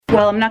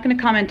Well, I'm not going to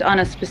comment on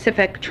a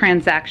specific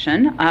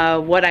transaction.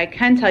 What I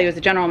can tell you as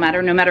a general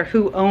matter, no matter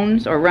who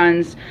owns or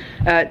runs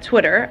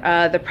Twitter,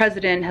 the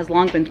president has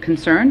long been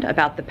concerned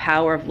about the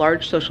power of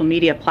large social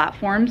media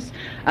platforms,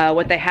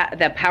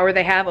 the power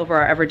they have over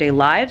our everyday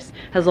lives,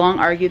 has long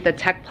argued that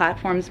tech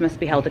platforms must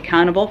be held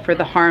accountable for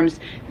the harms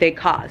they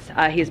cause.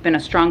 He's been a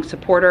strong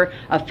supporter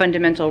of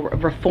fundamental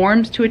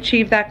reforms to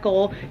achieve that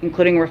goal,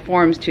 including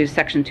reforms to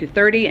Section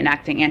 230,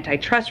 enacting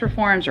antitrust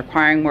reforms,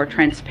 requiring more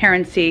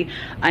transparency,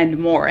 and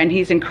more. And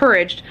he's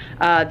encouraged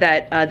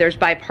that there's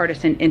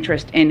bipartisan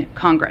interest in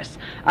Congress.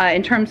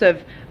 In terms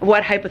of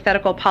what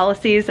hypothetical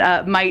policies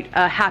might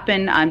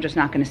happen, I'm just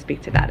not going to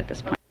speak to that at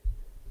this point.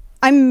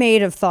 I'm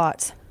made of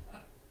thoughts.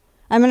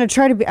 I'm going to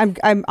try to be. I'm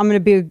going to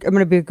be. I'm going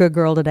to be a good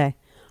girl today.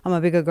 I'm going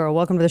to be a good girl.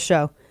 Welcome to the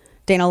show.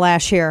 Dana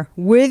Lash here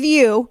with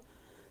you.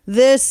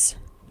 This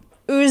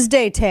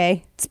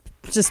Tuesday. It's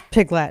just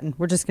Pig Latin.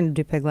 We're just going to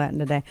do Pig Latin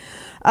today.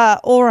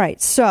 All right.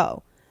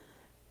 So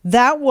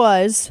that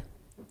was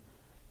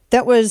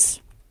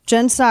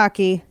Jen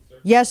Psaki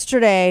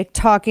yesterday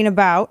talking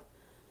about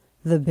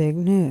the big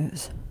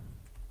news.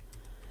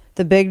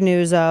 The big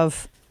news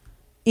of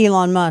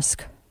Elon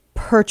Musk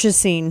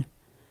purchasing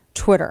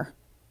Twitter.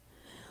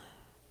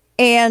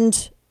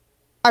 And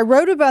I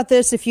wrote about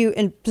this and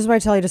this is why I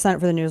tell you to sign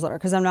up for the newsletter,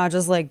 because I'm not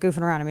just like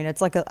goofing around. I mean,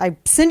 it's like I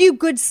send you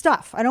good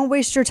stuff. I don't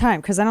waste your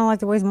time because I don't like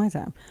to waste my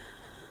time.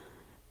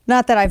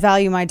 Not that I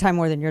value my time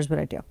more than yours, but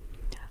I do.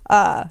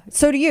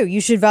 So do you.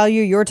 You should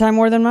value your time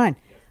more than mine.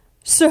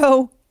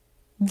 So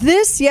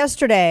this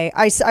yesterday,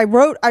 I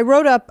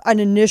wrote up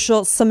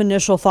some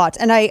initial thoughts,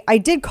 and I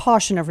did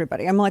caution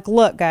everybody. I'm like,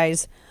 look,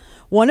 guys,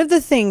 one of the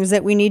things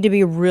that we need to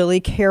be really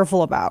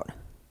careful about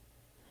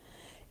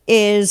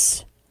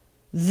is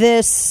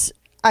this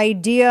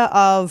idea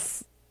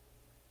of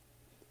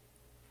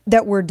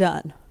that we're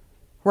done,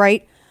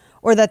 right?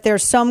 Or that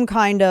there's some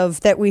kind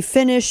of that we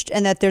finished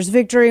and that there's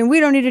victory and we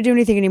don't need to do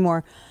anything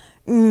anymore.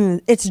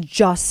 It's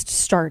just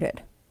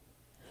started.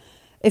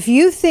 If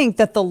you think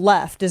that the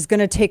left is going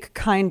to take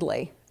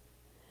kindly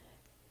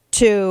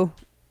to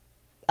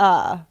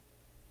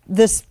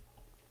this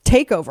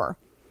takeover,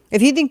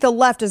 if you think the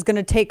left is going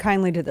to take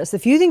kindly to this,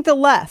 if you think the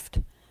left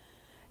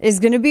is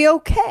going to be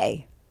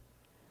okay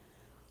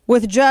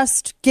with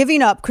just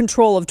giving up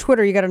control of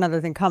Twitter, you got another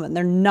thing coming.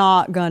 They're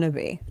not going to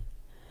be.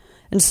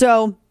 And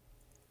so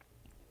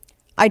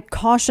I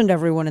cautioned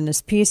everyone in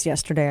this piece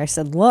yesterday. I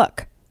said,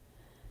 look,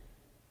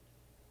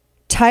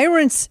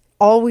 tyrants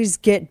always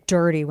get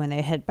dirty when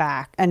they hit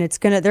back, and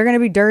they're gonna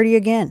be dirty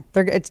again.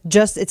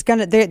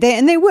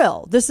 They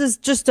will. This is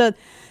just the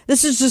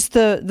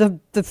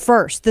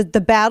first.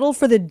 The battle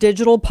for the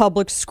digital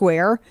public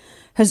square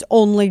has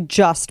only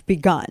just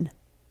begun.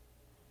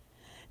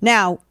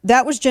 Now,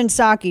 that was Jen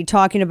Psaki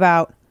talking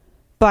about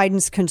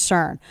Biden's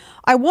concern.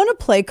 I want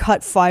to play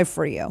cut 5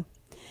 for you,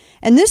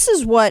 and this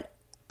is what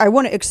I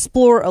want to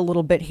explore a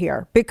little bit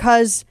here,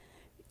 because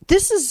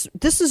this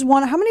is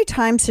one. How many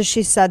times has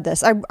she said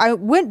this? I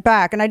went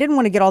back and I didn't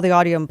want to get all the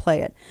audio and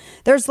play it.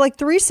 There's like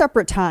 3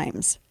 separate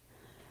times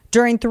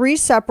during 3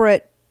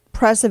 separate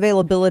press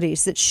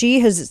availabilities that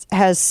she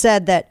has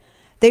said that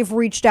they've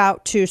reached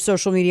out to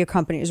social media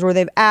companies, or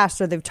they've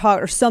asked, or they've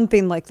talked, or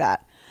something like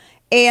that.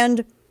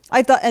 And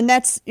I thought, and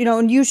that's,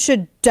 and you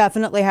should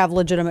definitely have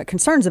legitimate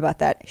concerns about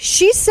that.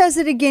 She says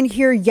it again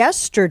here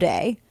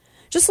yesterday.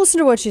 Just listen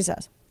to what she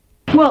says.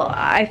 Well,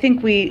 I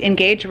think we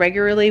engage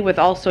regularly with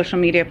all social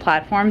media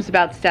platforms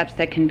about steps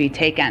that can be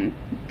taken.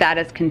 That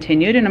has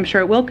continued, and I'm sure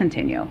it will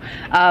continue.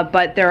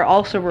 But there are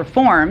also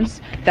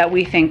reforms that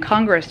we think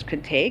Congress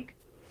could take.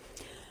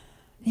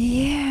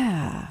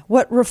 Yeah.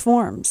 What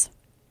reforms?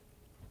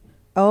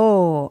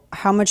 Oh,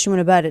 how much you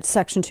want to bet? It's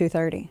Section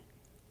 230.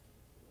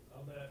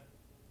 I'll bet.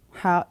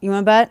 How you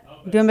want to bet?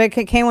 Do you want to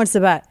bet? Kane wants to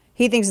bet.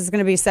 He thinks it's going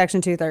to be Section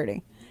 230.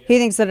 Yeah. He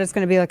thinks that it's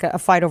going to be like a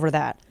fight over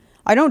that.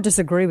 I don't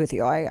disagree with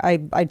you.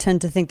 I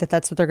tend to think that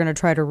that's what they're going to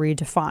try to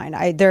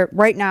redefine.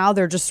 Right now,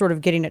 they're just sort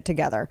of getting it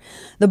together.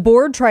 The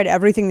board tried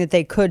everything that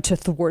they could to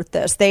thwart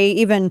this. They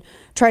even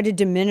tried to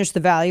diminish the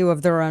value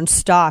of their own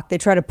stock. They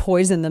tried to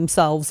poison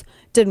themselves.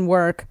 Didn't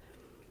work.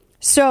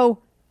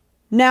 So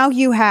now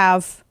you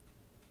have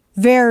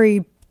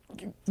very,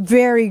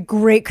 very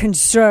great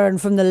concern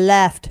from the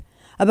left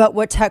about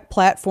what tech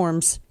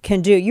platforms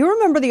can do. You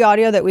remember the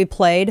audio that we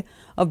played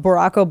of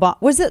Barack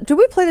Obama? Did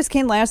we play this,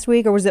 Kane, last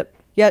week, or was it?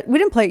 Yeah, we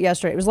didn't play it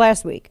yesterday. It was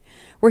last week,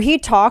 where he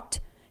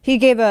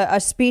gave a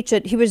speech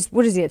at,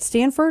 at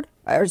Stanford?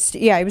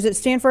 He was at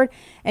Stanford,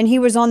 and he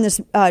was on this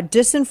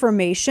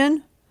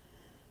disinformation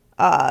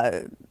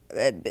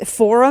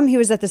forum. He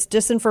was at this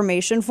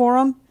disinformation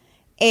forum,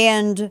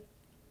 and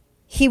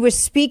he was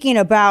speaking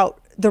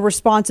about the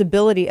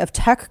responsibility of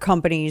tech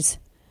companies.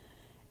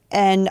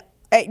 And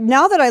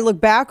now that I look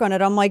back on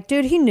it, I'm like,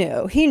 dude, he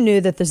knew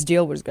that this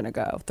deal was going to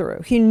go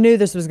through. He knew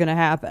this was going to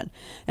happen.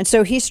 And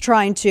so he's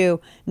trying to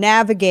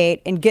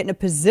navigate and get in a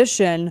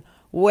position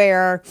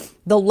where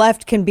the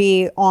left can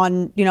be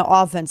on,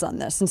 offense on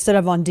this instead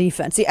of on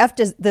defense.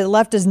 The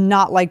left does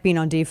not like being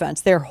on defense.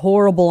 They're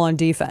horrible on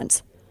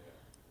defense.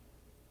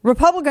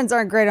 Republicans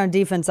aren't great on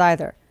defense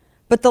either.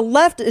 But the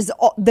left is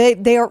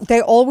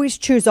they always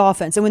choose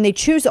offense, and when they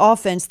choose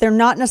offense, they're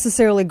not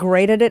necessarily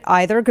great at it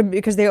either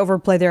because they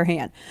overplay their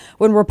hand.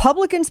 When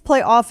Republicans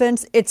play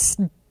offense, it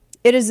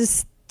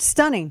is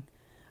stunning.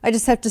 I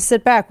just have to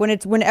sit back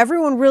when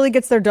everyone really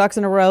gets their ducks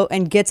in a row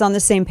and gets on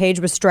the same page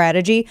with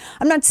strategy.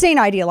 I'm not saying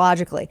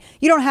ideologically.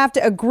 You don't have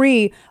to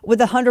agree with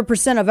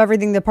 100% of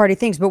everything the party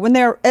thinks, but when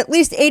they're at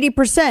least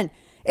 80%,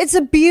 it's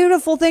a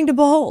beautiful thing to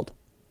behold.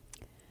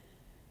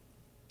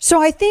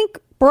 So I think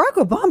Barack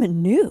Obama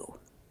knew.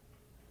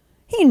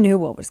 He knew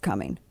what was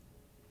coming.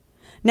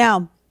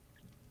 Now,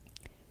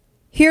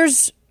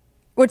 here's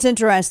what's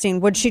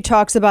interesting. What she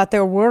talks about,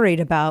 they're worried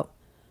about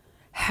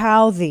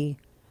how the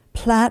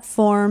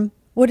platform,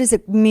 what does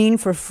it mean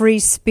for free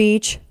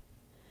speech?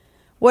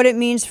 What it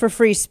means for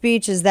free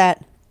speech is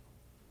that,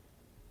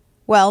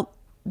 well,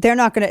 they're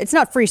not worried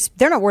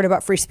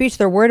about free speech.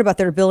 They're worried about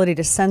their ability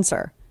to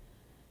censor.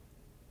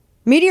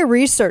 Media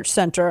Research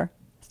Center,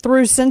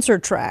 through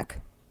CensorTrack,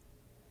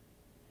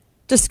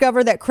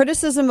 discovered that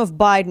criticism of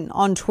Biden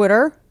on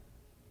Twitter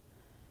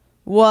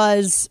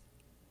was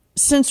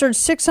censored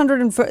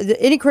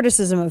any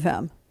criticism of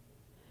him.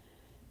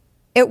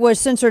 It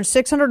was censored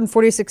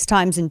 646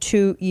 times in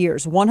 2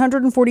 years.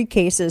 140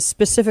 cases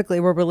specifically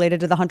were related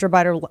to the Hunter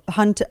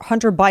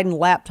Biden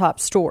laptop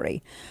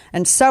story,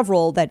 and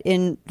several that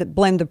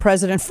blamed the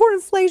president for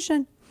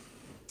inflation.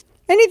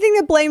 Anything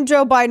that blamed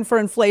Joe Biden for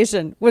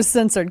inflation was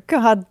censored.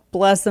 God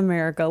bless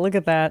America. Look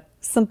at that.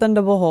 Something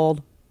to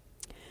behold.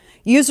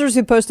 Users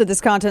who posted this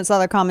content saw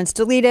their comments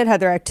deleted, had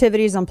their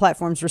activities on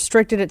platforms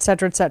restricted, et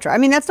cetera, et cetera. I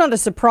mean, that's not a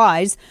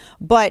surprise,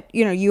 but,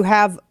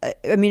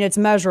 it's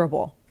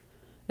measurable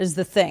is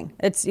the thing.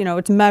 It's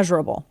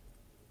measurable.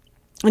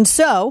 And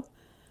so,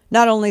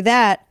 not only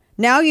that,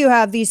 now you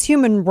have these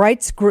human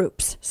rights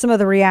groups, some of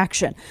the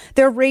reaction.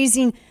 They're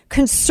raising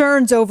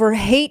concerns over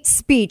hate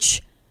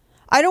speech.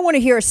 I don't want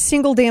to hear a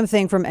single damn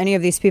thing from any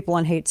of these people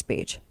on hate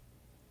speech.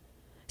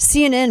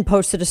 CNN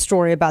posted a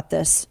story about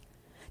this.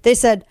 They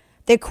said,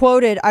 they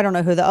quoted, I don't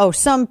know who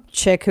some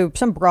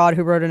broad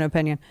who wrote an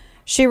opinion.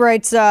 She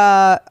writes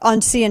on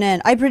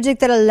CNN, I predict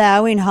that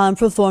allowing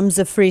harmful forms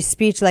of free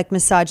speech like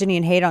misogyny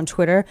and hate on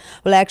Twitter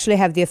will actually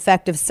have the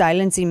effect of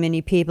silencing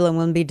many people and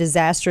will be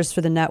disastrous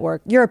for the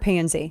network. You're a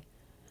pansy.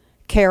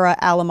 Cara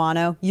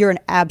Alamano, you're an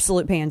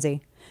absolute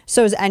pansy.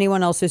 So is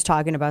anyone else who's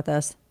talking about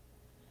this.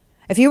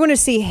 If you want to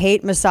see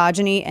hate,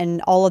 misogyny,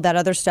 and all of that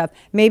other stuff,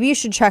 maybe you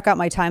should check out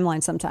my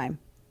timeline sometime.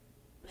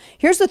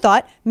 Here's the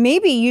thought.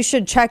 Maybe you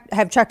should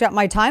have checked out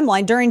my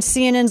timeline during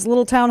CNN's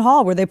little town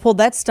hall where they pulled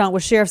that stunt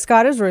with Sheriff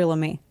Scott Israel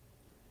and me.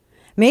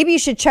 Maybe you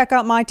should check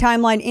out my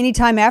timeline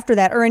anytime after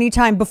that, or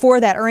anytime before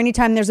that, or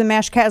anytime there's a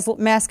mass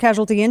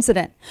casualty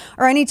incident,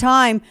 or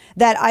anytime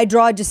that I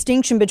draw a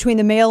distinction between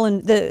the male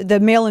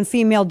and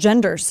female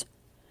genders.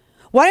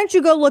 Why don't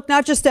you go look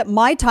not just at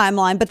my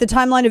timeline, but the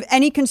timeline of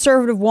any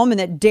conservative woman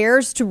that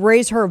dares to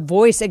raise her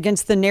voice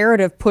against the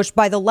narrative pushed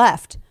by the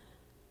left?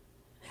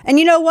 And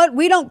you know what?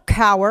 We don't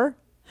cower.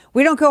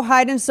 We don't go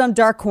hide in some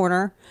dark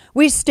corner.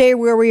 We stay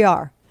where we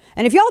are.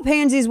 And if y'all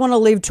pansies want to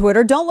leave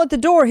Twitter, don't let the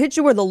door hit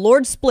you where the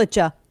Lord split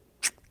you.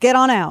 Get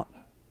on out.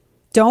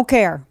 Don't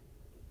care.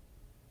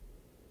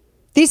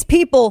 These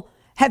people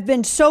have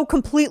been so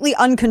completely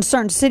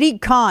unconcerned.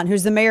 Sadiq Khan,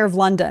 who's the mayor of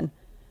London.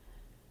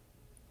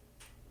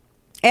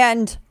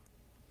 And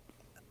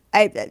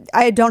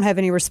I don't have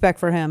any respect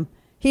for him.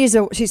 He's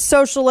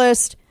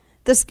socialist.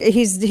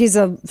 He's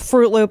a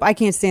Fruit Loop. I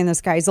can't stand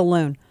this guy. He's a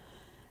loon.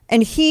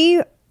 And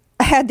he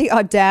had the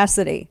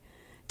audacity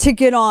to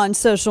get on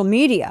social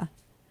media.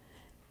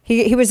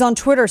 He was on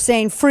Twitter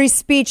saying free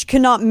speech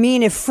cannot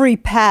mean a free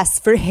pass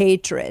for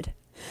hatred.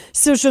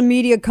 Social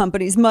media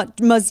companies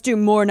must do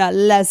more, not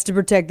less, to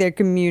protect their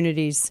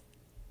communities.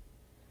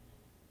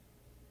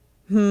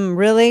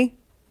 Really?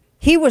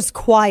 He was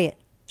quiet,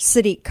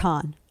 Sadiq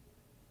Khan.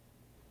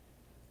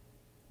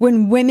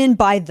 When women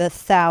by the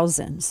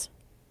thousands,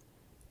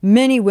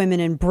 many women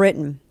in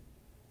Britain,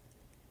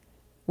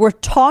 were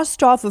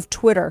tossed off of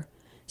Twitter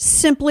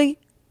simply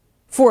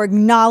for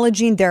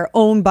acknowledging their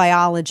own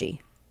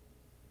biology.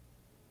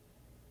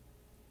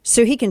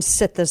 So he can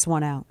sit this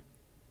one out.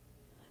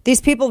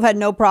 These people have had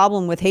no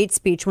problem with hate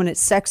speech when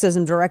it's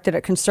sexism directed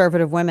at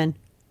conservative women,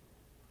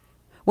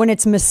 when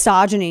it's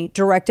misogyny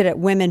directed at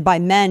women by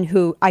men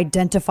who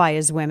identify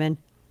as women.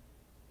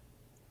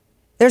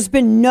 There's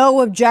been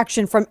no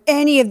objection from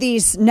any of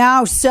these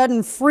now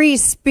sudden free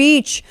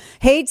speech,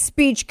 hate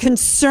speech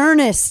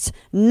concernists.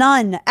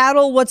 None at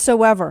all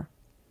whatsoever.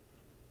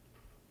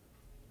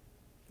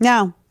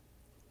 Now,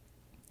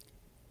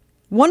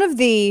 we have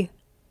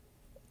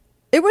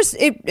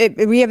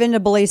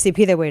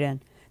NAACP that weighed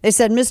in. They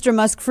said, Mr.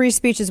 Musk, free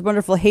speech is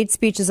wonderful. Hate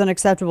speech is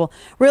unacceptable.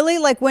 Really?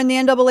 Like when the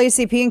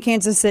NAACP in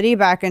Kansas City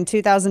back in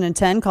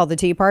 2010 called the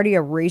Tea Party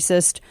a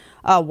racist,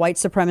 white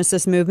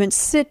supremacist movement?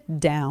 Sit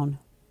down.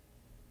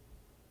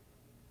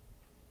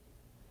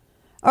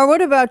 Or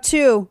what about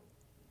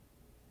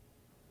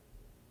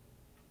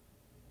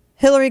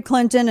Hillary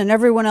Clinton and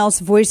everyone else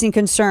voicing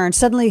concern,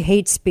 suddenly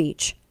hate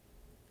speech?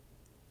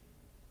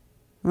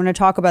 I'm going to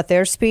talk about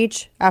their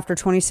speech after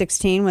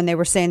 2016 when they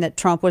were saying that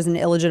Trump was an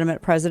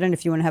illegitimate president,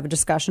 if you want to have a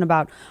discussion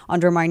about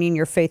undermining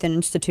your faith in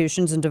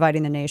institutions and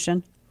dividing the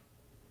nation.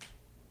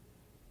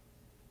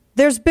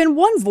 There's been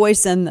one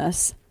voice in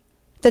this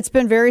that's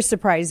been very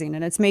surprising,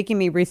 and it's making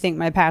me rethink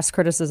my past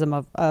criticism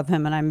of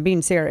him, and I'm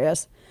being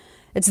serious.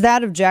 It's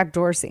that of Jack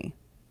Dorsey.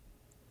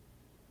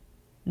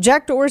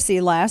 Jack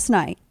Dorsey last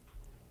night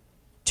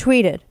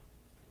tweeted,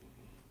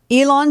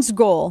 Elon's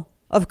goal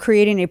of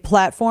creating a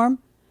platform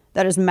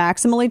that is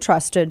maximally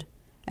trusted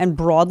and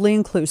broadly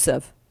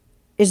inclusive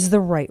is the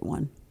right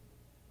one.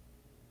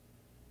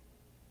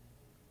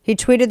 He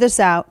tweeted this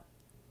out,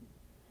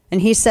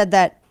 and he said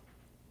that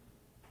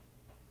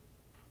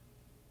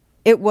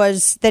it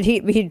was that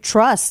he'd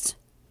trust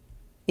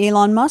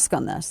Elon Musk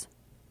on this.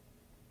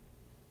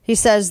 He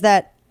says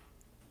that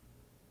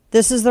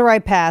this is the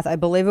right path. I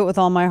believe it with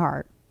all my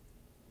heart.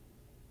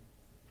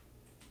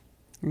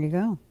 There you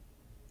go.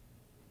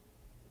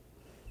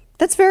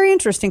 That's very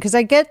interesting because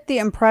I get the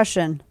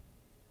impression,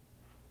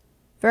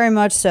 very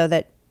much so,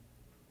 that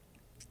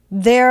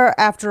there,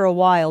 after a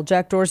while,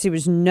 Jack Dorsey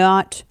was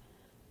not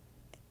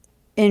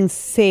in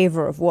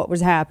favor of what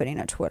was happening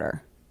at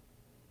Twitter.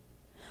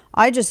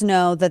 I just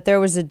know that there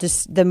was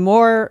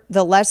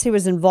the less he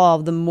was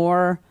involved, the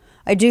more,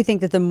 I do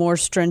think that the more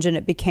stringent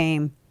it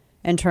became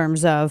in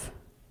terms of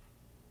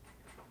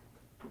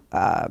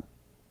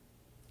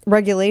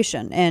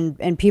regulation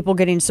and people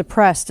getting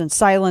suppressed and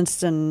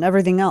silenced and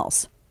everything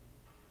else.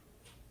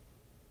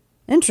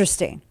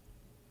 Interesting.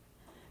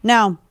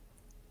 Now,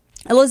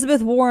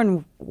 Elizabeth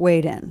Warren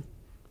weighed in.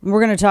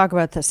 We're going to talk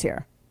about this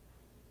here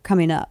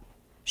coming up.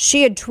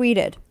 She had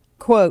tweeted,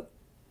 quote,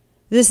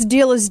 "This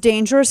deal is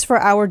dangerous for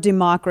our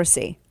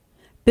democracy.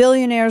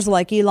 Billionaires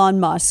like Elon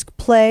Musk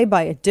play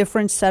by a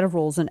different set of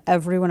rules than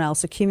everyone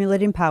else,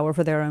 accumulating power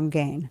for their own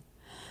gain.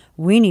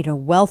 We need a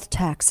wealth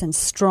tax and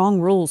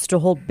strong rules to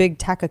hold big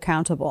tech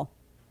accountable."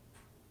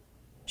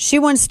 She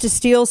wants to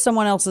steal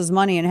someone else's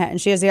money, and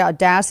she has the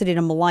audacity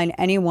to malign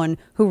anyone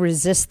who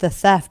resists the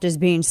theft as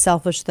being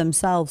selfish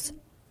themselves.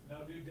 Now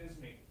do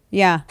Disney.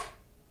 Yeah.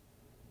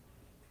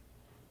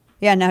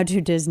 Yeah, now do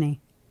Disney.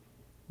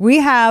 We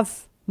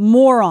have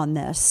more on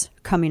this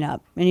coming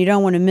up, and you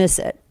don't want to miss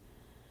it.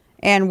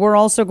 And we're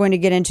also going to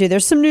get into,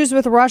 there's some news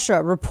with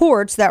Russia.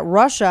 Reports that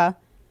Russia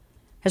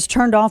has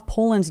turned off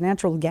Poland's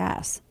natural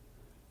gas.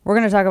 We're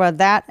going to talk about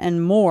that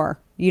and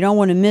more. You don't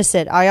want to miss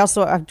it.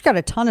 I've got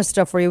a ton of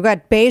stuff for you. We've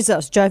got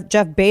Bezos.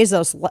 Jeff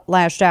Bezos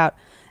lashed out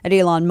at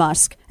Elon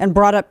Musk and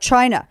brought up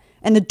China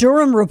and the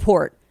Durham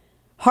report.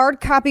 Hard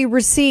copy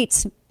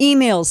receipts,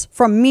 emails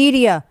from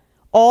media,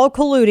 all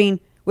colluding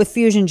with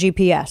Fusion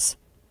GPS.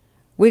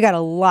 We got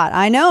a lot.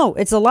 I know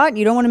it's a lot.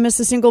 You don't want to miss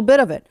a single bit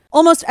of it.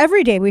 Almost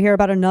every day we hear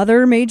about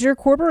another major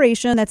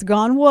corporation that's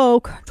gone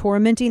woke,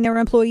 tormenting their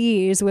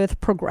employees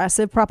with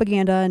progressive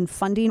propaganda and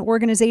funding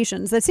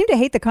organizations that seem to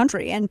hate the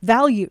country and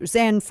values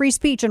and free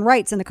speech and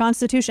rights and the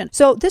Constitution.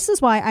 So this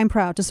is why I'm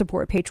proud to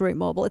support Patriot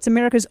Mobile. It's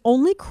America's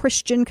only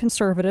Christian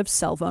conservative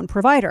cell phone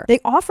provider. They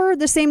offer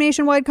the same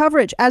nationwide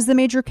coverage as the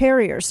major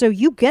carriers, so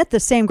you get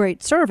the same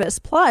great service.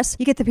 Plus,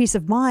 you get the peace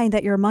of mind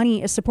that your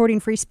money is supporting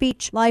free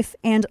speech, life,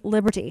 and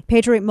liberty.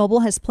 Patriot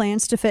Mobile has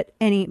plans to fit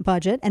any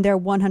budget, and their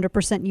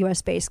 100%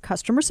 U.S.-based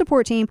customer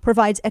support team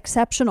provides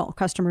exceptional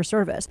customer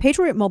service.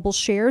 Patriot Mobile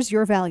shares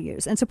your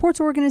values and supports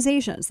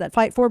organizations that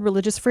fight for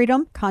religious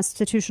freedom,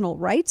 constitutional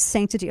rights,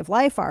 sanctity of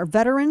life, our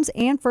veterans,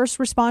 and first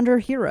responder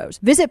heroes.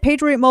 Visit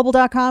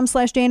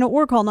patriotmobile.com/Dana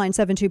or call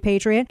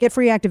 972-PATRIOT. Get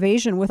free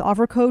activation with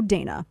offer code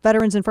Dana.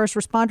 Veterans and first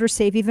responders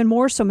save even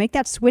more, so make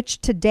that switch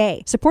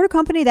today. Support a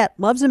company that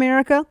loves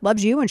America,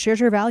 loves you, and shares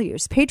your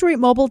values.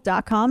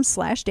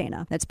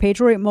 patriotmobile.com/Dana. That's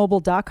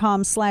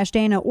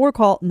patriotmobile.com/Dana or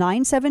call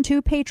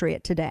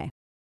 972-PATRIOT today.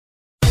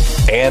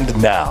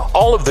 And now,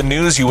 all of the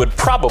news you would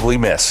probably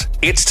miss.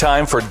 It's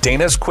time for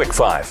Dana's Quick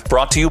Five,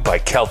 brought to you by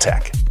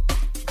Caltech.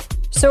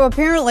 So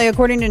apparently,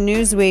 according to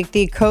Newsweek,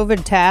 the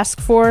COVID task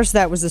force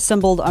that was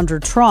assembled under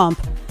Trump,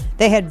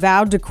 they had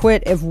vowed to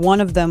quit if one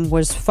of them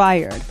was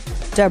fired.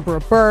 Deborah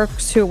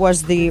Birx, who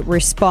was the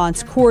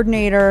response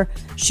coordinator,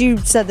 she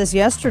said this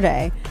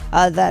yesterday,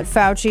 that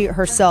Fauci,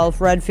 herself,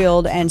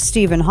 Redfield, and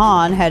Stephen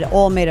Hahn had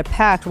all made a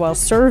pact while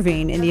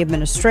serving in the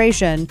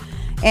administration.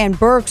 And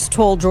Birx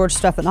told George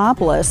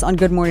Stephanopoulos on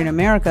Good Morning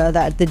America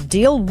that the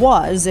deal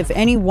was if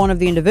any one of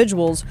the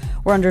individuals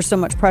were under so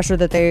much pressure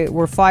that they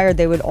were fired,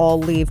 they would all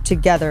leave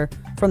together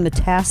from the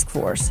task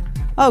force.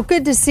 Oh,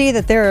 good to see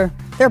that their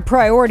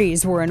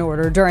priorities were in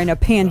order during a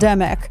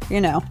pandemic, you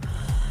know.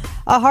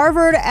 A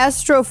Harvard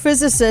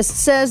astrophysicist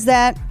says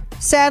that,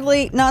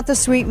 sadly, not the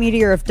sweet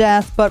meteor of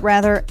death, but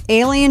rather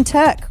alien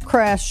tech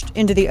crashed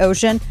into the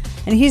ocean,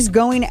 and he's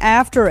going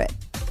after it.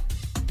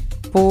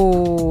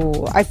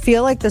 Oh, I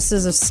feel like this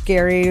is a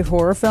scary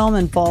horror film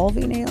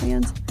involving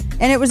aliens.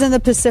 And it was in the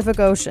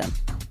Pacific Ocean.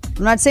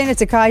 I'm not saying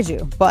it's a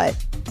kaiju, but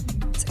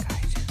it's a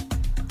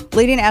kaiju.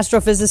 Leading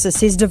astrophysicist,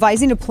 he's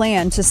devising a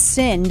plan to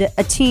send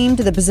a team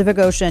to the Pacific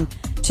Ocean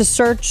to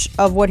search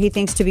of what he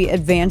thinks to be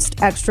advanced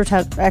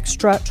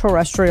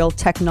extraterrestrial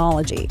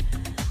technology.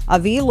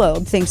 Avi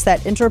Loeb thinks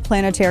that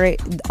interplanetary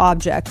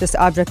object, this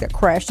object that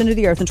crashed into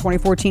the Earth in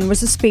 2014,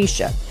 was a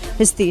spaceship.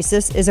 His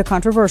thesis is a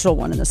controversial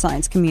one in the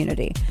science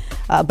community,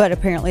 but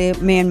apparently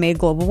man-made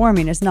global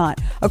warming is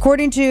not.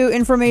 According to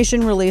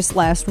information released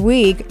last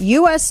week,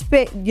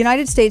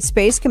 United States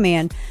Space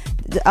Command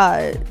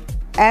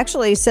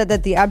actually said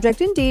that the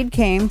object indeed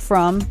came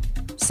from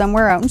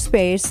somewhere out in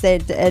space,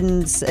 and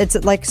it's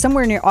like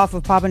somewhere near off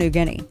of Papua New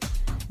Guinea.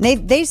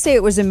 They say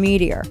it was a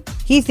meteor.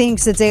 He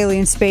thinks it's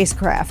alien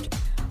spacecraft.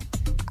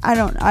 I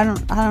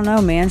don't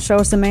know, man. Show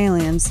us some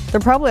aliens.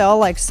 They're probably all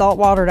like salt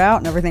watered out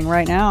and everything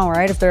right now,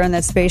 right? If they're in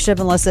that spaceship,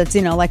 unless it's,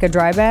 like a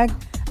dry bag.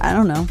 I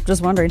don't know.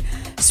 Just wondering.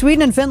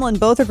 Sweden and Finland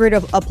both agreed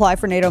to apply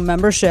for NATO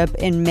membership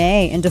in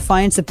May in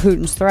defiance of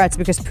Putin's threats,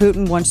 because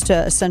Putin wants to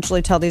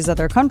essentially tell these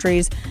other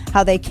countries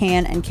how they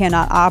can and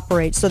cannot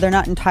operate, so they're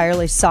not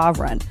entirely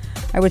sovereign.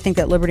 I would think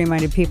that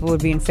liberty-minded people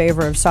would be in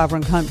favor of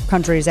sovereign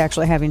countries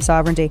actually having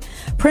sovereignty.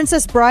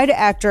 Princess Bride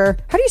actor,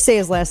 how do you say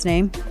his last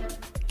name?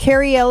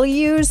 Carrie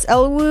Elwes,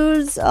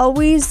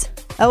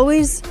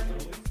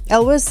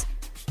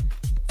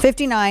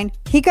 59.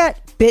 He got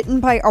bitten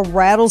by a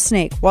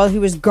rattlesnake while he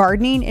was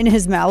gardening in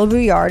his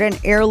Malibu yard and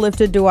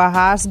airlifted to a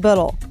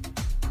hospital.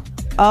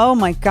 Oh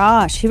my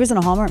gosh. He was in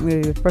a Hallmark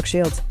movie with Brooke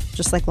Shields,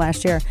 just like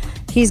last year.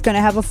 He's going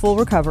to have a full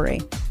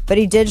recovery. But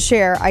he did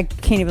share, I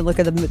can't even look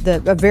at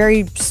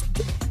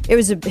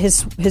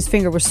his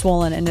finger was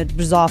swollen and it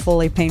was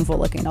awfully painful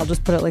looking. I'll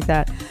just put it like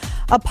that.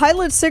 A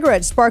pilot's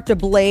cigarette sparked a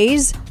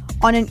blaze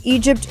on an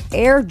Egypt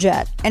air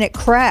jet and it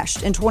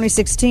crashed in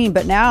 2016.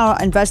 But now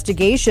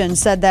investigation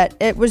said that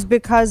it was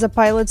because a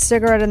pilot's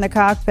cigarette in the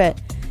cockpit.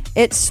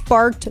 It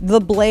sparked the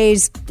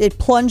blaze. It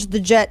plunged the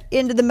jet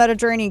into the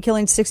Mediterranean,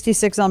 killing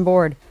 66 on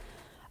board.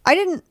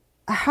 You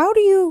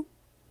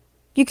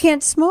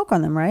can't smoke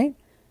on them, right?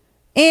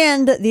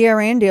 And the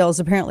Iran deal is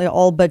apparently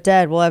all but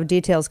dead. We'll have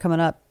details coming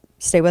up.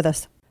 Stay with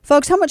us.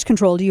 Folks, how much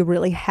control do you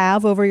really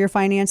have over your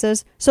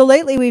finances? So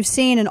lately we've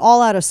seen an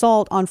all-out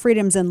assault on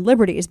freedoms and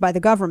liberties by the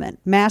government.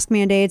 Mask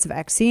mandates,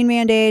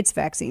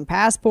 vaccine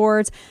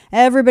passports,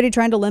 everybody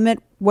trying to limit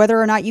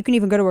whether or not you can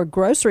even go to a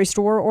grocery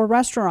store or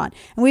restaurant.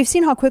 And we've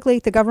seen how quickly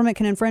the government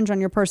can infringe on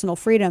your personal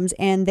freedoms,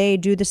 and they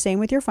do the same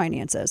with your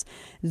finances.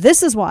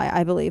 This is why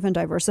I believe in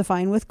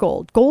diversifying with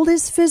gold. Gold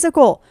is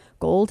physical.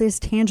 Gold is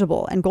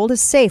tangible, and gold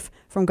is safe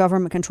from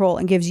government control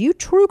and gives you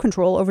true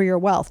control over your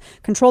wealth,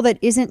 control that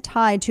isn't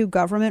tied to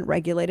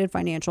government-regulated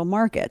financial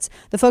markets.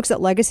 The folks at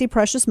Legacy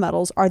Precious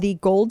Metals are the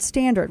gold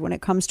standard when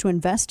it comes to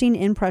investing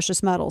in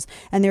precious metals,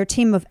 and their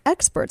team of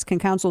experts can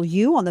counsel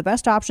you on the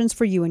best options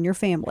for you and your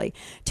family.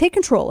 Take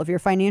control of your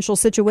financial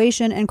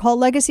situation and call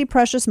Legacy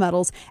Precious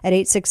Metals at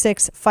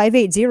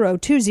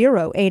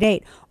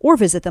 866-580-2088 or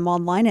visit them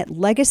online at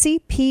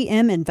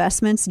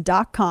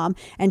legacypminvestments.com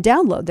and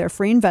download their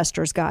free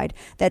investor's guide.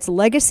 That's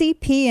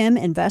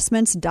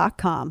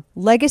legacypminvestments.com.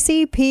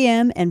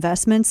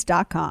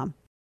 legacypminvestments.com.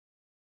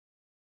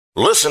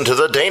 Listen to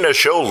The Dana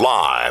Show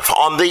live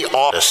on the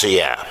Odyssey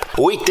app.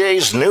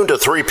 Weekdays noon to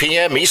 3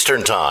 p.m.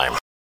 Eastern Time.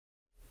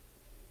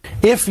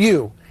 If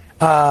you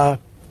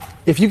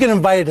get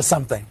invited to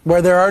something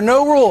where there are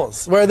no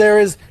rules, where there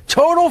is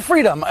total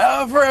freedom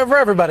for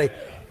everybody,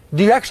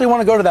 do you actually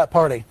want to go to that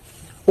party?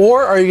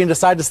 Or are you going to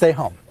decide to stay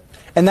home?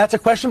 And that's a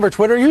question for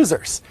Twitter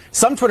users.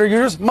 Some Twitter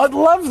users might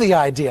love the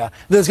idea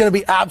there's going to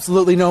be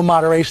absolutely no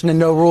moderation and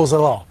no rules at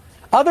all.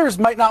 Others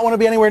might not want to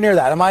be anywhere near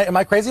that. Am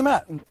I crazy,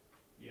 Matt?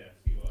 Yes,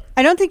 you are.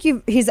 I don't think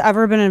he's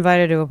ever been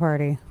invited to a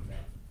party.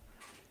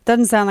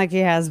 Doesn't sound like he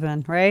has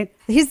been, right?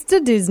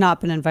 The dude's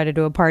not been invited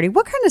to a party.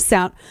 What kind of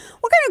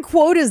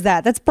quote is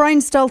that? That's Brian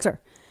Stelter,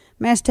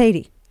 Mass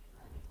Tatey.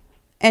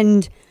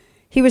 And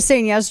he was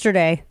saying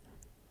yesterday,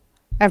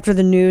 after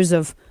the news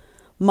of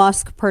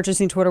Musk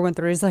purchasing Twitter went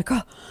through, he's like,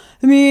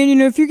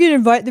 if you get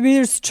invited,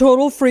 there's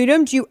total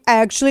freedom.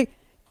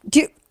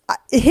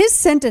 His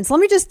sentence,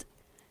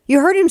 you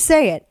heard him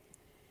say it.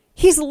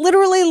 He's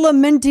literally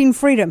lamenting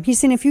freedom. He's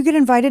saying, if you get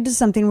invited to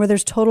something where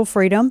there's total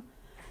freedom,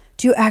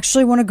 do you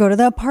actually want to go to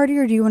that party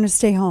or do you want to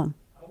stay home?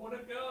 I want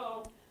to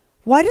go.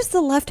 Why does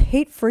the left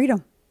hate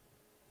freedom?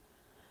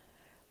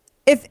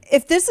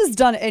 If this has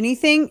done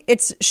anything,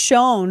 it's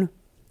shown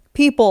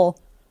people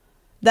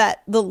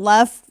that the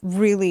left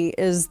really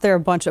is, they're a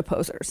bunch of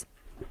posers.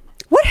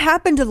 What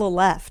happened to the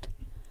left?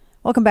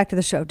 Welcome back to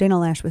the show. Dana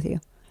Lash with you.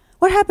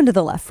 What happened to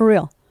the left, for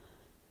real?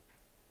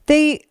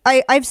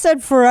 I've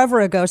said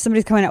forever ago,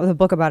 somebody's coming out with a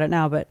book about it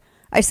now, but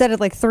I said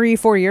it like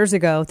 3-4 years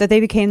ago that they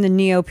became the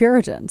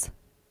Neo-Puritans.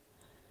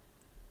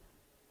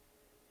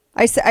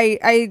 I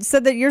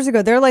said that years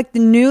ago. They're like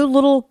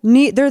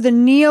the they're the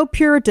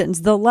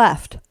Neo-Puritans, the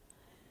left.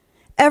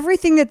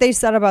 Everything that they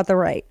said about the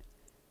right,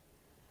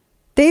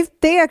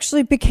 they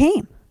actually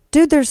became.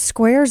 Dude, there's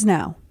squares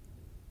now.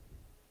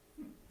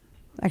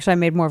 Actually, I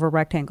made more of a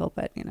rectangle,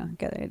 but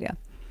get the idea.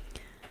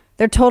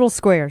 They're total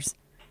squares.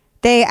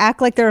 They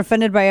act like they're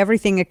offended by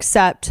everything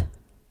except,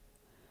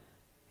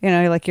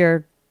 like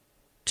your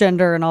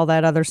gender and all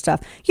that other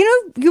stuff.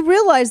 You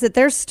realize that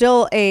there's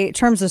still a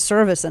terms of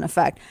service in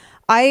effect.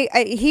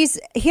 He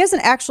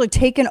hasn't actually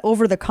taken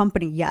over the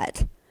company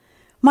yet,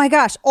 My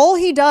gosh,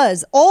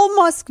 all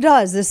Musk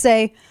does is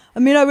say,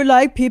 I would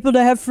like people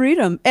to have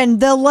freedom. And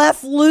the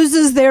left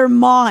loses their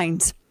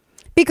minds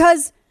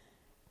because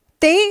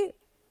they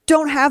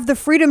don't have the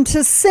freedom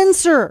to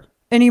censor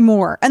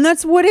anymore. And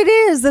that's what it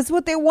is. That's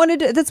what they wanted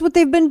to, that's what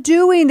they've been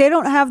doing. They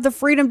don't have the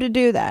freedom to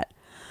do that.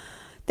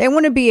 They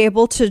want to be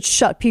able to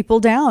shut people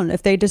down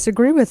if they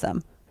disagree with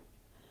them.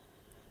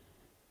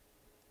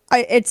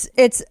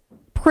 It's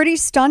pretty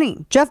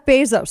stunning. Jeff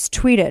Bezos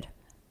tweeted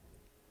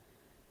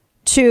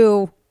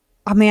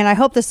I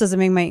hope this doesn't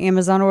make my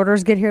Amazon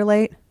orders get here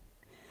late.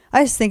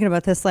 I was thinking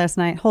about this last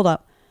night. Hold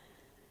up.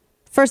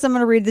 First, I'm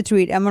going to read the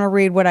tweet. I'm going to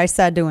read what I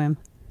said to him.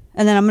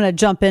 And then I'm going to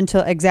jump into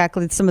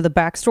exactly some of the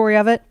backstory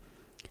of it.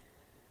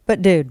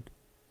 But dude,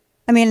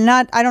 I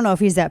don't know if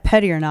he's that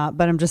petty or not,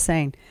 but I'm just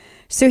saying.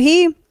 So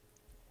he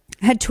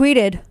had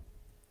tweeted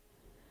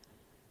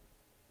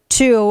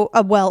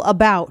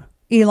about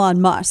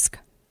Elon Musk.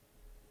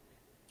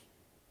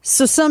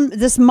 So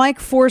this Mike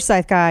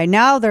Forsyth guy,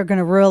 now they're going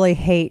to really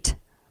hate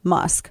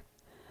Musk.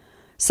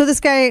 So this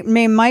guy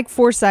named Mike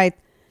Forsyth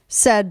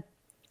said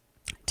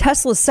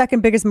Tesla's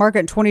second biggest market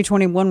in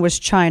 2021 was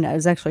China. It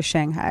was actually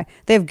Shanghai.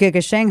 They have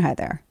Giga Shanghai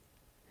there.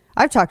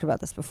 I've talked about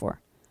this before.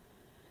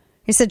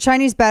 He said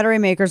Chinese battery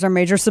makers are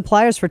major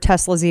suppliers for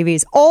Tesla's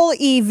EVs. All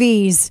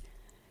EVs,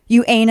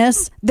 you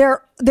anus.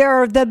 They're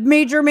the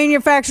major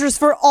manufacturers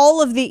for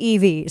all of the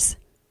EVs.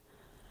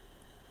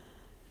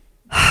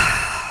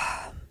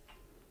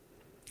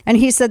 And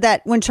he said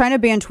that when China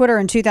banned Twitter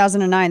in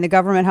 2009, the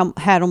government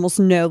had almost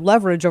no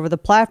leverage over the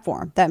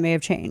platform. That may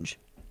change.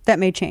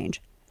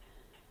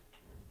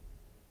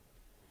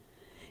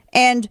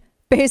 And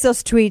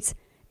Bezos tweets,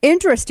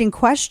 interesting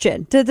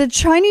question. Did the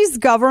Chinese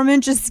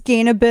government just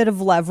gain a bit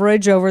of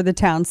leverage over the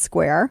town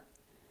square?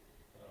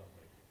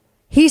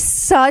 He's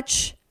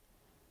such...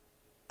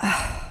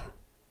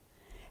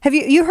 Have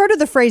you heard of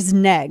the phrase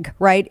neg,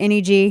 right?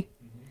 N-E-G?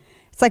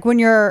 It's like when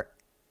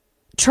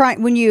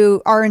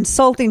you are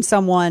insulting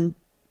someone,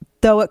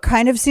 though it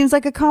kind of seems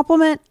like a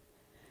compliment.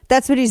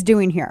 That's what he's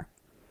doing here.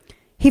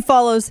 He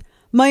follows,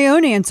 my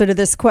own answer to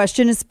this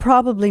question is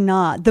probably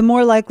not. The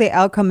more likely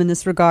outcome in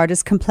this regard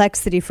is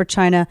complexity for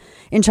China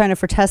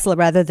for Tesla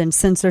rather than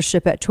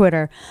censorship at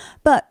Twitter.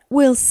 But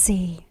we'll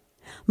see.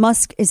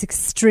 Musk is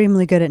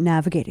extremely good at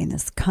navigating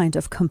this kind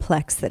of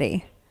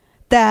complexity.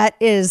 That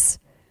is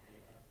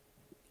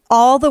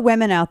all the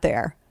women out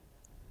there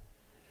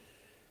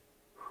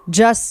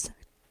just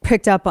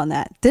picked up on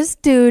that. This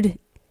dude,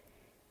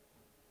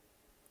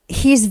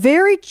 he's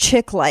very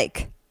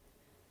chick-like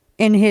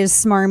in his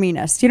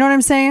smarminess. You know what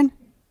I'm saying?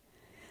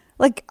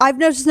 Like, I've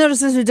just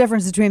noticed there's a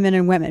difference between men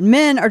and women.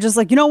 Men are just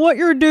like, you know what?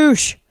 You're a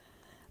douche.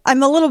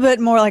 I'm a little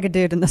bit more like a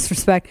dude in this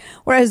respect.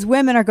 Whereas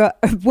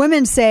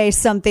women say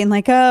something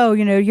like, oh,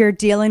 you're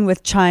dealing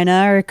with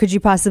China, or could you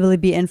possibly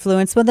be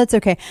influenced? Well, that's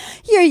okay.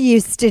 You're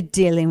used to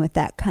dealing with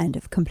that kind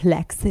of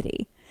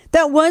complexity.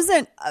 That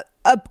wasn't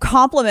a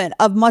compliment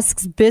of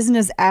Musk's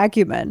business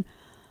acumen.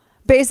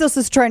 Bezos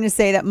is trying to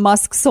say that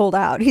Musk sold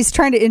out. He's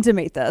trying to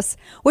intimate this,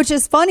 which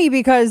is funny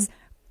because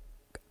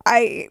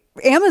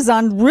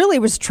Amazon really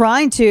was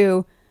trying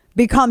to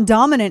become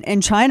dominant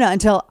in China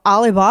until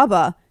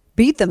Alibaba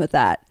beat them at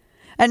that.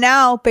 And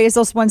now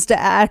Bezos wants to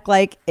act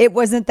like it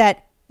wasn't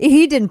that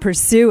he didn't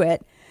pursue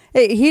it.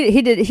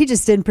 He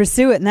just didn't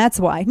pursue it, and that's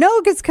why. No,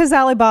 it's because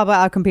Alibaba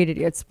outcompeted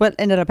you. It's what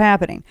ended up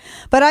happening.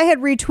 But I had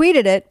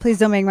retweeted it. Please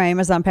don't make my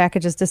Amazon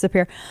packages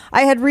disappear.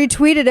 I had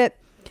retweeted it.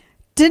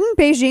 Didn't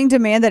Beijing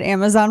demand that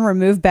Amazon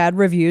remove bad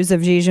reviews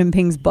of Xi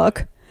Jinping's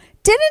book?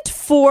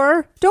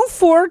 Don't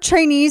four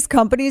Chinese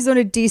companies own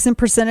a decent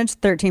percentage,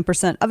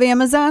 13% of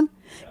Amazon?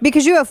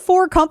 Because you have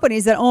 4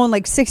 companies that own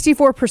like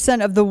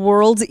 64% of the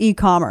world's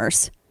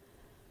e-commerce.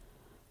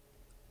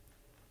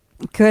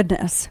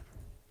 Goodness.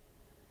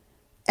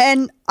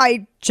 And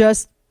I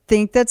just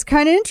think that's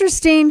kind of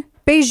interesting.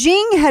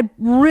 Beijing had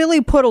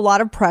really put a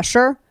lot of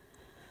pressure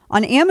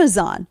on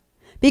Amazon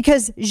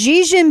because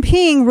Xi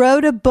Jinping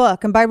wrote a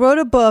book. And by wrote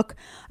a book,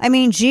 I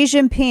mean Xi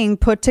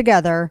Jinping put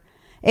together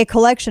a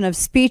collection of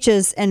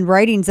speeches and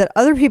writings that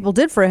other people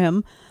did for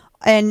him.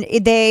 And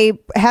they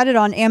had it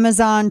on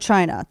Amazon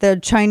China, the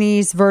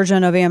Chinese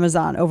version of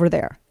Amazon over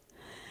there.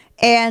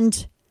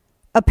 And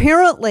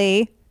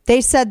apparently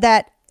they said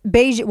that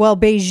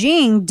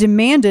Beijing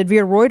demanded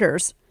via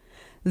Reuters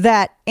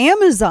that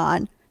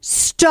Amazon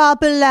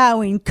stop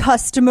allowing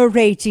customer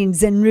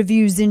ratings and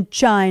reviews in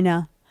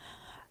China.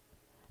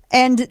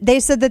 And they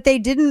said that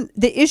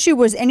the issue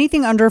was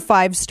anything under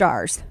 5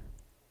 stars.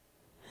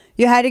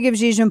 You had to give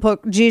Xi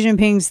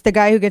Jinping's, the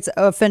guy who gets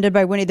offended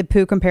by Winnie the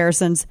Pooh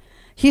comparisons.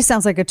 He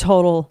sounds like a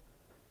total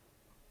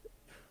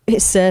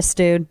cis,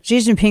 dude. Xi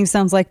Jinping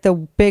sounds like the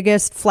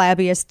biggest,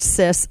 flabbiest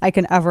cis I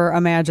can ever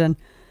imagine.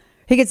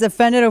 He gets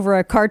offended over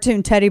a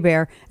cartoon teddy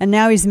bear, and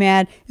now he's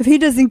mad if he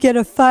doesn't get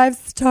a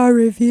 5-star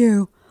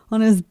review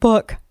on his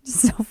book.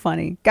 So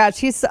funny.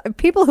 Gosh,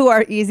 people who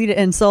are easy to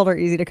insult are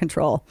easy to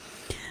control.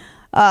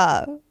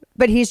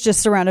 But he's just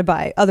surrounded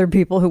by other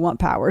people who want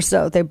power,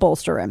 so they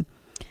bolster him.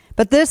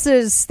 But they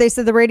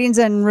said the ratings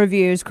and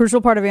reviews, crucial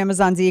part of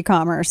Amazon's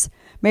e-commerce.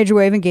 major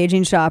way of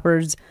engaging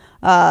shoppers.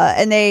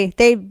 And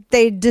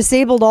they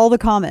disabled all the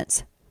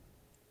comments.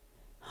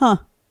 Huh.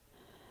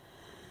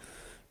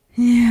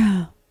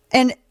 Yeah.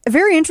 And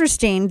very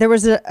interesting, there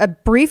was a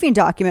briefing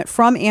document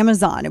from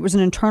Amazon. It was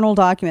an internal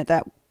document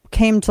that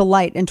came to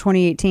light in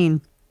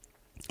 2018.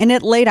 And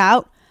it laid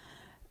out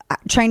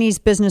Chinese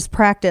business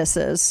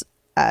practices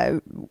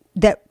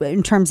that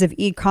in terms of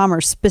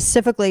e-commerce,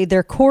 specifically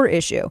their core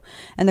issue.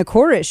 And the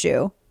core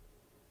issue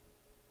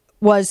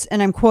was,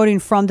 and I'm quoting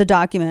from the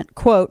document,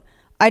 quote,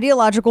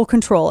 ideological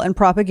control and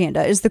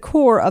propaganda is the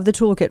core of the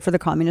toolkit for the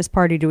Communist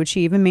Party to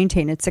achieve and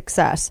maintain its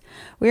success.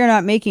 We are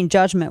not making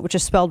judgment, which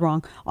is spelled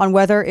wrong, on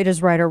whether it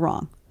is right or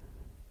wrong.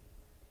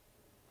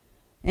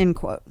 End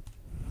quote.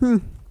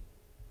 Can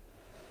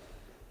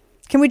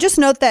we just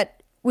note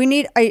that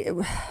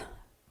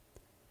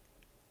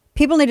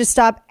people need to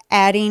stop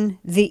adding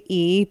the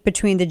E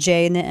between the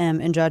J and the M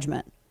in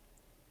judgment.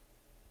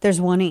 There's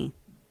one E.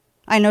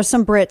 I know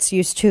some Brits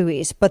use two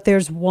E's, but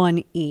there's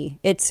one E.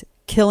 It's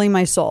killing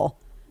my soul.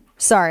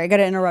 Sorry, I got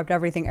to interrupt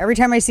everything. Every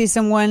time I see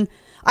someone,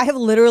 I have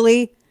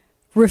literally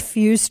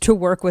refused to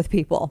work with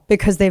people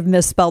because they've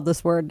misspelled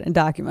this word in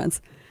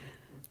documents.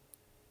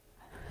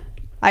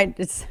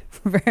 It's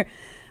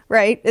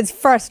right. It's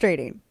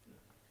frustrating.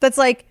 That's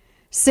like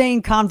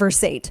saying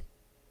conversate.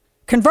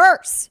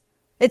 Converse.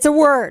 It's a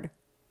word.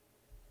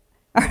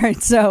 All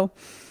right. So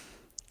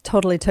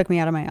totally took me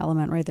out of my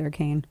element right there,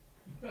 Kane.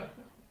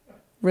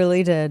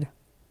 Really did.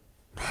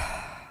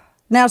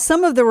 Now,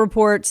 some of the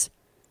reports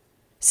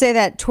say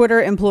that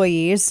Twitter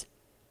employees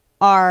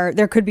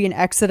there could be an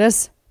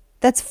exodus.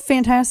 That's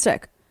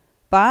fantastic.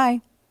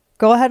 Bye.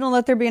 Go ahead and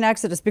let there be an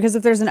exodus, because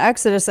if there's an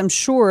exodus, I'm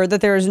sure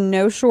that there is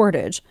no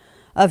shortage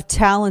of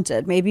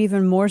talented, maybe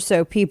even more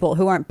so, people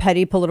who aren't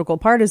petty political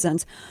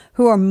partisans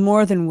who are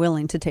more than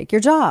willing to take your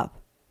job. I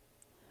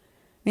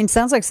mean,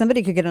 sounds like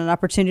somebody could get an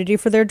opportunity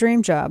for their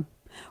dream job.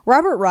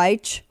 Robert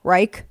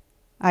Reich,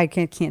 I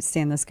can't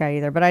stand this guy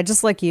either, but I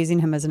just like using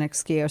him as an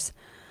excuse.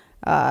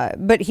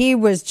 But he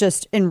was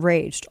just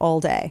enraged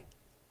all day.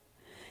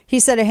 He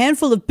said a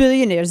handful of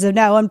billionaires have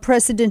now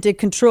unprecedented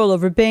control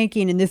over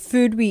banking and the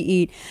food we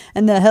eat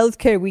and the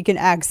healthcare we can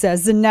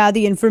access and now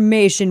the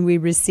information we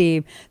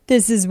receive.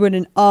 This is what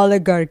an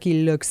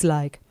oligarchy looks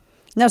like.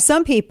 Now,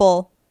 some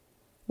people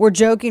were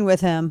joking with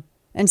him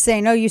and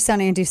saying, oh, you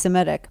sound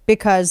anti-Semitic,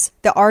 because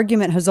the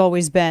argument has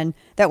always been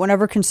that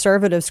whenever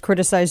conservatives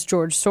criticize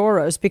George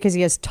Soros because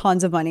he has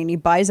tons of money and he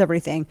buys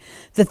everything,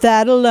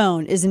 that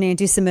alone is an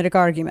anti-Semitic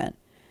argument.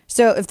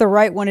 So if the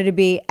right wanted to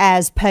be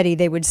as petty,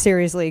 they would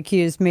seriously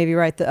accuse maybe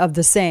right of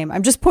the same.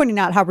 I'm just pointing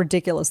out how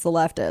ridiculous the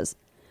left is.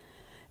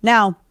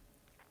 Now,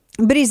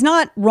 but he's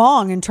not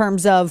wrong in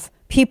terms of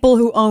people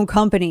who own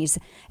companies.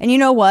 And you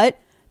know what?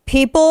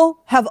 People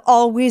have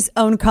always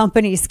owned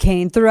companies,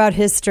 Kane, throughout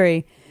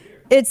history.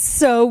 It's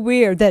so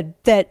weird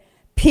that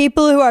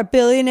people who are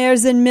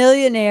billionaires and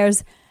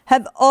millionaires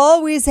have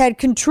always had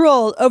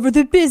control over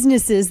the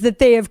businesses that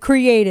they have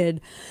created.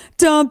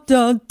 Dum,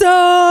 dum,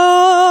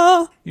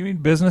 dum. You mean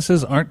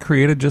businesses aren't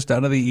created just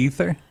out of the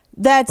ether?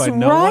 That's by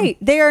no right. one?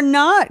 They are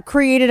not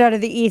created out of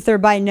the ether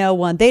by no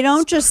one. They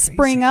don't just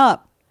spring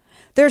up.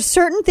 There's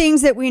certain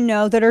things that we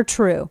know that are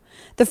true.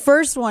 The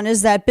first one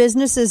is that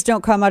businesses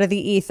don't come out of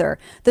the ether.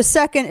 The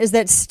second is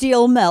that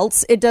steel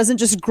melts. It doesn't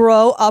just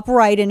grow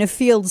upright in a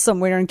field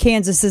somewhere in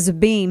Kansas as a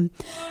beam.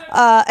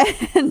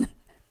 And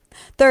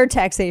third,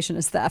 taxation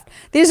is theft.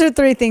 These are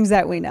three things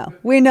that we know.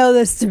 We know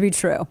this to be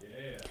true.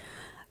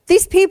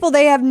 These people,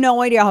 they have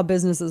no idea how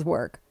businesses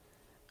work.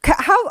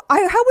 How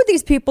would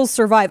these people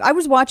survive? I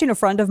was watching a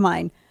friend of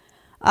mine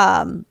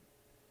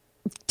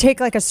take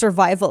like a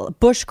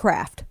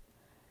bushcraft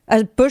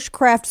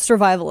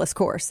survivalist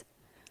course.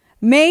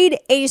 Made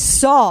a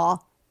saw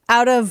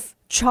out of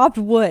chopped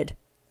wood,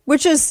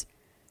 which is,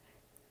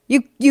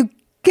 you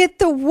get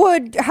the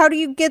wood. How do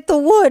you get the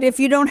wood if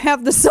you don't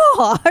have the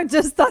saw? I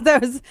just thought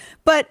that was,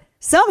 but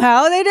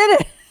somehow they did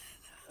it.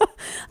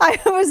 I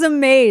was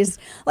amazed.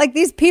 Like,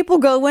 these people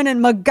go in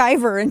and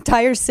MacGyver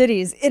entire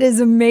cities. It is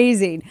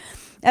amazing.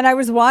 And I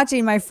was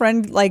watching my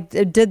friend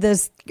did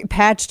this,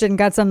 patched and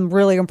got some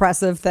really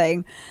impressive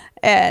thing.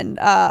 And,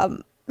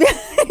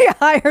 he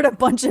hired a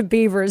bunch of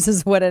beavers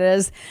is what it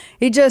is.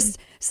 He just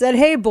said,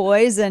 hey,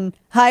 boys, and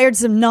hired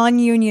some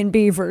non-union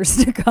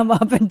beavers to come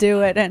up and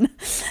do it.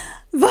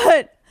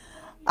 But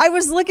I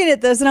was looking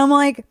at this and I'm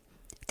like,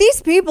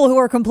 these people who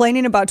are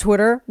complaining about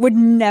Twitter would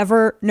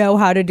never know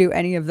how to do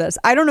any of this.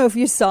 I don't know if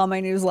you saw my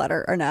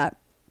newsletter or not.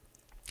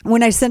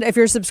 When I send, if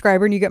you're a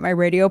subscriber and you get my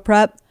radio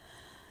prep,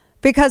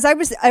 because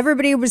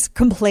everybody was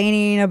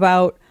complaining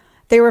about,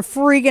 they were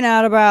freaking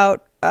out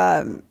about,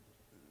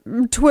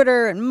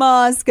 Twitter and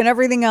Musk and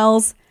everything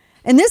else.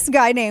 And this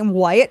guy named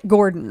Wyatt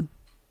Gordon,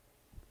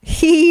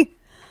 he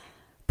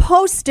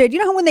posted, you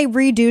know how when they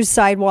redo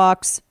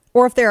sidewalks,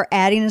 or if they're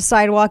adding a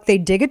sidewalk, they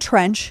dig a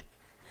trench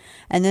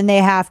and then they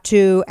have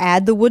to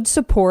add the wood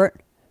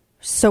support.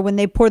 So when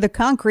they pour the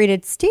concrete,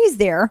 it stays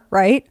there,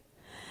 right?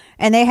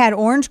 And they had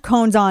orange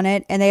cones on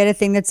it and they had a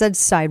thing that said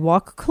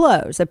sidewalk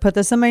closed. I put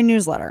this in my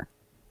newsletter.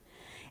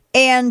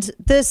 And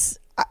this,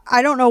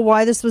 I don't know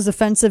why this was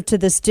offensive to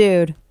this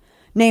dude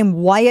named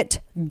Wyatt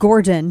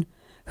Gordon,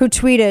 who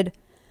tweeted,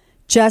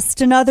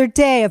 "Just another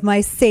day of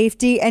my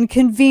safety and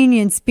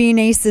convenience being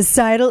a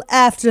societal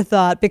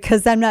afterthought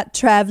because I'm not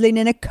traveling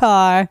in a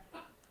car."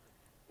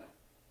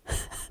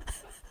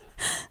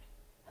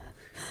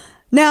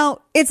 Now,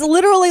 it's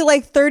literally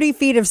like 30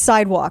 feet of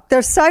sidewalk.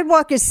 Their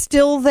sidewalk is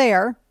still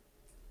there.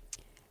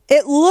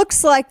 It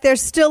looks like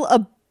there's still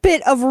a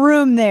bit of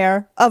room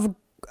there of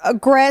a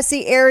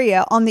grassy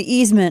area on the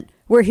easement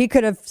where he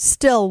could have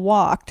still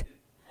walked.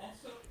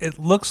 It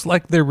looks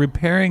like they're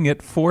repairing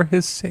it for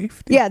his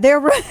safety. Yeah,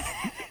 they're...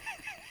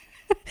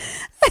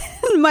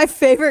 My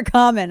favorite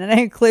comment, and I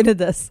included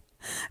this,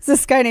 is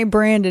this guy named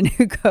Brandon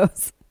who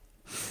goes,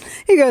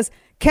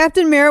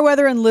 Captain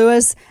Meriwether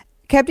Lewis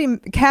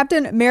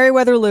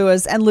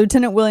and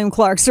Lieutenant William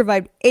Clark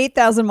survived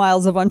 8,000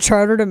 miles of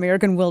uncharted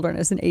American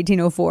wilderness in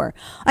 1804.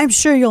 I'm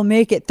sure you'll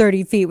make it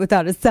 30 feet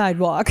without a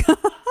sidewalk.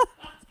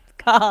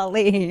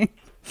 Golly.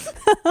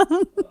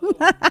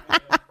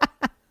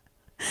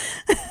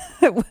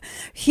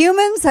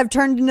 Humans have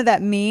turned into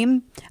that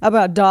meme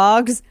about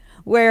dogs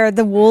where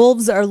the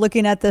wolves are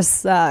looking at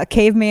this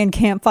caveman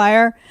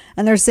campfire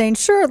and they're saying,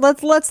 sure,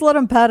 let's let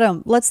them pet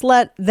them. Let's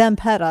let them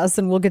pet us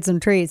and we'll get some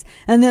treats.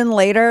 And then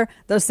later,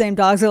 those same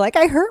dogs are like,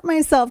 I hurt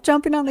myself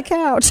jumping on the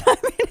couch. I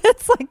mean,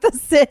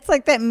 it's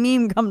like that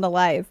meme come to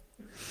life.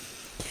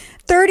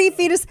 30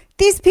 feet is,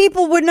 these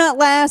people would not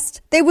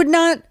last. They would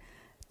not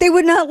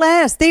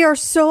last.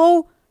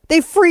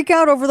 They freak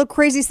out over the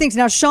craziest things.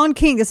 Now, Sean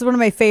King, this is one of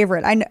my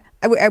favorite.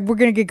 We're going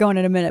to get going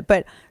in a minute,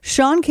 but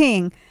Sean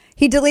King,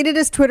 he deleted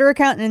his Twitter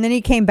account and then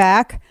he came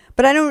back,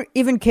 but I don't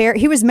even care.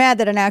 He was mad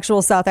that an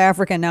actual South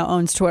African now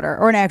owns Twitter,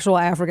 or an actual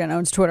African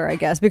owns Twitter, I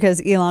guess,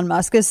 because Elon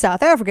Musk is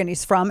South African.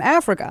 He's from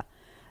Africa.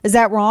 Is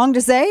that wrong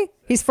to say?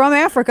 He's from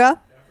Africa.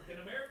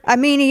 I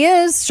mean, he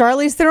is.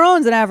 Charlize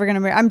Theron's an African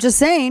American. I'm just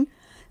saying.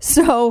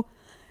 So,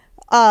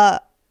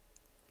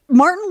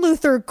 Martin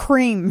Luther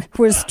Cream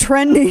was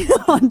trending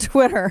on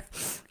Twitter.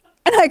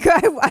 And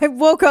I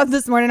woke up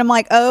this morning. I'm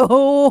like,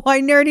 oh,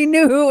 I already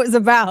knew who it was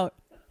about.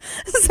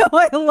 So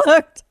I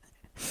looked.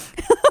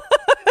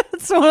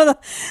 It's one of the,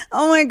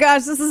 oh my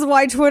gosh, this is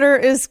why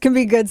Twitter can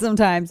be good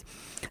sometimes.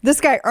 This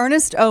guy,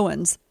 Ernest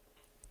Owens,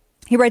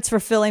 he writes for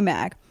Philly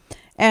Mag.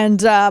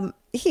 And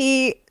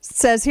he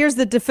says, here's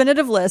the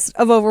definitive list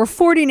of over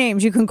 40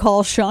 names you can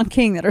call Sean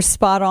King that are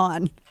spot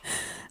on.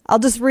 I'll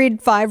just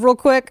read 5 real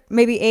quick,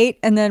 maybe 8,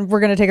 and then we're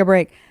going to take a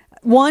break.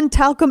 1,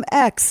 Talcum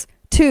X.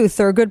 2,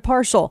 Thurgood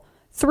Marshall.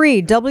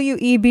 3,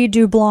 W.E.B.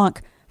 Du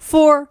Blanc.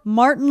 4,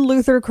 Martin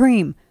Luther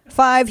Cream.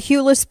 5,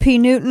 Hewlett P.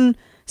 Newton.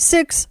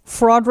 6,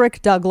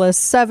 Frederick Douglass.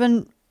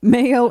 7,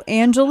 Mayo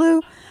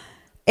Angelou.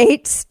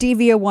 8,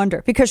 Stevie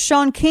Wonder. Because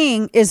Sean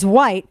King is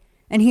white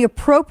and he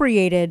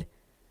appropriated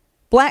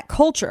black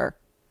culture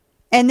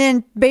and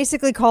then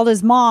basically called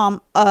his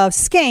mom a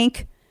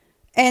skank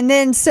and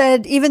then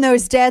said, even though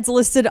his dad's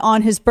listed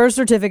on his birth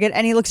certificate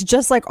and he looks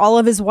just like all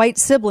of his white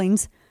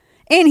siblings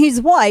and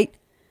he's white,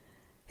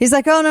 he's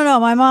like, oh, no,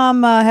 my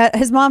mom,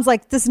 his mom's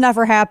like, this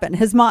never happened.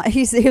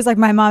 He was like,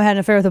 my mom had an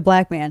affair with a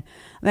black man.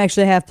 I'm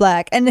actually half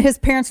black. And his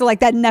parents were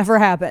like, that never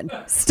happened.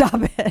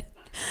 Stop it.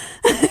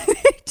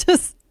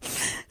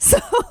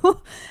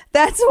 So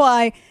that's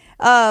why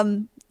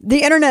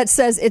the internet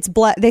says it's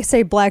black. They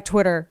say Black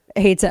Twitter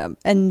hates him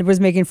and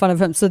was making fun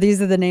of him. So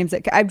these are the names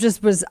that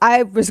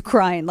I was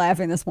crying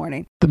laughing this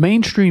morning. The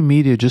mainstream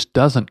media just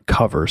doesn't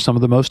cover some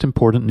of the most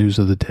important news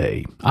of the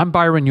day. I'm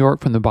Byron York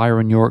from The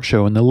Byron York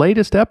Show. In the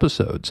latest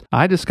episodes,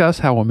 I discuss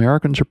how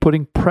Americans are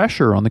putting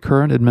pressure on the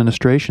current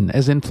administration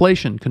as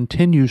inflation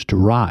continues to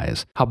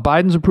rise, how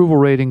Biden's approval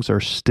ratings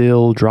are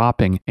still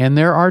dropping, and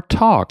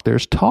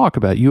there's talk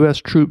about U.S.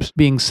 troops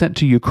being sent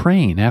to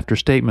Ukraine after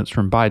statements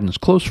from Biden's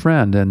close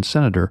friend and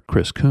Senator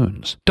Chris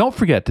Coons. Don't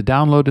forget to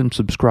download and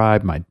subscribe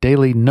my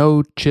daily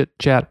No Chit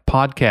Chat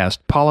podcast,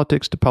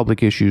 Politics to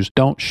Public Issues.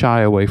 Don't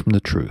shy away from the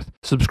truth.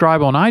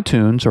 Subscribe on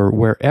iTunes or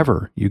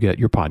wherever you get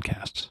your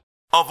podcasts.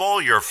 Of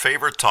all your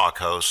favorite talk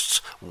hosts,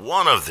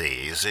 one of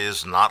these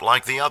is not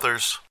like the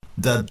others.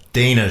 The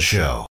Dana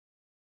Show.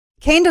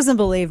 Kane doesn't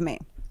believe me.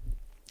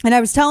 And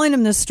I was telling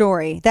him this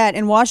story that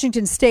in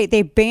Washington State,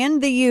 they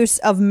banned the use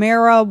of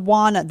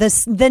marijuana,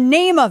 the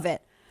name of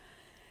it.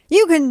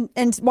 You can,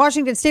 in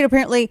Washington State,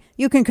 apparently,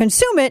 you can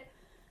consume it,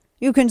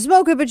 you can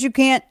smoke it, but you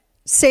can't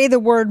say the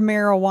word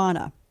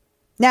marijuana.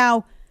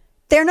 Now,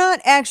 they're not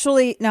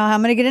actually, now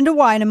I'm going to get into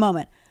why in a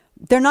moment.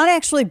 They're not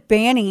actually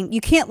banning,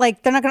 you can't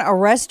they're not going to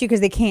arrest you because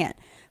they can't,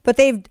 but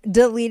they've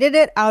deleted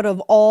it out of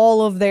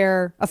all of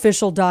their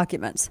official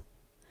documents.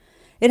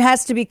 It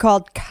has to be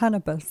called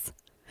cannabis.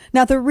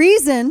 Now, the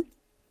reason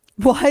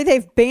why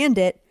they've banned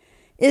it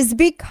is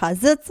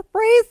because it's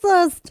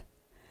racist.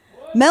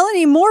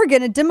 Melanie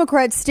Morgan, a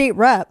Democrat state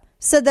rep,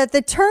 said that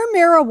the term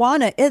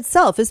marijuana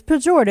itself is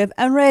pejorative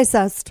and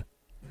racist.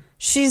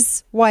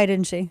 She's white,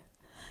 isn't she?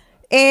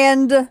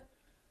 And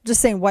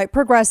just saying, white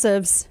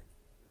progressives.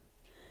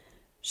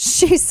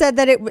 She said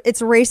that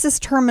it's racist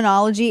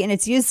terminology and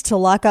it's used to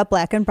lock up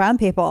black and brown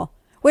people.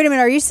 Wait a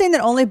minute. Are you saying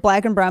that only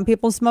black and brown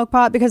people smoke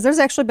pot? Because there's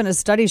actually been a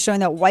study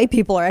showing that white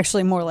people are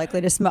actually more likely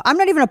to smoke. I'm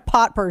not even a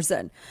pot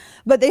person,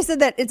 but they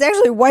said that it's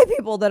actually white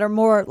people that are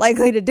more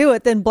likely to do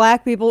it than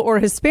black people or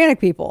Hispanic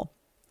people.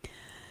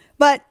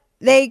 But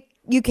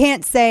you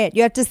can't say it.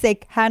 You have to say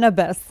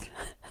cannabis.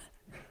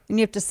 And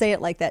you have to say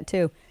it like that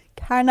too.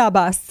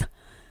 Cannabis.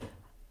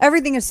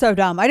 Everything is so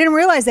dumb. I didn't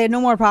realize they had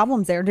no more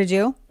problems there. Did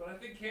you? But I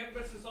think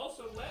cannabis is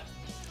also Latin.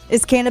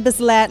 Is cannabis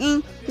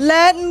Latin?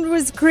 Latin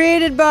was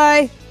created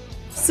by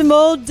some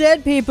old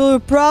dead people who are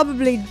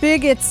probably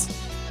bigots.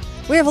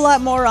 We have a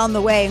lot more on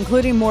the way,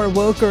 including more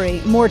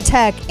wokery, more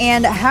tech,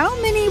 and how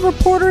many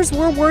reporters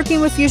were working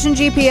with Fusion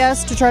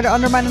GPS to try to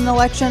undermine an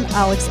election?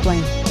 I'll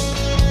explain.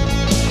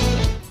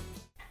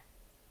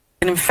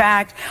 And in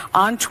fact,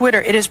 on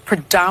Twitter, it is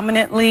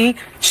predominantly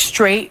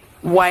straight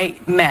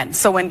white men.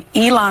 So when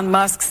Elon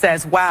Musk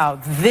says,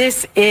 wow,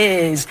 this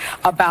is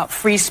about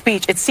free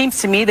speech, it seems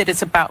to me that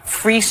it's about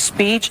free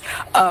speech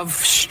of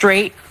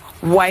straight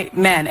white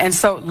men. And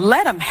so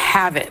let them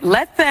have it.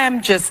 Let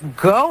them just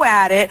go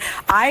at it.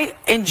 I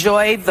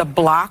enjoy the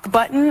block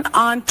button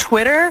on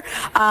Twitter.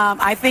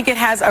 I think it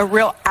has a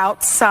real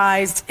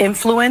outsized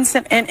influence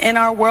in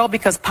our world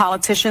because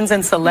politicians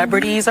and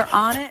celebrities are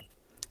on it.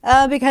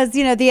 Because,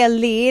 the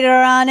elite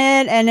are on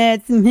it, and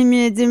it's...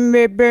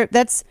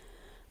 That's...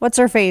 What's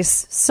her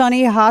face?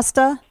 Sunny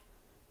Hosta?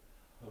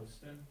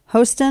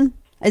 Hostin?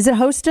 Is it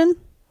Hostin?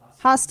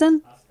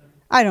 Hostin?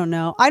 I don't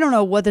know. I don't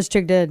know what this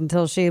chick did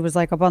until she was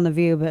like up on The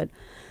View, but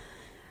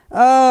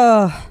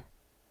I'm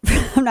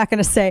not going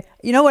to say.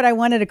 You know what I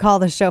wanted to call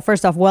the show?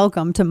 First off,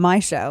 welcome to my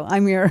show.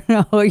 I'm your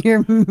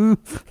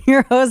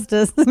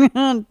hostess.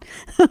 Dana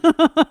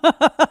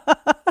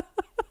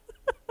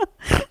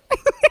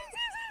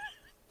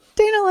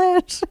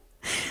Lash.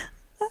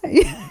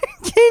 You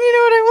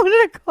know what I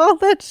wanted to call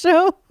that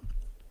show?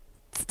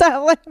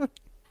 Stop laughing.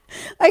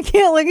 I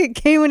can't look at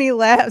Kane when he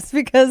laughs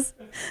because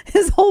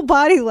his whole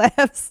body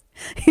laughs.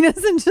 He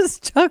doesn't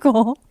just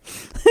chuckle.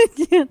 I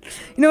can't.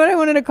 You know what I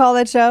wanted to call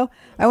that show?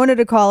 I wanted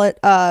to call it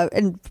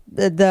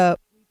the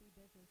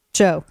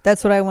show.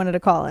 That's what I wanted to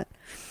call it.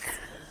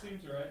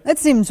 That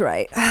seems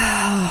right.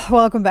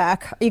 Welcome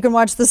back. You can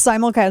watch the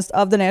simulcast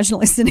of the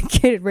nationally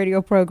syndicated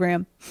radio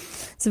program.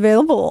 It's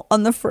available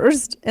on the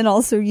First and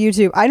also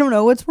YouTube. I don't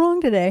know what's wrong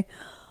today.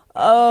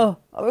 Oh,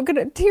 I've got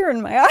a tear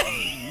in my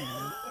eye.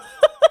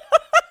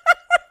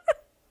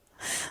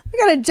 I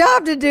got a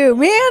job to do,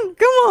 man.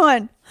 Come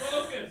on.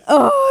 Focus.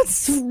 Oh,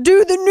 let's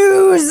do the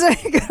news. I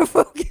gotta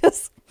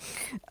focus.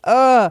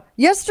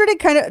 Yesterday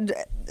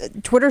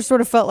Twitter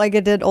sort of felt like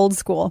it did old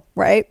school,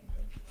 right?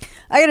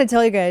 I gotta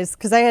tell you guys,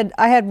 because I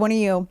had one of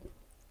you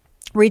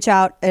reach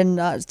out and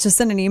just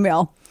send an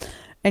email,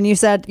 and you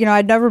said,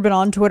 I'd never been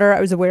on Twitter.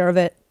 I was aware of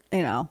it.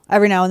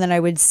 Every now and then I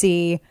would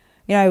see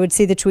the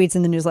tweets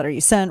in the newsletter you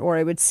sent, or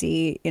I would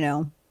see,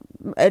 and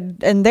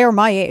they're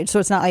my age, so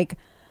it's not like,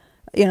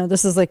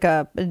 this is like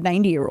a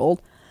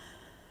 90-year-old.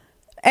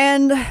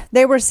 And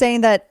they were saying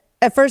that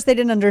at first they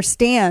didn't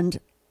understand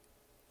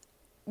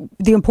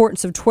the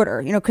importance of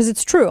Twitter, because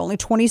it's true. Only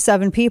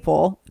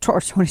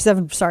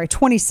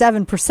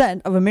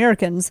 27% of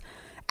Americans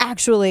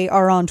actually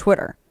are on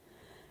Twitter.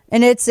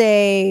 And it's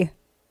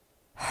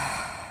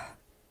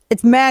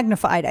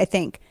magnified, I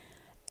think.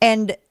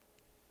 But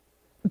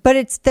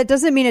that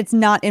doesn't mean it's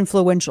not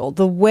influential.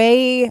 The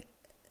way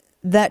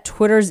that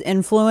Twitter's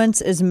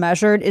influence is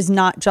measured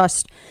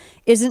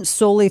isn't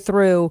solely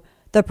through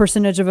the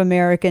percentage of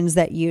Americans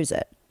that use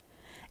it.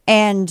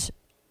 And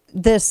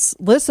this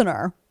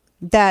listener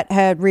that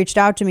had reached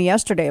out to me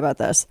yesterday about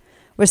this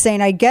was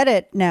saying, I get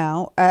it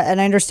now,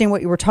 and I understand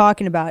what you were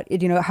talking about,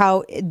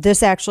 how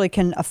this actually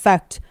can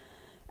affect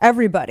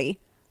everybody,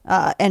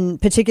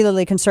 and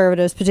particularly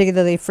conservatives,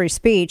 particularly free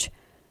speech,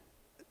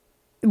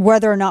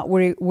 whether or not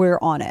we're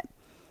on it.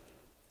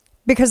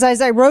 Because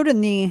as I wrote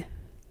in the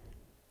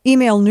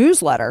email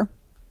newsletter,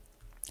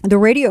 the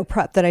radio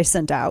prep that I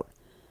sent out,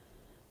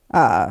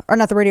 or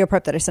not the radio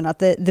prep that I sent out,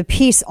 the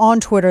piece on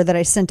Twitter that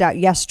I sent out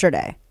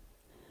yesterday,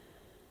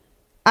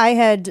 I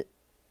had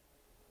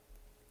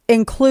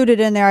included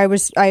in there,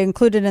 I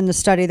included in the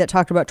study that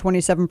talked about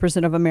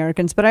 27% of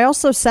Americans, but I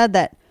also said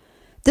that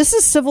this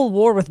is civil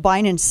war with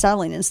buying and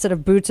selling instead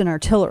of boots and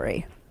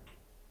artillery.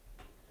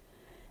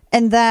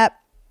 And that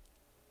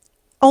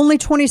only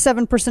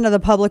 27% of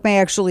the public may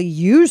actually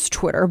use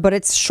Twitter, but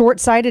it's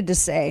short-sighted to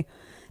say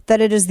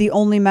that it is the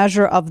only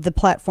measure of the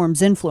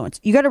platform's influence.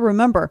 You got to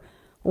remember,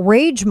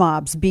 rage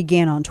mobs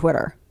began on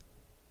Twitter.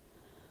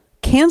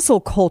 Cancel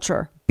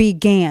culture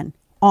began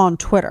on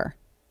Twitter.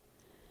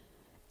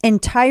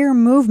 Entire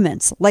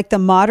movements like the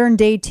modern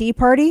day Tea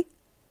Party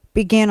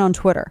began on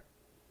Twitter.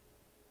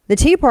 The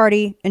Tea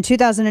Party in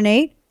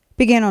 2008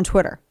 began on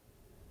Twitter.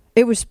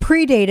 It was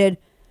predated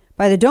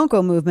by the Don't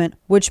Go movement,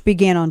 which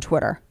began on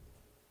Twitter.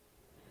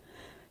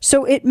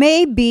 So it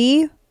may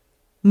be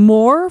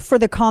more for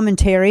the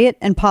commentariat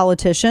and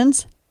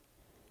politicians,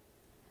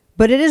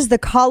 but it is the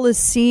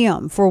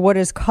Coliseum for what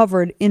is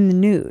covered in the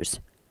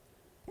news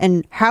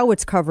and how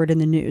it's covered in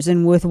the news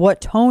and with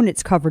what tone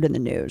it's covered in the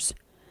news.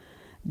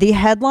 The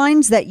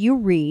headlines that you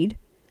read,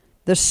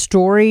 the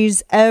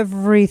stories,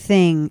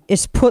 everything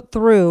is put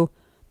through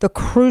the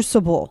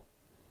crucible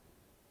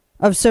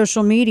of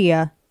social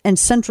media and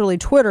centrally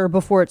Twitter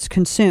before it's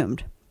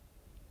consumed.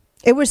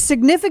 It was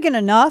significant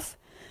enough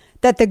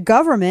that the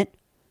government,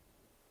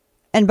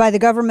 and by the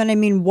government I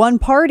mean one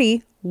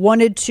party,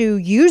 wanted to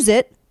use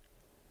it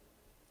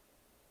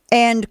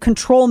and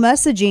control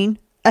messaging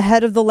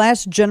ahead of the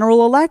last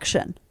general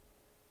election.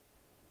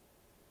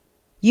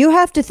 You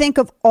have to think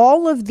of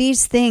all of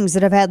these things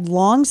that have had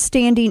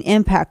long-standing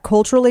impact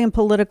culturally and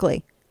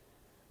politically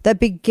that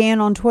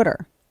began on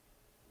Twitter.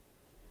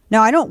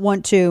 Now, I don't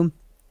want to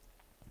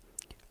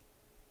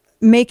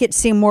make it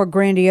seem more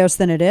grandiose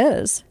than it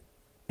is.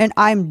 And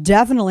I'm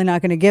definitely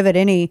not going to give it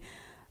any,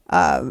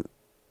 I'll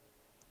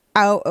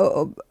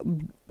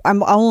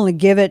only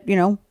give it,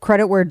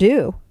 credit where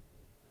due.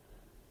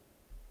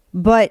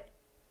 But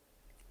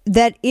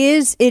that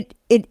is, it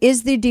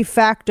is the de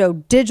facto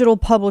digital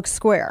public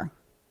square.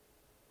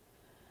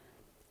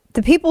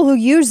 The people who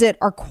use it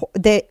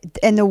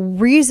and the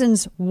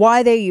reasons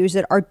why they use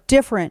it are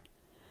different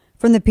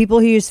from the people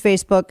who use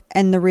Facebook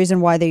and the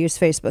reason why they use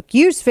Facebook.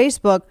 Use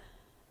Facebook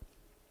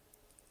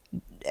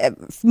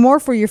more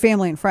for your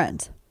family and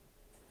friends.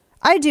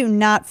 I do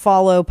not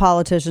follow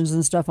politicians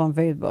and stuff on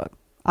Facebook.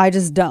 I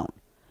just don't.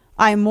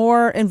 I'm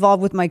more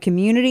involved with my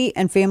community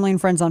and family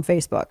and friends on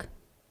Facebook.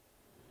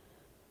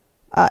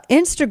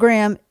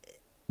 Instagram,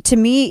 to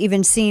me,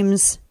 even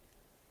seems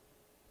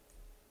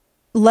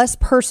less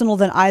personal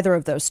than either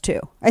of those two.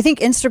 I think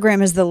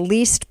Instagram is the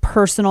least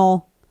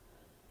personal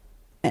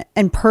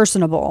and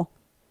personable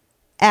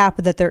app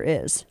that there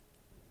is.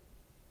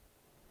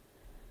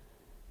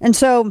 And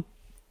so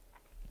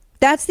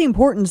that's the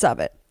importance of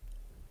it.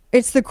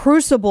 It's the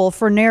crucible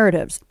for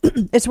narratives.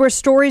 It's where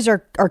stories are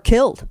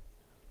killed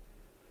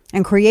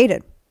and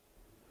created.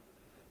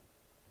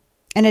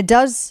 And it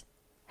does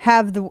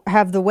have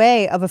the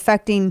way of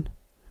affecting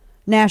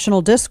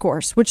national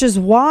discourse, which is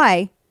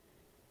why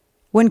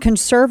when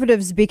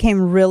conservatives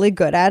became really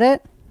good at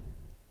it,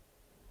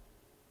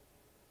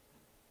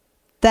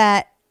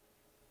 that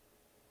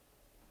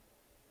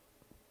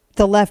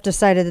the left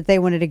decided that they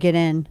wanted to get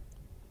in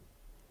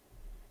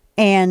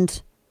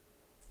and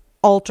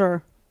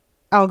alter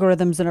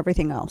algorithms and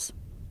everything else.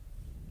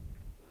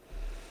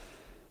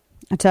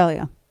 I tell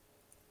you.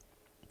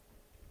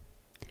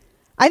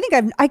 I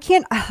think I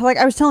can't, like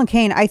I was telling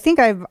Kane, I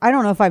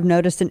don't know if I've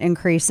noticed an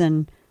increase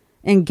in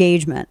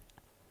engagement.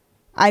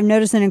 I've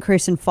noticed an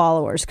increase in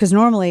followers because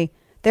normally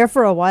there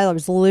for a while I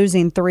was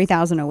losing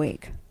 3,000 a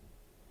week.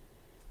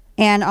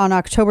 And on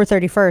October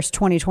 31st,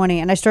 2020,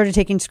 and I started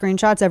taking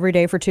screenshots every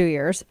day for 2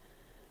 years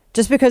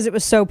just because it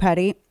was so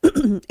petty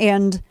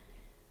and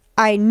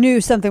I knew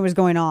something was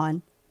going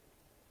on.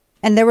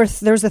 And there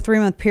was a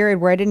 3-month period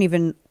where I didn't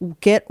even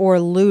get or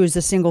lose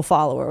a single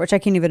follower, which I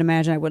can't even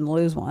imagine I wouldn't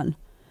lose one.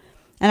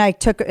 And I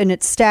took, and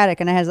it's static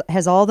and it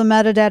has all the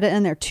metadata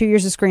in there, 2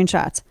 years of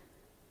screenshots.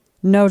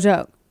 No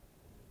joke.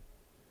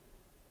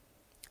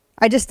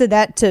 I just did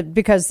that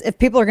because if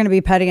people are going to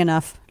be petty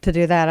enough to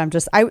do that,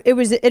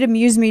 it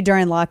amused me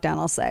during lockdown,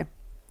 I'll say.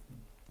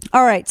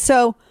 All right.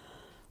 So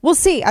we'll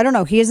see. I don't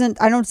know.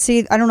 I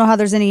don't know how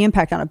there's any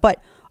impact on it,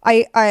 but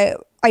I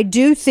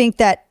do think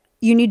that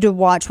you need to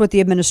watch what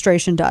the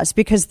administration does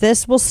because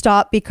this will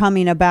stop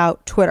becoming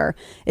about Twitter.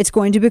 It's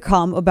going to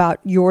become about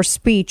your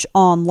speech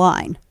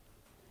online.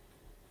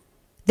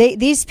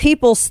 These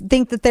people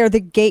think that they're the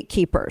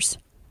gatekeepers.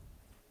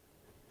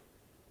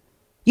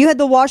 You had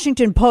the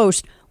Washington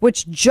Post,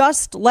 which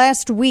just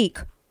last week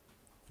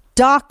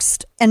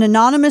doxed an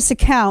anonymous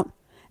account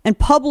and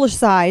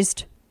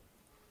publicized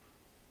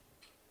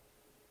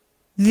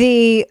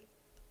the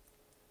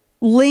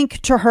link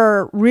to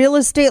her real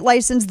estate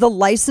license, the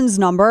license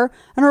number,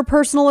 and her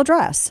personal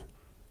address.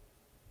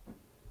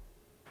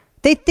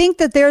 They think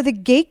that they're the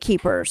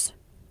gatekeepers.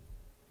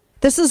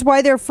 This is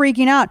why they're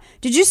freaking out.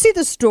 Did you see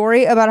the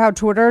story about how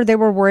Twitter, they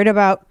were worried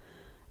about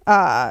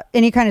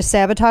any kind of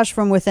sabotage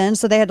from within,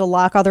 so they had to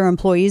lock other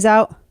employees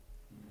out?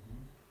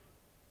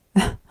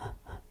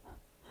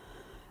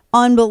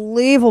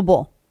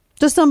 Unbelievable.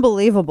 Just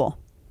unbelievable.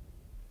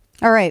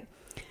 All right.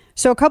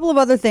 So a couple of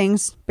other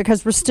things,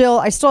 because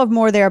I still have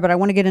more there, but I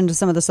want to get into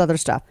some of this other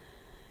stuff.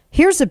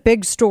 Here's a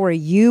big story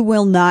you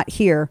will not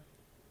hear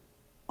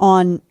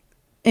on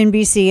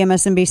NBC,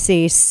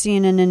 MSNBC,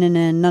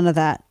 CNN, none of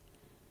that.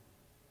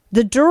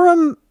 The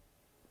Durham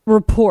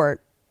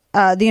report,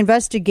 the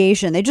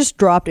investigation, they just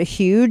dropped a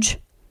huge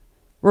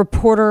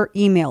reporter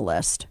email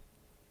list.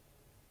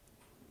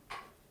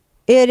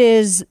 It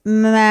is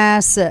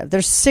massive.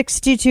 There's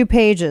 62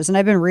 pages, and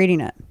I've been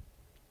reading it.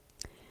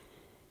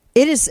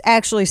 It is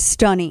actually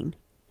stunning.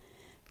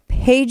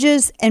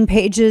 Pages and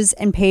pages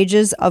and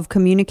pages of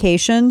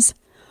communications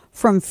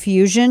from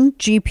Fusion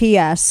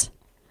GPS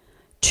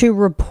to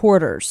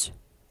reporters.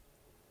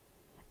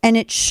 And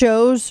it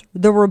shows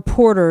the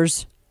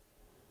reporters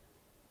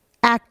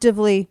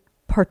actively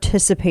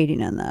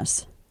participating in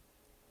this.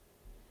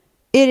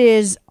 It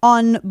is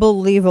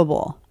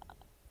unbelievable.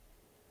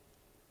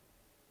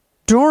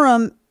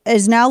 Durham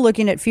is now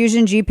looking at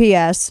Fusion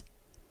GPS,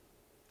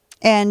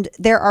 and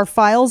there are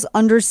files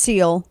under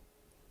seal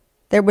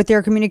there with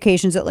their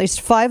communications, at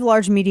least 5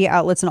 large media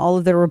outlets and all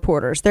of their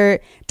reporters.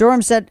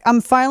 Durham said,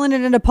 I'm filing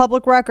it into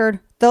public record.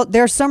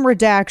 There's some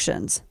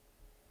redactions.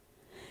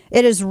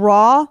 It is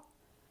raw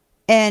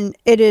and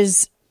it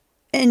is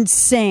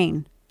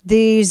insane,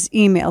 these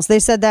emails. They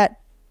said that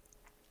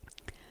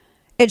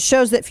it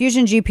shows that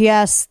Fusion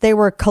GPS, they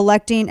were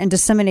collecting and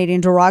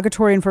disseminating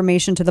derogatory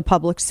information to the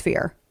public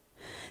sphere.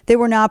 They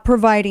were not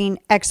providing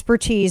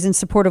expertise in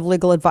support of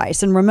legal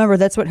advice. And remember,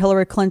 that's what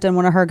Hillary Clinton,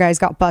 one of her guys,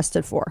 got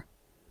busted for.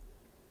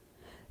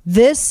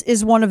 This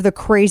is one of the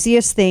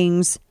craziest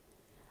things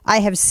I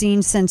have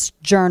seen since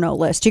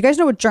Journalist. Do you guys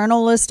know what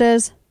Journalist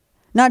is?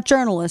 Not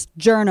journalist,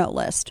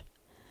 Journalist.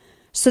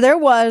 So there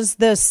was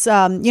this, you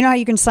know how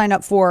you can sign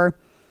up for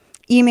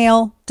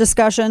email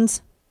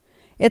discussions?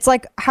 It's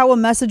like how a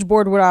message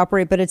board would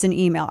operate, but it's an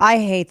email. I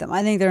hate them.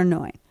 I think they're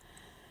annoying.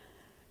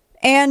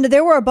 And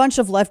there were a bunch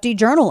of lefty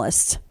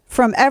journalists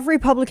from every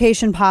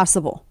publication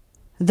possible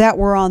that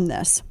were on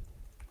this.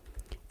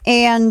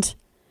 And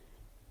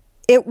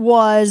it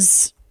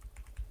was,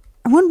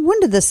 when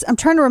did this, I'm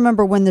trying to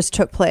remember when this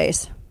took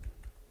place.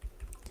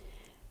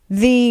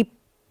 The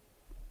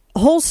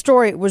whole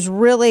story was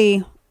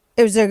really,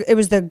 it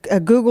was a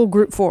Google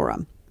group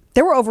forum.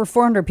 There were over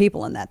 400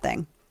 people in that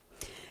thing.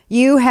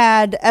 You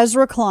had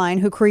Ezra Klein,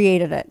 who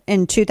created it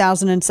in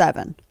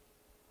 2007.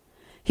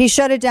 He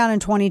shut it down in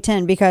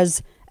 2010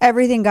 because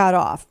everything got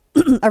off.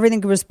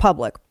 Everything was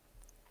public.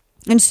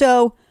 And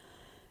so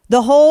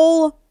they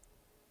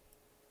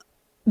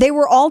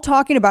were all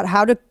talking about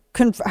how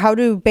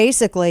to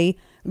basically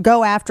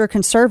go after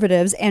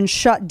conservatives and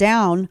shut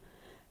down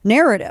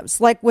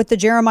narratives, like with the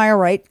Jeremiah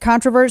Wright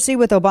controversy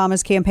with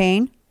Obama's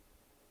campaign.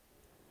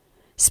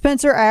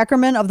 Spencer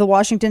Ackerman of the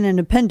Washington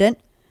Independent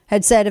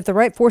had said, if the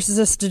right forces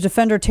us to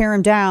defend or tear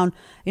him down,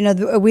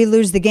 we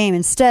lose the game.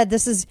 Instead,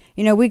 this is,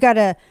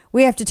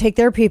 we have to take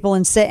their people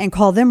and sit and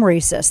call them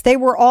racist. They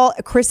were all,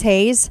 Chris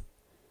Hayes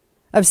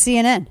of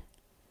CNN,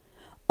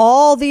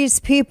 all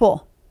these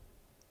people,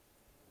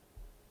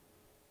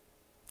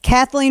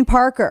 Kathleen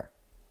Parker,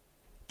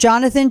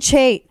 Jonathan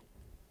Chait,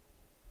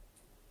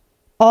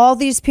 all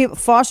these people,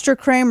 Foster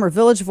Kramer,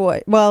 Village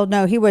Voice. Well,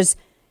 no,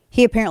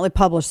 he apparently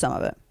published some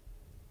of it.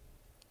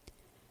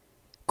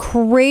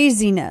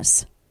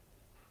 Craziness.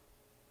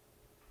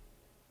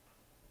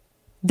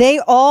 They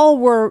all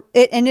were,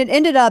 and it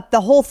ended up,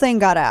 the whole thing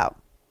got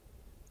out.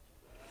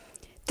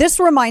 This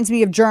reminds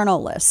me of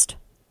Journalist.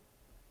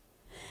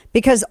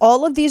 Because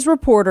all of these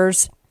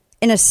reporters,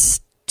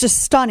 just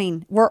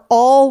stunning, were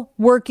all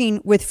working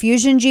with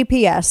Fusion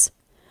GPS,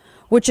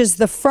 which is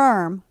the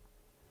firm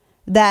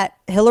that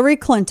Hillary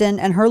Clinton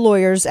and her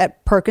lawyers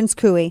at Perkins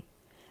Coie,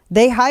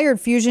 they hired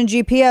Fusion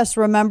GPS,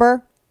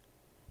 remember?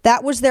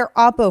 That was their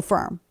Oppo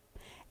firm.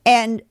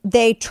 And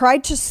they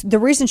tried to, the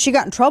reason she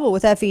got in trouble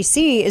with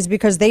FEC is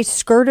because they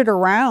skirted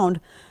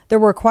around the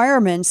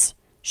requirements.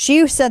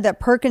 She said that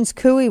Perkins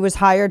Coie was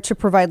hired to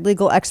provide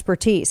legal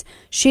expertise.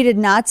 She did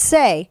not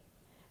say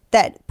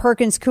that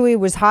Perkins Coie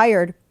was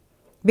hired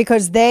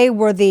because they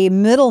were the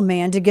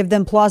middleman to give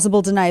them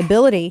plausible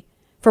deniability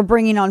for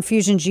bringing on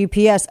Fusion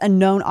GPS, a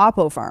known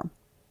Oppo firm.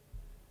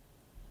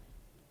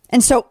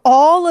 And so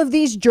all of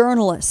these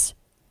journalists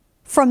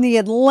from the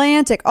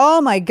Atlantic, oh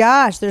my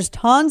gosh, there's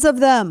tons of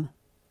them.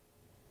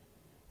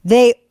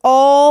 They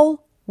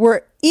all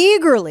were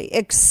eagerly,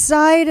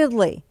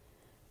 excitedly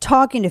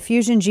talking to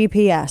Fusion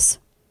GPS.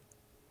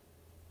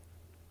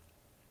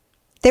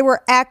 They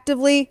were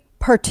actively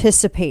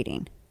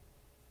participating.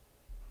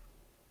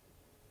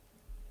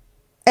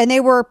 And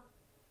they were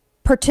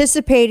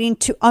participating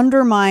to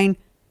undermine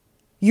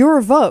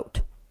your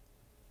vote.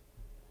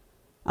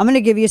 I'm going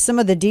to give you some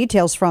of the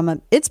details from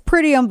it. It's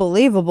pretty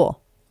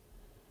unbelievable.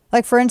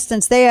 Like, for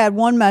instance, they had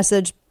one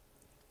message,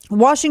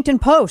 Washington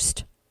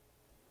Post.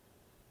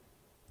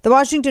 The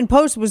Washington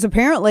Post was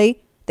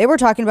apparently, they were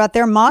talking about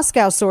their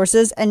Moscow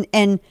sources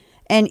and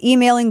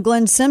emailing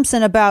Glenn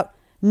Simpson about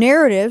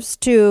narratives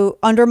to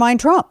undermine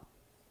Trump.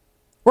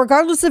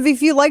 Regardless of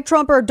if you like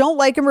Trump or don't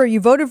like him or you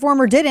voted for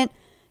him or didn't,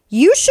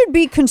 you should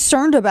be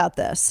concerned about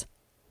this.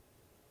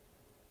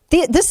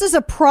 This is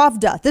a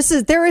Pravda.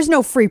 There is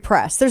no free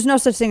press. There's no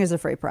such thing as a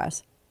free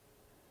press.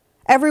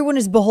 Everyone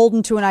is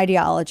beholden to an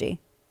ideology.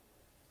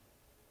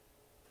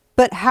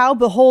 But how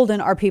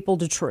beholden are people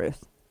to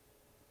truth?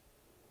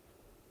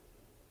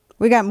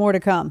 We got more to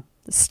come.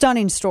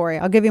 Stunning story.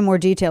 I'll give you more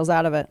details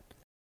out of it.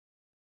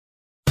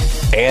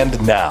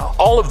 And now,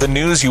 all of the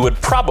news you would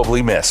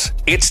probably miss.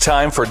 It's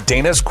time for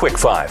Dana's Quick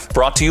Five,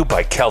 brought to you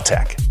by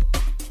Caltech.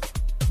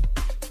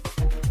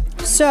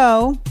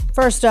 So,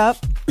 first up,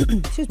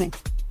 excuse me,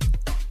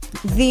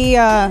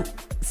 the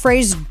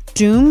phrase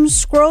doom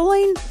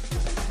scrolling.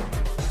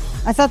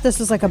 I thought this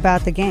was like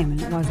about the game,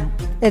 and it wasn't.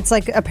 It's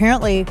like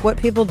apparently what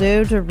people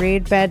do to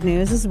read bad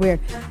news. This is weird.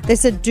 They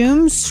said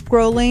doom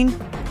scrolling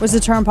was a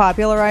term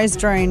popularized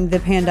during the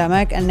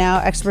pandemic, and now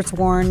experts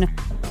warn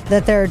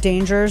that there are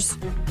dangers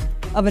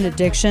of an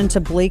addiction to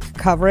bleak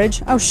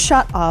coverage. Oh,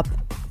 shut up.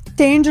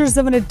 dangers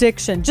of an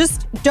addiction.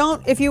 Just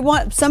don't, if you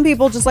want, some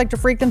people just like to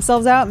freak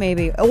themselves out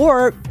maybe.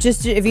 Or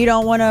just if you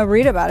don't want to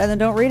read about it, then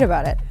don't read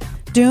about it.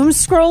 Doom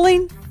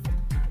scrolling?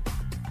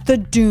 The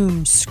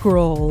doom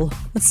scroll.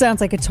 It sounds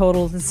like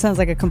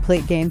a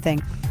complete game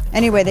thing.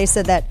 Anyway, they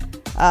said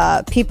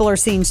that people are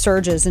seeing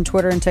surges in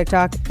Twitter and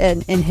TikTok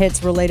and in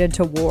hits related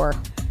to war.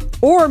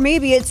 Or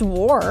maybe it's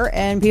war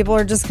and people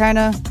are just kind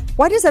of,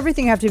 why does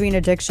everything have to be an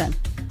addiction?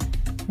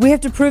 We have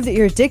to prove that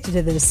you're addicted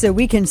to this so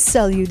we can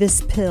sell you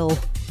this pill.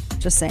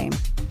 Just saying.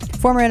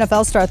 Former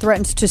NFL star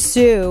threatens to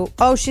sue.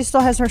 Oh, she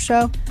still has her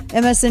show?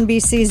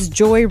 MSNBC's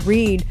Joy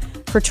Reid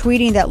for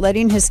tweeting that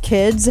letting his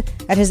kids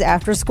at his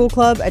after-school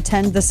club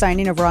attend the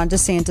signing of Ron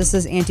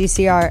DeSantis'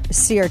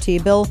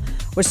 anti-CRT bill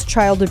was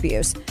child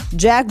abuse.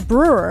 Jack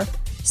Brewer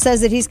says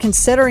that he's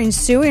considering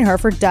suing her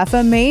for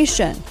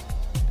defamation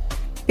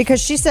because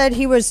she said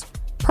he was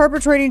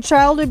perpetrating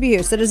child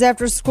abuse at his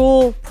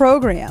after-school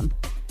program.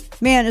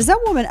 Man, is that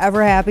woman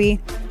ever happy?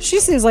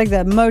 She seems like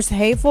the most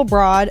hateful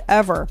broad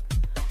ever.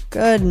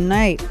 Good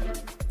night.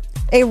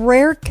 A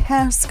rare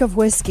cask of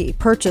whiskey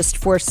purchased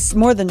for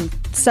more than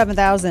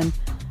 $7,000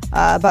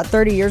 about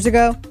 30 years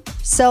ago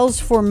sells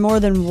for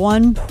more than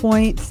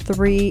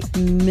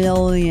 $1.3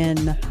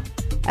 million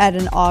at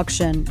an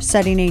auction,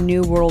 setting a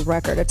new world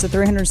record. It's a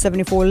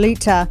 374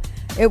 liter.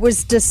 It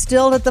was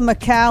distilled at the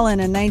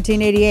Macallan in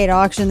 1988,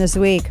 auction this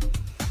week.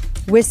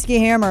 Whiskey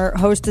Hammer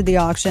hosted the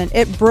auction.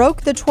 It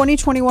broke the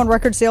 2021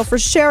 record sale for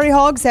Sherry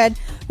Hogshead,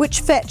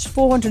 which fetched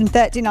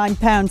 439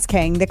 pounds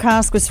king. The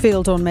cask was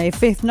filled on May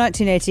 5th,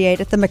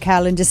 1988 at the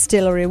Macallan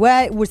Distillery,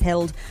 where it was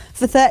held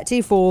for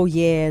 34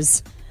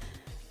 years.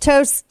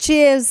 Toast,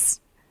 cheers.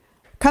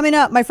 Coming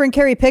up, my friend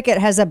Kerry Pickett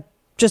has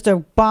just a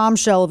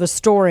bombshell of a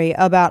story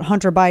about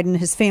Hunter Biden,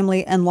 his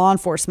family, and law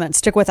enforcement.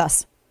 Stick with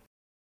us.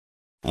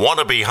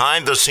 Want a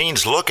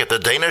behind-the-scenes look at The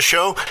Dana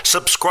Show?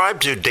 Subscribe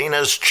to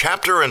Dana's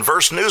Chapter and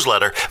Verse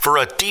newsletter for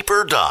a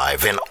deeper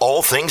dive in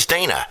all things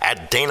Dana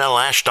at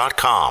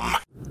danalash.com.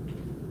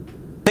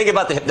 Think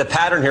about the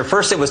pattern here.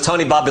 First, it was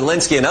Tony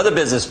Bobulinski, another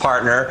business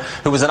partner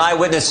who was an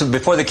eyewitness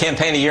before the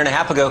campaign a year and a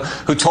half ago,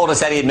 who told us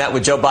that he had met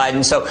with Joe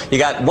Biden. So you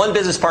got one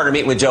business partner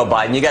meeting with Joe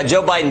Biden. You got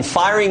Joe Biden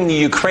firing the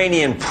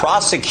Ukrainian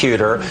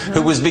prosecutor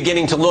who was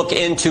beginning to look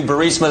into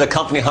Burisma, the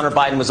company Hunter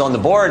Biden was on the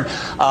board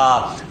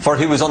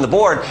he was on the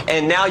board.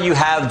 And now you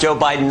have Joe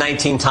Biden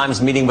 19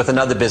 times meeting with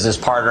another business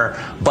partner,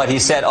 but he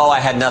said, I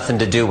had nothing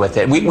to do with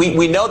it.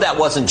 We know that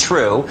wasn't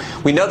true.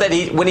 We know that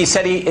when he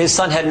said his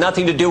son had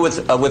nothing to do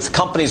with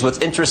companies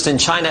with interest in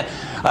China,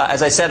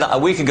 as I said a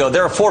week ago,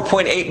 there are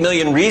 4.8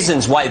 million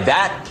reasons why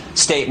that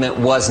statement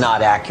was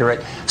not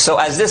accurate. So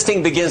as this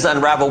thing begins to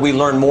unravel, we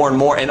learn more and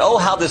more. And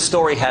how this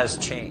story has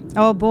changed.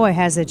 Oh boy,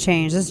 has it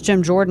changed. This is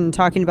Jim Jordan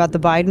talking about the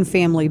Biden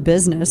family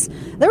business.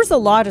 There was a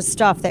lot of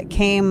stuff that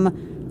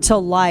came to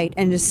light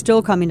and is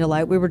still coming to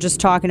light. We were just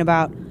talking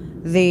about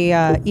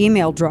the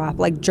email drop,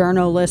 like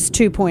Journalist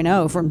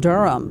 2.0 from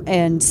Durham,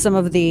 and some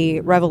of the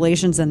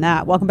revelations in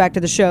that. Welcome back to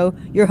the show.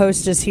 Your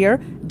host is here,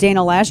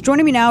 Dana Lash.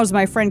 Joining me now is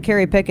my friend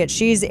Kerry Pickett.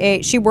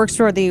 She works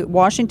for the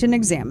Washington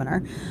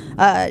Examiner,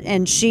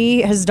 and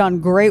she has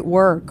done great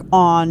work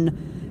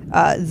on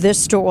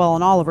this story,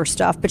 and all of her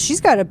stuff. But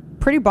she's got a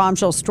pretty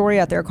bombshell story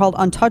out there called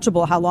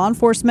Untouchable: How Law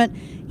Enforcement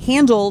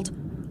Handled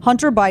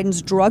Hunter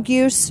Biden's Drug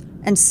Use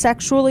and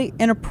Sexually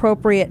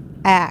Inappropriate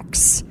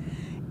Acts.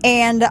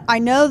 And I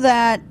know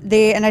that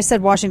and I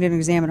said Washington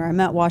Examiner, I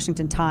meant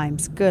Washington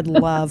Times. Good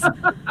love.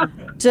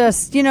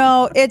 Just,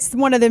 it's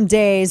one of them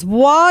days.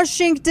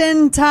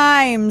 Washington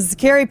Times.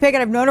 Kerry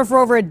Pickett, I've known her for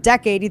over a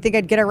decade. You'd think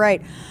I'd get it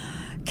right.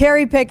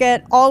 Kerry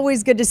Pickett,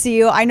 always good to see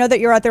you. I know that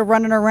you're out there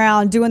running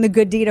around doing the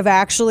good deed of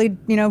actually,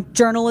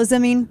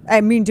 journalism.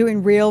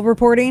 Doing real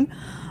reporting.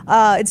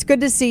 It's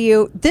good to see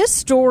you. This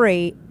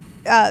story,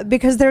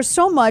 because there's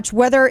so much,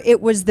 whether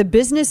it was the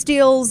business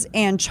deals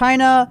and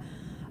China,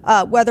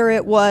 whether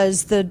it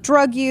was the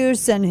drug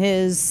use and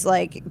his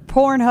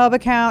Pornhub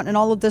account and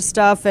all of this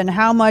stuff, and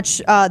how much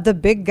the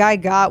big guy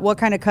got, what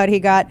kind of cut he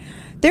got.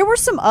 There were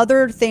some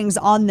other things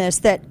on this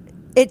that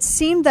it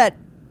seemed that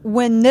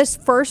when this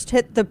first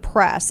hit the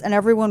press and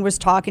everyone was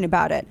talking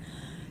about it,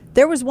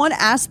 there was one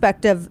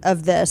aspect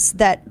of this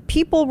that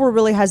people were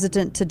really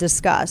hesitant to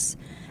discuss.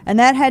 And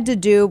that had to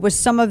do with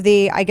some of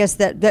the, I guess,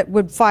 that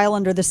would file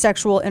under the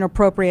Sexual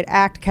Inappropriate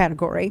Act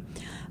category.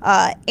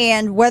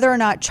 And whether or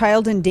not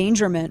child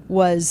endangerment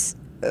was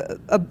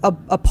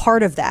a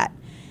part of that.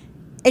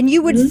 And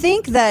you would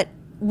think that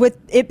with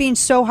it being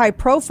so high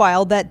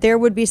profile that there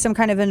would be some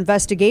kind of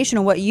investigation.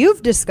 And what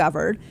you've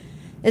discovered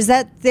is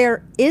that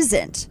there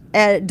isn't.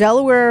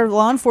 Delaware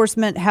law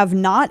enforcement have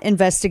not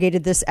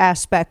investigated this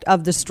aspect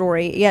of the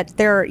story, yet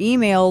there are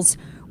emails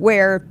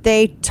where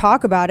they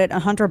talk about it,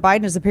 and Hunter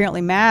Biden is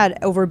apparently mad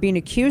over being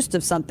accused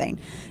of something.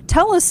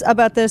 Tell us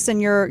about this in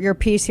your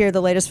piece here,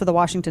 the latest for the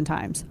Washington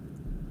Times.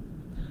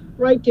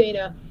 Right,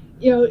 Dana.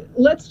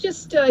 Let's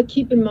just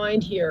keep in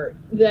mind here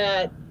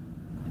that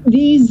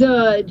these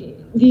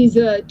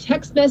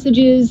text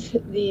messages,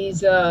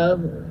 these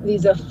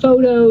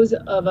photos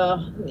of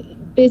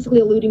basically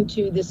alluding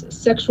to this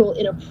sexual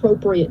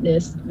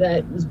inappropriateness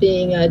that was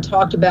being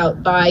talked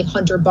about by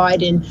Hunter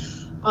Biden.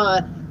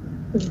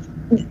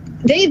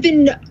 They've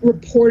been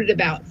reported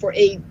about for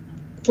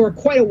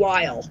quite a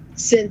while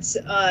since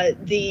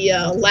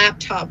the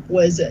laptop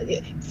was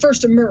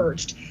first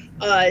emerged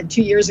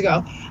 2 years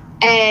ago,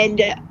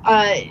 and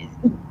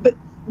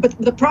but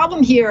the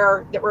problem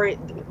here that we're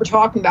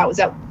talking about was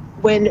that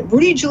when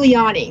Rudy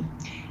Giuliani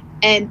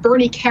and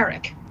Bernie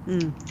Kerik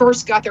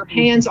first got their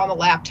hands on the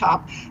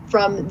laptop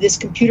from this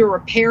computer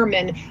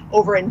repairman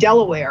over in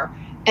Delaware,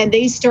 and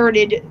they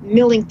started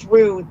milling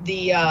through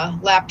the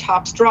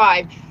laptop's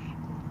drive,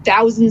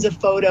 thousands of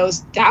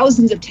photos,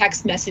 thousands of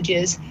text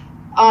messages.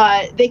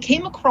 They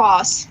came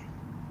across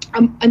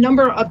a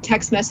number of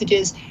text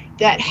messages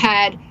that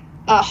had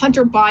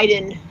Hunter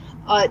Biden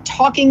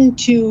talking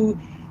to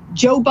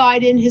Joe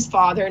Biden, his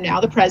father, now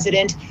the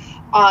president,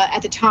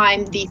 at the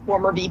time the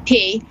former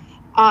VP,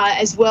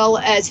 as well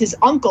as his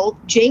uncle,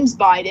 James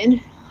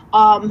Biden,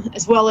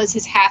 as well as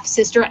his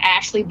half-sister,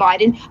 Ashley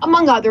Biden,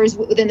 among others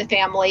within the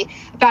family,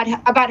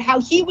 about how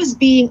he was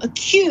being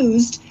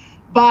accused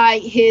by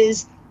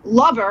his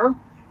lover,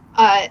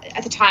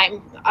 at the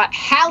time,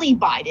 Hallie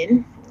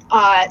Biden,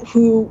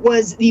 who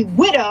was the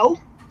widow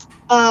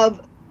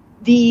of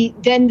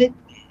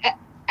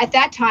at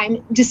that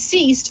time,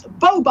 deceased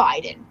Beau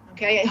Biden.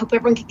 Okay, I hope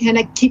everyone can kind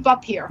of keep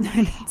up here.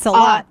 It's a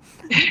lot.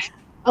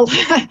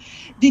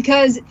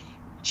 Because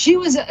she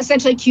was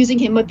essentially accusing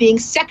him of being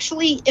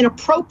sexually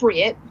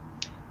inappropriate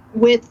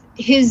with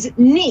his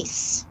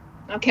niece.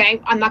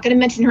 Okay, I'm not going to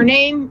mention her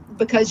name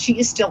because she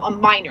is still a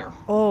minor.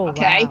 Oh,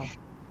 okay. wow.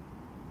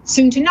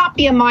 Soon to not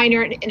be a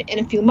minor in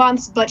a few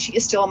months, but she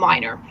is still a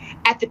minor.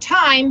 At the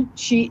time,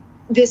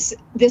 this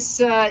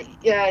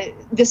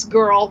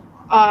girl,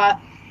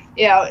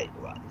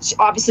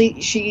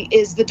 obviously she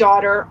is the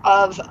daughter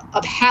of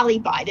Hallie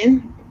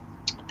Biden,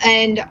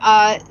 and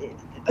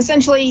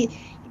essentially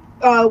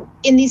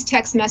in these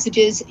text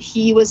messages,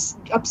 he was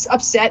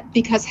upset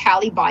because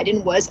Hallie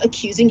Biden was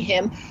accusing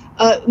him.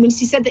 When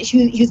she said that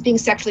he was being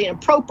sexually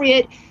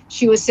inappropriate,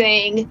 she was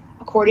saying,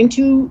 according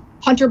to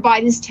Hunter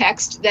Biden's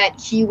text, that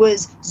he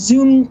was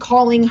Zoom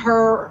calling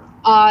her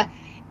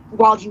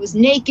while he was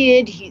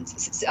naked.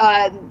 He's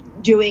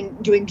doing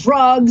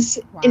drugs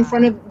in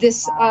front of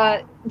this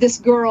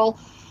girl,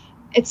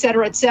 et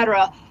cetera,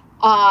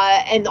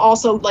 and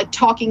also like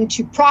talking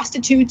to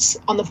prostitutes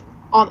on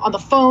the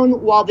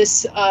phone while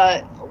this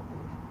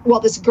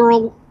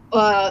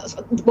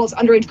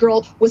underage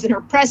girl was in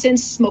her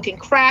presence, smoking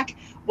crack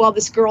while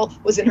this girl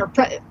was in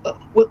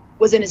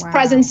his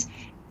presence.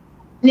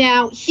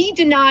 Now, he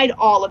denied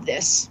all of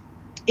this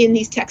in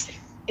these text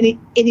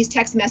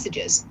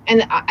messages,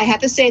 and I have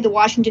to say the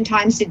Washington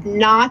Times did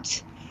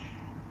not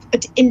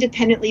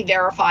independently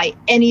verify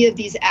any of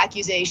these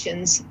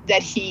accusations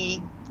that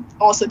he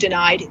also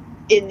denied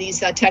in these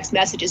text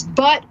messages,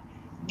 but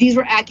these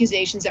were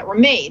accusations that were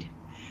made.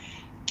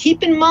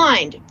 Keep in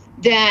mind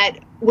that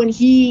when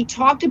he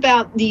talked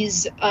about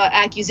these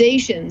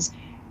accusations,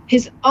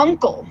 his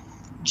uncle,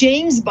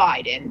 James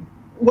Biden,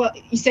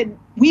 he said,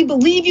 "We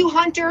believe you,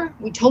 Hunter.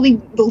 We totally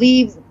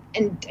believe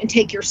and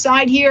take your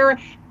side here,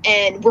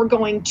 and we're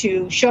going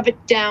to shove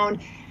it down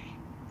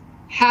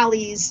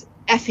Hallie's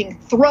effing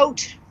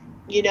throat.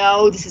 You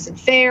know, this isn't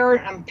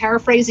fair." I'm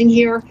paraphrasing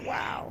here.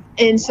 Wow.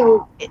 And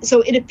so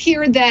it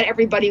appeared that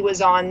everybody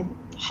was on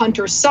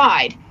Hunter's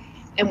side,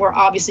 and we're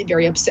obviously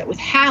very upset with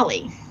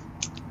Hallie.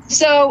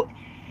 So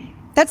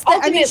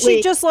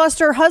she just lost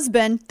her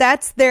husband.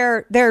 That's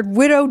their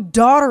widowed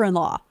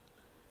daughter-in-law.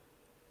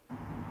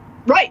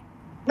 Right.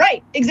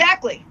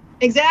 Exactly.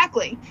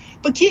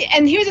 But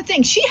here's the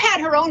thing. She had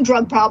her own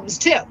drug problems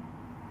too.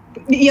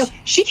 You know,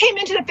 she came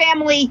into the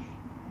family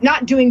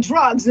not doing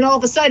drugs, and all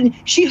of a sudden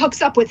she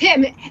hooks up with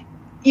him,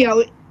 you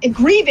know,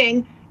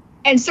 grieving,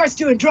 and starts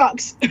doing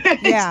drugs.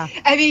 Yeah.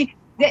 I mean,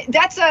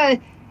 it's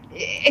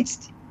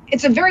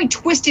a very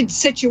twisted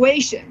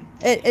situation.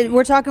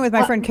 We're talking with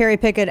my friend Carrie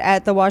Pickett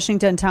at the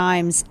Washington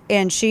Times,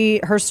 and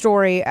her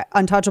story,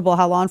 Untouchable,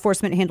 how law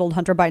enforcement handled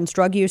Hunter Biden's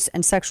drug use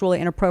and sexually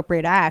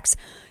inappropriate acts.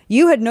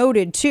 You had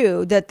noted,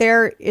 too, that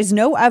there is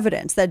no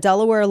evidence that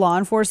Delaware law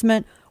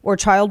enforcement or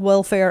child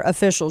welfare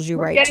officials,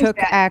 took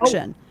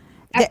action.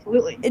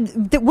 Absolutely.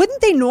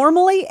 Wouldn't they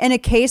normally, in a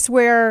case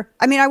where,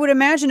 I mean, I would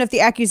imagine if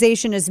the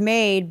accusation is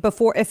made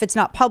before, if it's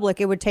not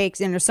public, it would take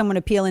someone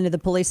appealing to the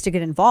police to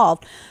get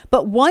involved.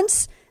 But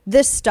once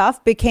this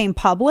stuff became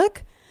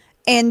public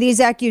and these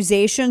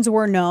accusations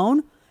were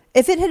known,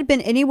 if it had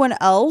been anyone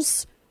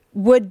else,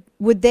 would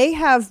they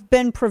have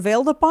been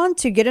prevailed upon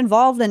to get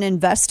involved and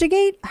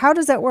investigate? How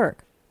does that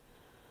work?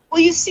 Well,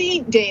 you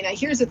see, Dana,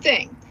 here's the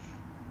thing.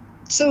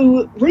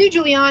 So Rudy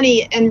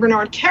Giuliani and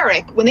Bernard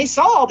Kerik, when they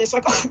saw all this,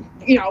 like,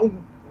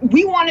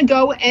 we want to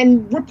go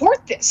and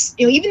report this.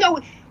 You know, even though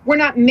we're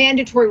not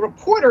mandatory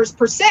reporters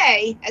per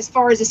se, as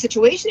far as the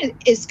situation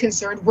is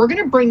concerned, we're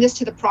going to bring this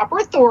to the proper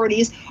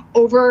authorities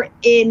over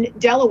in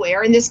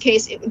Delaware. In this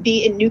case, it would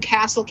be in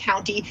Newcastle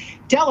County,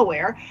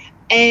 Delaware.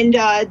 And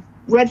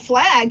red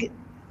flag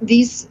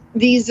these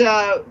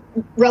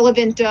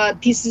relevant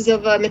pieces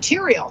of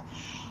material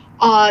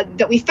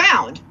that we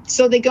found.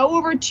 So they go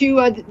over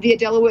to the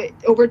Delaware,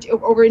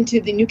 over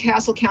into the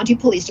Newcastle County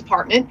Police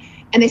Department,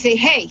 and they say,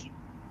 hey,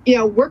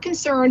 we're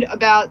concerned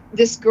about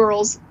this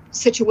girl's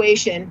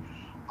situation,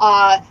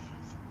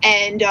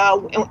 and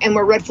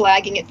we're red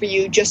flagging it for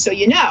you, just so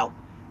you know.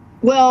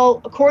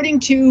 Well, according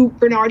to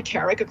Bernard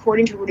Kerik,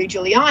 according to Rudy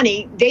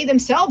Giuliani, they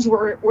themselves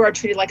were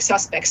treated like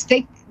suspects.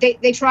 They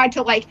tried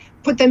to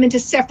put them into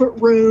separate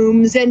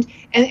rooms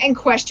and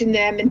question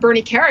them. And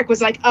Bernie Kerik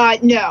was like,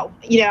 no,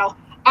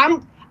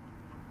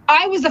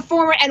 I was the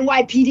former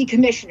NYPD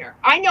commissioner.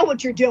 I know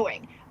what you're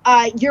doing.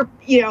 You're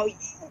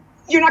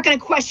not going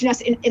to question us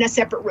in a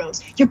separate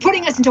rooms. You're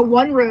putting us into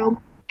one room,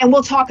 and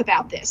we'll talk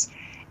about this.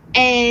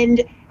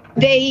 And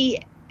they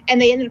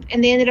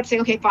ended up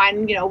saying, okay,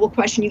 fine, we'll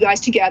question you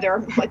guys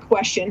together,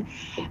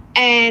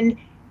 and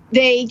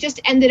they just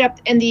ended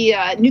up in the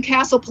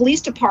Newcastle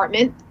Police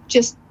Department,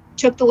 just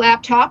took the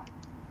laptop,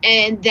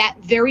 and that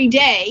very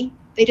day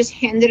they just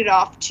handed it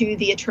off to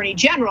the Attorney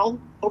General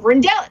over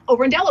in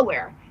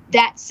Delaware.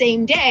 That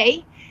same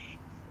day,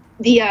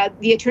 the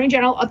Attorney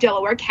General of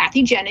Delaware,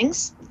 Kathy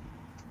Jennings,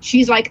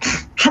 she's like,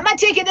 I'm not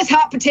taking this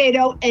hot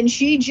potato, and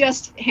she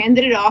just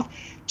handed it off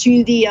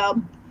to the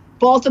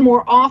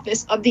Baltimore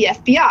office of the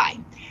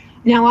FBI.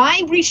 Now,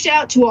 I reached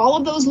out to all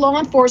of those law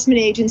enforcement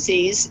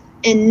agencies,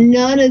 and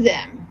none of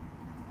them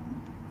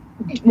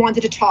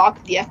wanted to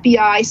talk. The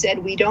FBI said,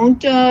 we don't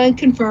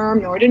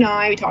confirm nor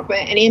deny. We talk about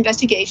any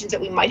investigations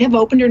that we might have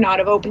opened or not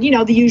have opened,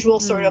 the usual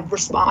sort of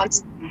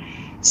response.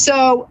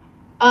 So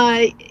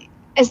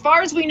as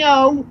far as we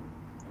know,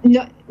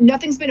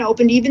 nothing's been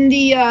opened. Even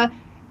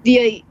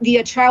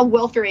the Child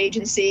Welfare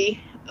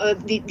Agency,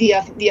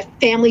 the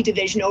family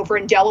division over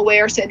in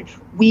Delaware, said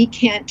we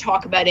can't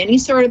talk about any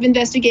sort of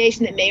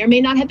investigation that may or may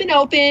not have been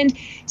opened.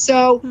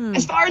 So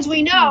as far as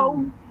we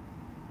know,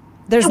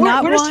 there's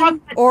not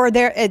one, or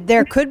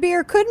there could be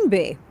or couldn't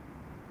be.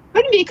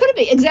 Couldn't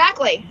be,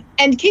 exactly.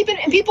 And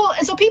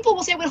so people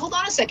will say, well, hold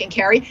on a second,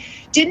 Carrie.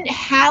 Didn't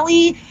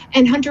Hallie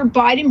and Hunter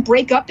Biden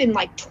break up in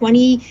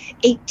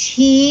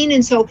 2018?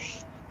 And so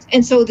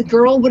the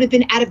girl would have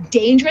been out of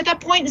danger at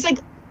that point. It's like,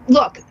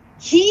 look,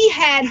 he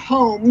had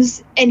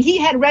homes and he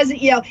had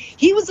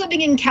he was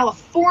living in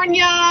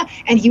California,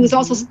 and he was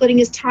also splitting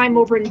his time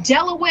over in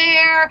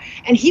Delaware,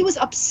 and he was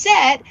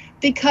upset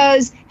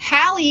because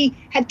Hallie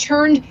had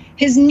turned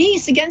his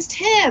niece against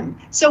him.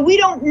 So we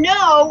don't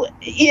know,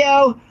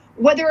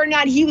 whether or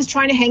not he was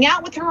trying to hang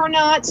out with her or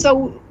not.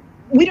 So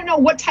we don't know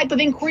what type of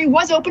inquiry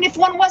was open, if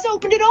one was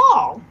opened at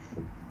all.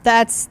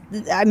 There's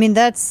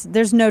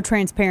no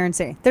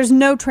transparency. There's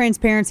no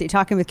transparency.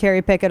 Talking with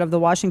Carrie Pickett of the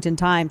Washington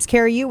Times.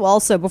 Carrie, you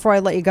also, before I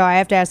let you go, I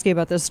have to ask you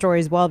about this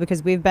story as well,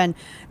 because we've been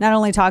not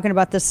only talking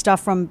about this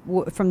stuff from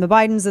the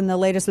Bidens and the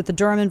latest with the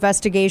Durham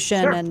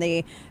investigation and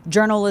the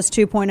Journalist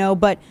 2.0,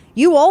 but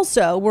you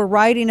also were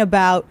writing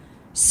about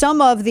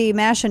some of the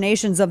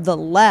machinations of the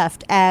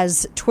left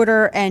as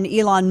Twitter and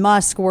Elon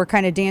Musk were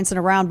kind of dancing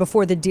around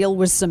before the deal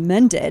was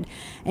cemented.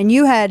 And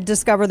you had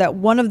discovered that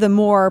one of the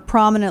more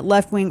prominent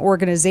left-wing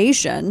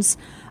organizations,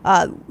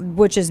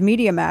 which is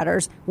Media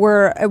Matters,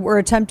 were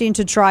attempting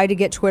to try to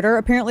get Twitter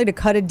apparently to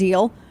cut a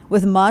deal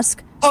with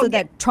Musk so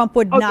that Trump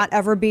would not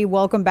ever be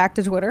welcome back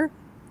to Twitter.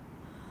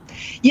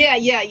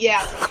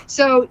 Yeah.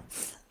 So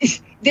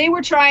they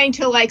were trying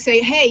to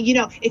say, hey,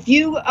 if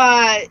you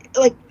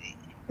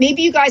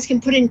maybe you guys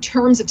can put in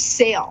terms of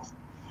sale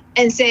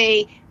and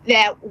say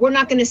that we're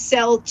not going to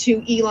sell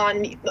to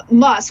Elon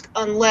Musk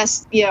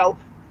unless,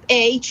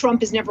 A,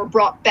 Trump is never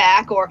brought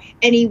back, or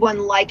anyone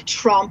like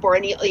Trump, or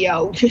any,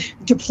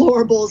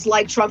 deplorables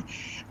like Trump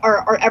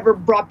are ever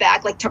brought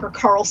back, like Tucker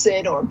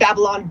Carlson or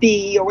Babylon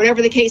Bee or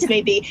whatever the case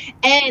may be,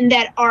 and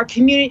that our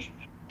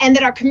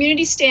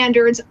community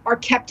standards are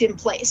kept in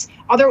place.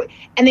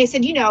 And they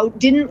said,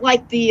 didn't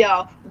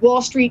the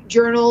Wall Street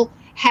Journal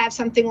have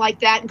something like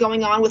that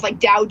going on with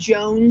Dow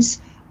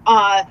Jones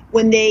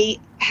when they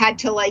had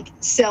to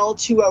sell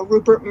to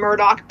Rupert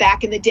Murdoch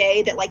back in the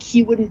day, that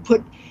he wouldn't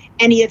put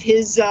any of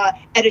his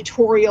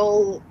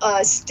editorial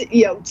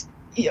opinions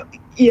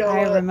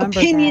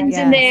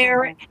in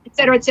there, et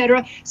cetera, et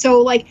cetera.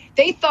 So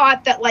they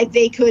thought that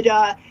they could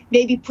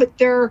maybe put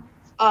their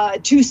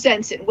 2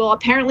 cents in. Well,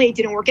 apparently it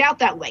didn't work out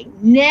that way.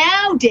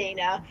 Now,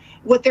 Dana,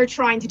 what they're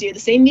trying to do, the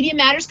same Media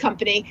Matters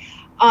company,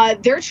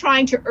 they're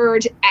trying to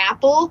urge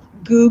Apple,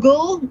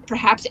 Google,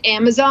 perhaps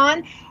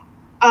Amazon.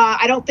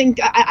 I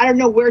don't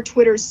know where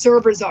Twitter's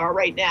servers are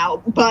right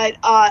now, but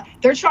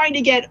they're trying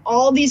to get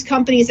all these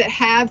companies that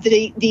have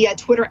the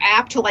Twitter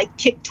app to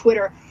kick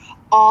Twitter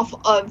off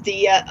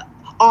the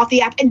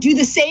app and do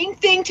the same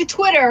thing to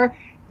Twitter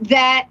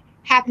that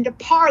happened to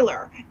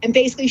Parler and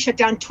basically shut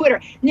down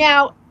Twitter.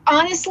 Now,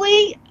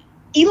 honestly,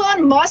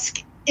 Elon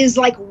Musk is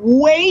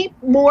way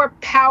more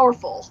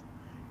powerful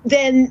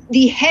than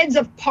the heads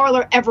of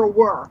Parler ever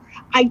were.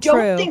 I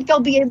don't think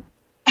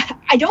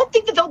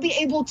that they'll be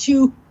able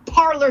to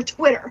Parler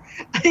Twitter.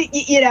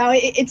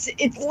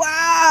 It's wow.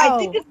 I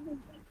think it's a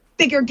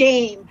bigger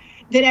game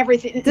than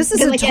everything. This is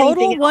than a like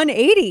total anything else.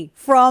 180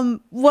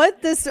 from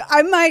what this.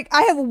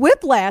 I have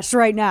whiplash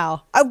right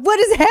now. What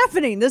is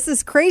happening? This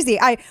is crazy.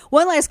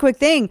 One last quick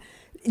thing.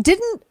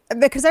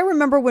 Because I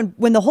remember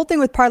when the whole thing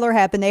with Parler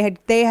happened,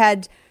 they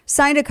had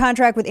signed a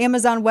contract with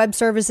Amazon Web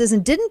Services,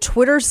 and didn't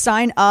Twitter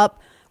sign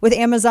up with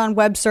Amazon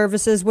Web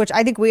Services, which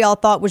I think we all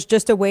thought was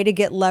just a way to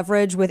get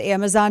leverage with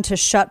Amazon to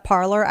shut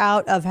Parler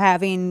out of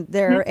having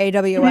their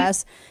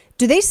AWS.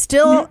 Do they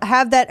still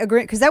have that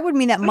agreement? Because that would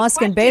mean that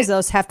Musk and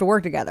Bezos have to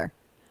work together.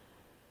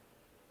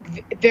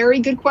 Very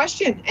good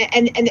question.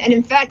 And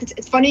in fact,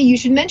 it's funny you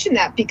should mention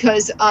that,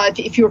 because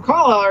if you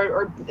recall,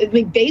 or I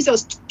think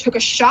Bezos took a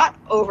shot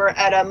over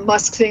at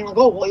Musk, saying like,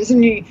 oh, well,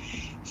 isn't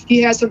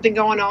he has something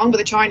going on with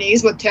the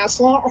Chinese, with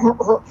Tesla.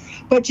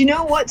 But you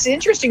know what's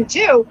interesting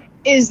too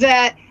is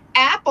that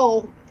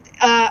Apple,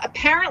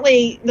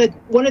 apparently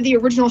one of the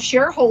original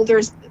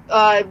shareholders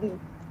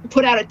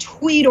put out a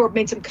tweet or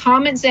made some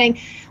comment saying,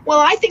 well,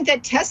 I think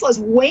that Tesla is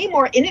way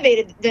more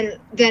innovative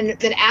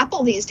than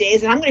Apple these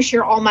days, and I'm going to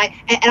share I'm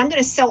going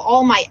to sell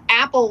all my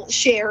Apple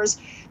shares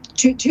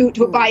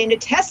to buy into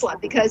Tesla,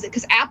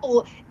 because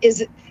Apple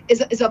is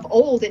of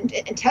old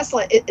and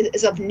Tesla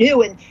is of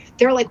new, and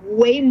they're like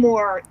way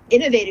more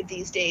innovative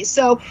these days.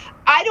 So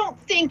I don't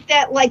think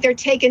that like they're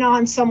taking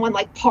on someone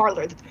like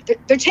Parler.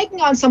 They're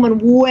taking on someone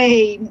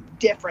way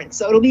different.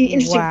 So it'll be an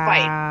interesting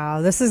fight.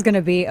 Wow, this is going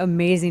to be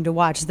amazing to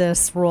watch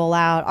this roll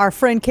out. Our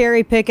friend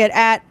Carrie Pickett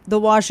at the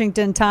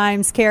Washington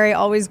Times. Carrie,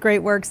 always great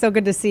work. So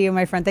good to see you,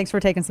 my friend. Thanks for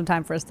taking some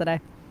time for us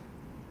today.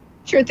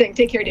 Sure thing.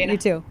 Take care, Dana. You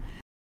too.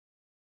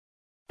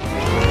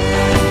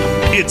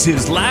 It's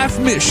his life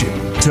mission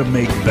to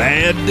make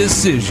bad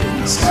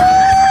decisions.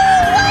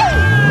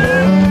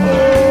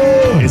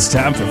 It's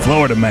time for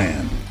Florida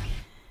Man.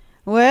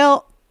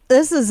 Well,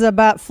 this is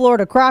about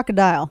Florida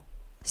crocodile.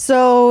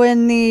 So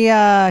in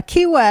the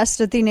Key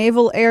West at the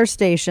Naval Air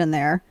Station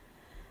there,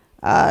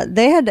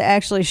 they had to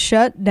actually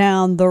shut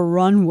down the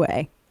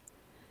runway.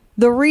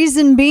 The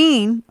reason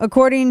being,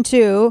 according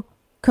to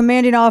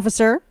Commanding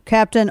Officer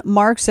Captain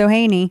Mark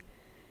Sohaney,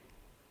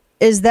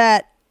 is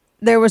that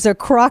there was a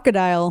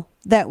crocodile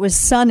that was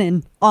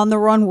sunning on the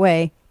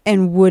runway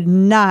and would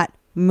not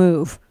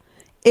move.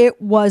 It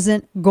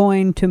wasn't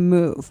going to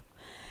move.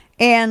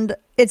 And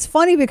it's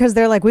funny because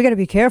they're like, we got to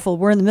be careful.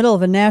 We're in the middle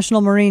of a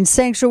national marine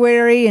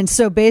sanctuary. And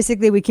so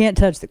basically we can't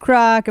touch the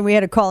croc. And we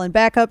had to call in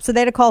backup. So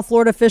they had to call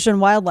Florida Fish and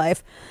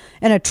Wildlife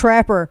and a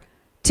trapper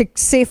to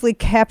safely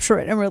capture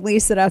it and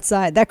release it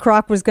outside. That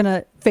croc was going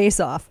to face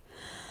off.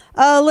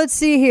 Let's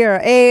see here.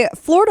 A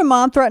Florida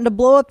mom threatened to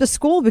blow up the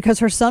school because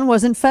her son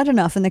wasn't fed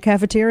enough in the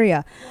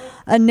cafeteria.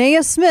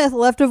 Anaya Smith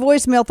left a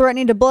voicemail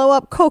threatening to blow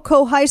up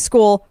Cocoa High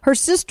School. Her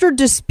sister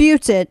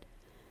disputes it.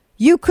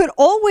 You could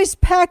always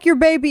pack your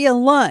baby a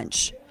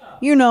lunch.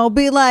 You know,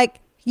 be like,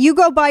 you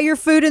go buy your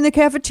food in the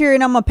cafeteria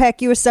and I'm going to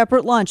pack you a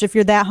separate lunch if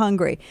you're that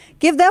hungry.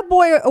 Give that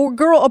boy or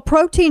girl a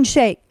protein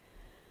shake.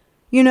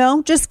 You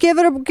know, just give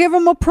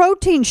them a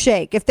protein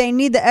shake if they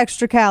need the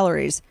extra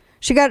calories.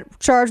 She got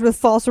charged with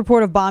false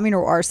report of bombing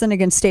or arson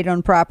against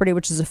state-owned property,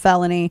 which is a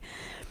felony.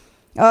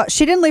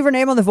 She didn't leave her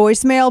name on the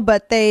voicemail,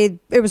 but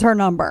it was her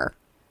number.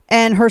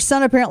 And her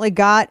son apparently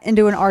got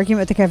into an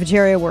argument with the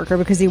cafeteria worker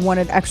because he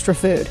wanted extra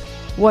food.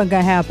 Wasn't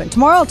going to happen.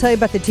 Tomorrow I'll tell you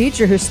about the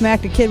teacher who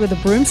smacked a kid with a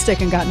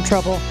broomstick and got in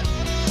trouble.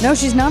 No,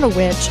 she's not a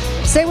witch.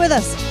 Stay with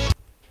us.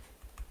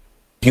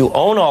 If you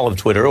own all of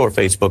Twitter or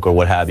Facebook or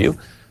what have you,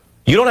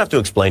 you don't have to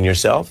explain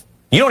yourself.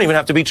 You don't even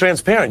have to be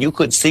transparent. You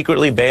could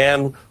secretly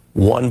ban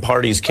one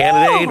party's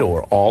candidate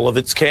or all of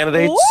its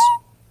candidates,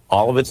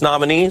 all of its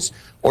nominees,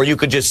 or you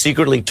could just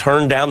secretly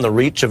turn down the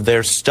reach of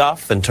their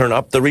stuff and turn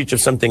up the reach of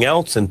something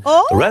else, and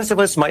the rest of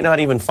us might not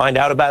even find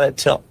out about it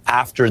till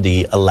after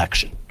the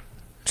election.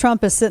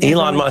 Trump is sitting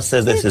Elon Musk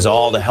says this is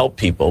all to help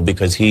people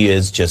because he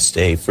is just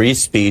a free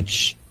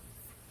speech,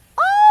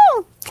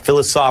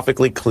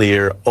 philosophically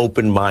clear,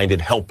 open-minded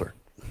helper.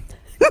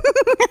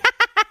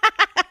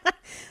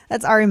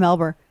 That's Ari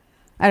Melber.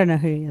 I don't know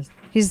who he is.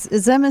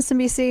 Is that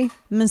MSNBC?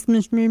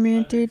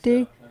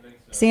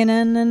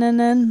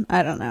 CNN?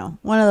 I don't know.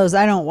 One of those.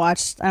 I don't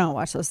watch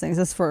those things.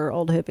 That's for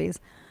old hippies.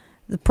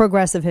 The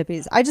progressive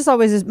hippies.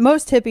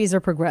 Most hippies are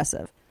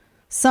progressive.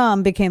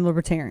 Some became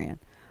libertarian.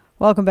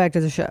 Welcome back to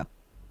the show.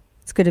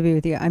 It's good to be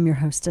with you. I'm your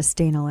hostess,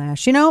 Dana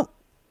Lash. You know,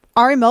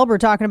 Ari Melber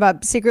talking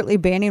about secretly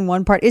banning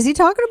one part. Is he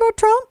talking about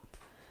Trump?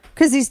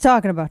 Because he's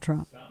talking about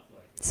Trump.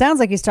 Sounds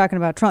like he's talking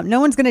about Trump.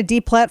 No one's going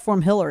to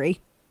deplatform Hillary.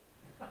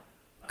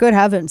 Good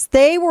heavens.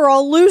 They were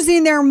all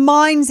losing their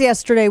minds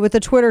yesterday with the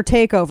Twitter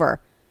takeover.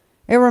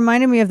 It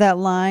reminded me of that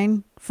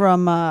line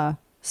from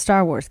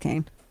Star Wars,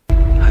 Kane.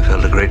 I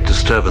felt a great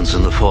disturbance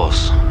in the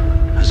Force,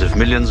 as if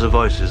millions of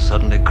voices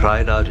suddenly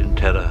cried out in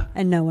terror.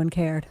 And no one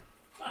cared.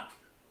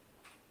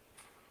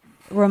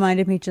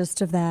 Reminded me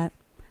just of that.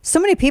 So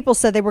many people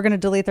said they were going to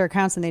delete their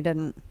accounts and they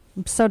didn't.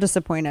 I'm so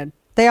disappointed.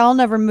 They all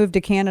never moved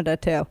to Canada,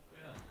 too.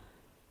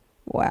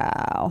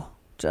 Wow.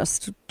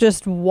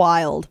 Just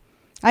wild.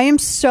 I'm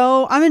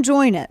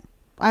enjoying it.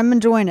 I'm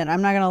enjoying it.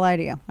 I'm not going to lie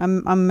to you.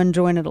 I'm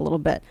enjoying it a little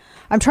bit.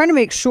 I'm trying to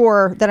make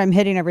sure that I'm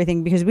hitting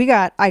everything because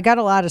I got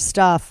a lot of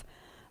stuff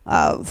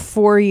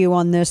for you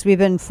on this. We've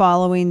been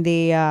following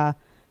the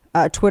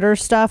Twitter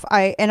stuff.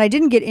 I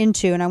didn't get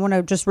into, and I want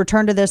to just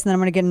return to this, and then I'm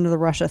going to get into the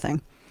Russia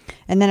thing.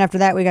 And then after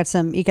that, we got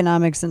some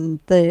economics and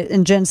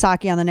Jen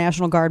Psaki on the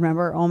National Guard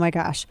member. Oh my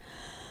gosh.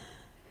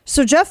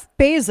 So Jeff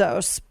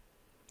Bezos,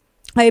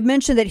 I had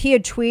mentioned that he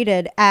had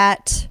tweeted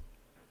at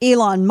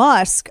Elon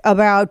Musk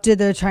about, did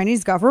the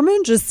Chinese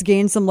government just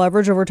gain some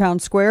leverage over Town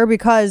Square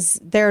because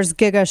there's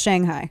Giga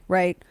Shanghai,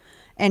 right?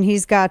 And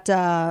he's got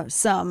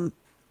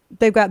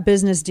they've got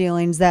business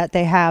dealings that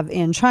they have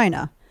in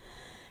China.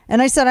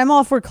 And I said, I'm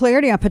all for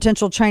clarity on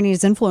potential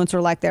Chinese influence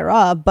or lack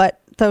thereof, but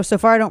though so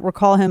far I don't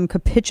recall him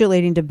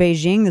capitulating to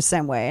Beijing the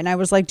same way. And I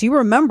was like, do you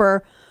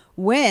remember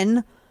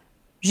when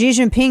Xi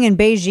Jinping and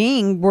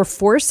Beijing were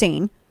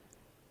forcing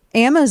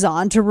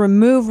Amazon to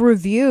remove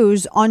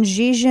reviews on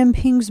Xi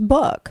Jinping's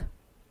book?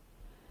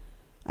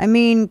 I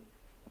mean,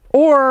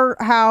 or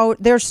how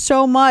there's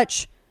so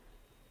much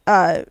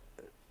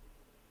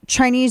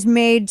Chinese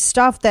made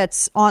stuff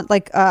that's on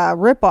like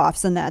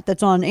ripoffs and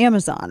that's on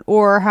Amazon,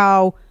 or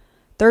how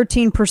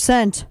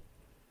 13%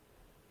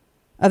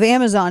 of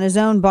Amazon is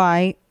owned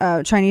by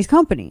Chinese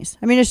companies.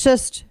 I mean,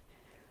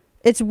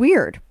 it's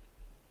weird.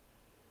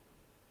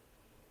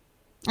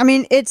 I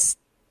mean, it's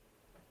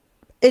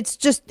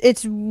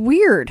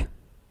weird.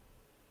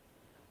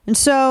 And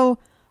so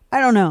I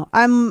don't know.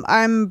 I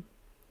don't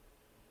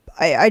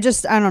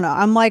know.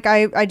 I'm like,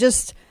 I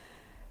just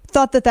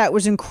thought that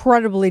was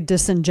incredibly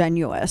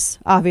disingenuous,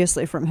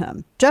 obviously, from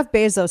him. Jeff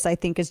Bezos, I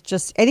think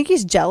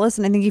he's jealous,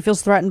 and I think he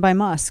feels threatened by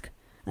Musk.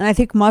 And I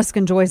think Musk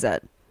enjoys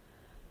it,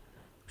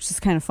 which is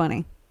kind of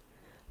funny.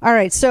 All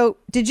right. So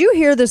did you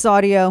hear this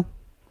audio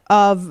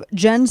of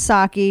Jen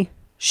Psaki?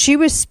 She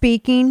was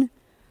speaking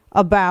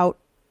about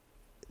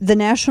the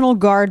National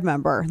Guard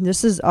member.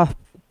 This is a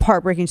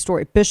heartbreaking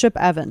story. Bishop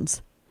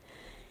Evans.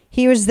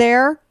 He was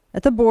there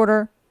at the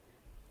border,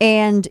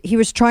 and he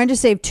was trying to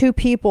save two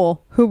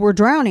people who were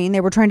drowning.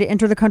 They were trying to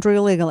enter the country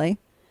illegally.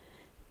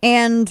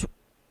 And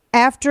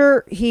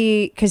after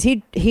because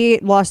he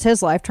lost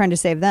his life trying to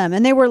save them,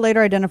 and they were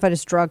later identified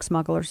as drug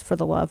smugglers, for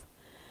the love.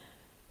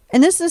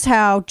 And this is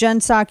how Jen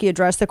Psaki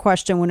addressed the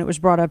question when it was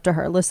brought up to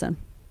her. Listen.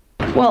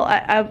 Well,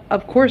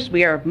 of course,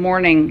 we are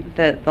mourning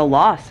the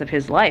loss of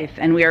his life,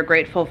 and we are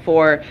grateful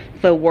for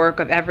the work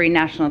of every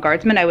National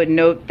Guardsman. I would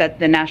note that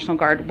the National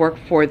Guard work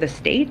for the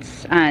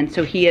states, and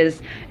so he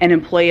is an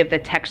employee of the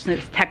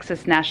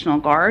Texas National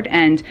Guard,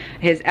 and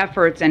his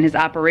efforts and his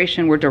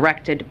operation were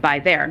directed by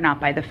there, not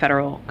by the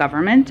federal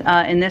government.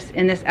 In this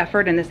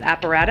effort, in this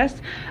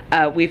apparatus,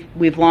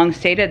 we've long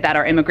stated that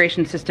our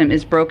immigration system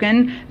is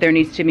broken. There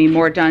needs to be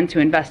more done to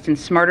invest in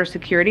smarter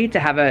security, to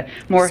have a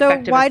more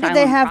effective. So why did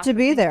they have to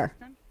be there?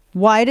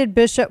 Why did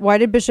Bishop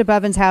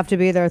Evans have to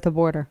be there at the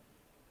border?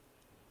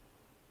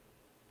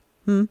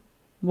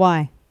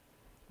 Why?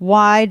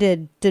 Why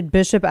did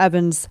Bishop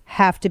Evans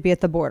have to be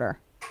at the border?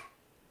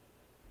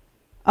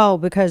 Oh,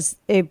 because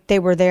they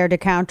were there to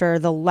counter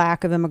the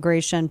lack of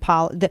immigration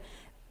policy.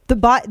 The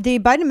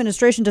Biden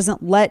administration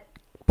doesn't let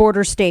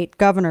border state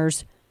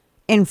governors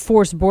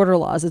enforce border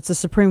laws. It's a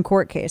Supreme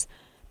Court case.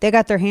 They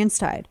got their hands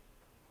tied.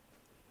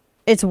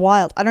 It's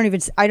wild.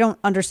 I don't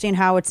understand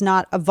how it's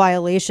not a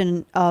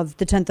violation of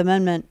the 10th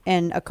Amendment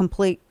and a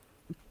complete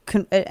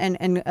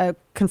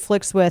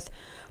conflicts with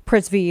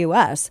Pritz v.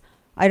 U.S.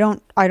 I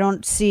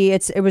don't see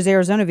it was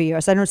Arizona v.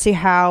 U.S. I don't see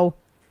how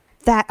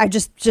that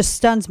just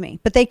stuns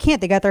me. But they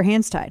can't. They got their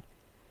hands tied.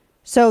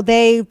 So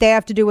they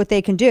have to do what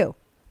they can do.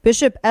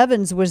 Bishop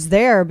Evans was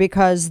there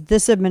because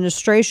this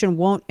administration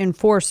won't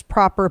enforce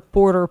proper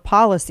border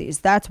policies.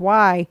 That's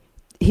why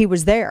he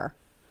was there.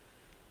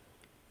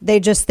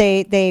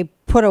 They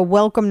put a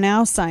welcome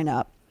now sign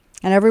up,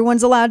 and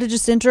everyone's allowed to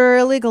just enter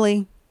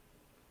illegally.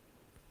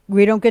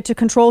 We don't get to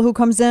control who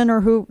comes in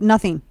or who,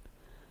 nothing.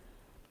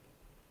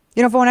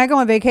 You know, when I go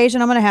on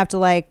vacation, I'm going to have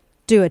to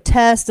do a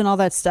test and all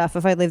that stuff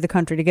if I leave the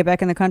country to get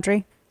back in the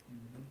country.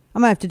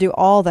 I'm going to have to do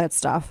all that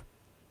stuff.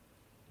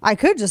 I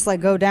could just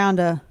go down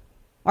to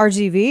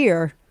RGV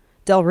or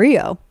Del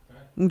Rio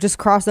and just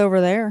cross over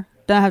there.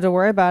 Don't have to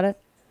worry about it.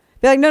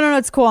 Be like, no,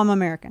 it's cool. I'm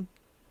American.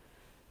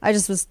 I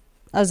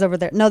was over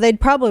there. No, they'd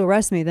probably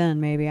arrest me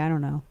then, maybe. I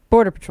don't know.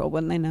 Border Patrol,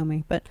 wouldn't they know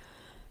me? But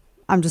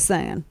I'm just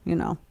saying,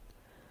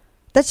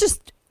 That's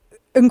just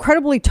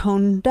incredibly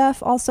tone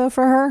deaf also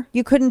for her.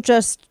 You couldn't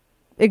just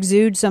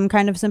exude some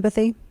kind of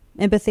sympathy,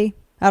 empathy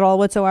at all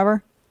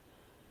whatsoever.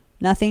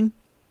 Nothing.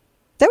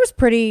 That was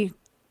pretty...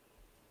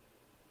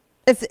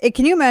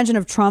 Can you imagine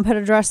if Trump had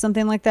addressed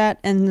something like that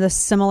in this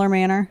similar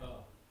manner?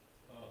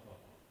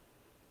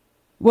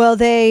 Well,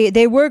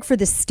 they work for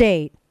the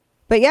state.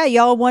 But yeah,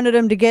 y'all wanted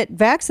him to get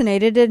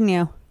vaccinated, didn't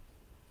you?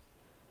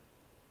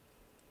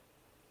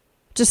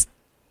 Just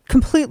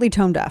completely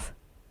tone deaf.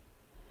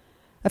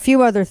 A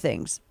few other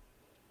things.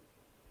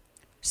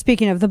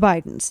 Speaking of the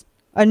Bidens,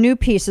 a new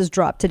piece is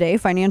dropped today.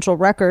 Financial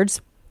records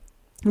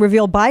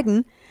reveal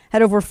Biden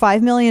had over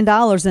 $5 million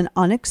in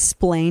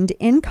unexplained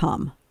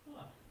income.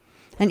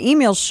 And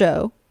emails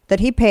show that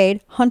he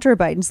paid Hunter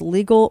Biden's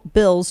legal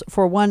bills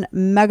for one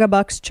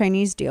megabucks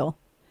Chinese deal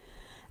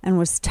and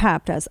was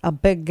tapped as a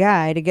big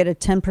guy to get a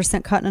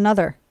 10% cut in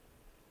another.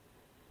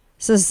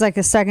 So this is like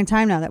the second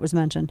time now that was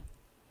mentioned.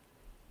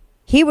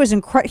 He was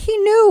incredible. He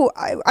knew.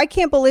 I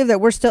can't believe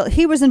that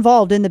he was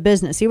involved in the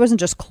business. He wasn't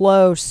just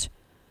close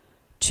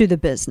to the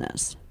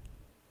business.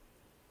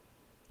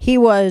 He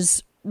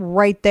was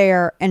right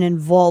there and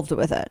involved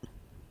with it.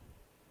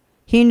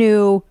 He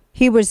knew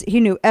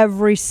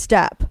every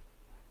step.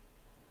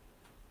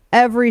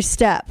 Every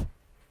step.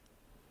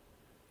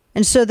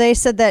 And so they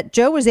said that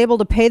Joe was able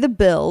to pay the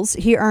bills.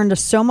 He earned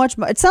so much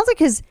money. It sounds like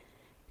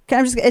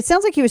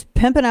he was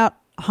pimping out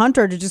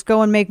Hunter to just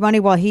go and make money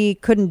while he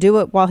couldn't do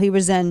it while he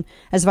was in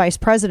as vice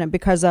president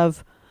because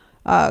of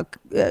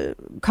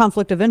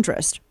conflict of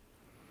interest.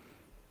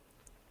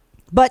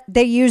 But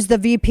they used the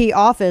VP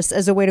office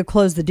as a way to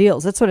close the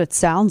deals. That's what it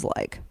sounds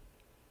like.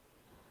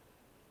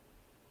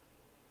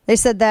 They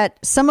said that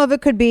some of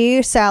it could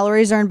be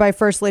salaries earned by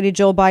First Lady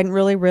Jill Biden.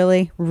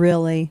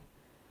 Really.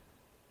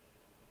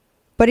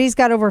 But he's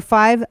got over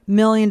 $5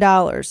 million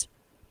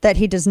that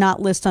he does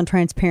not list on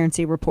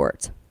transparency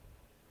reports.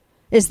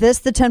 Is this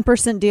the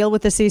 10% deal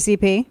with the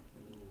CCP?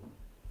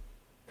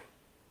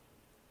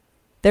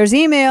 There's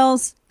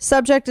emails.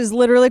 Subject is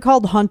literally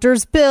called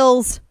Hunter's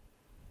Bills.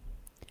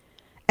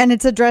 And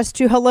it's addressed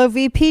to Hello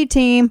VP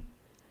team.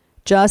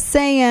 Just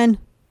saying.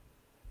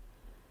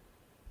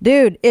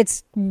 Dude,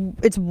 it's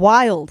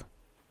wild.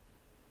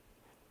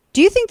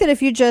 Do you think that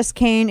if you just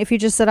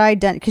said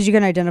because you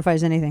can identify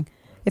as anything.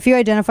 If you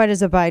identified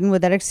as a Biden,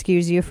 would that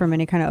excuse you from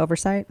any kind of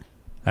oversight?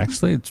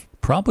 Actually, it's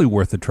probably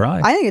worth a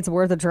try. I think it's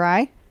worth a try.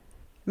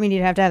 I mean,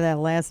 you'd have to have that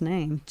last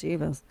name,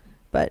 Jeebus.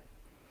 But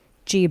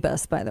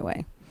Jeebus, by the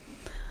way.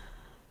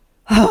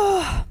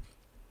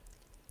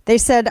 They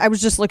said, I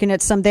was just looking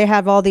at they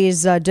have all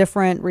these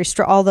different,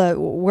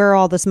 where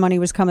all this money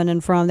was coming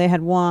in from. They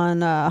had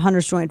one,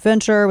 Hunter's joint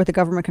venture with the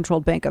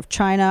government-controlled Bank of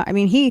China. I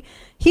mean, he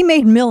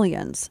made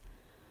millions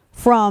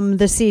from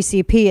the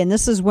CCP. And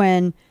this is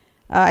when,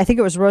 I think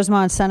it was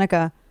Rosemont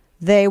Seneca,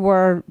 they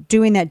were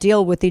doing that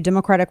deal with the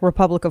Democratic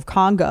Republic of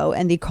Congo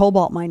and the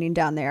cobalt mining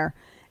down there.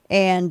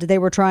 And they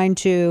were trying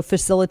to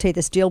facilitate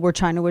this deal where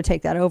China would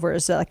take that over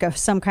as like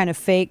some kind of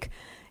fake,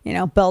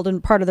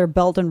 part of their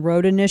Belt and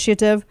Road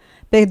Initiative.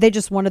 They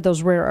just wanted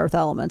those rare earth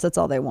elements. That's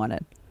all they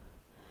wanted.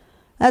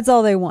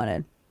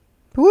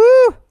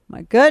 Woo!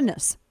 My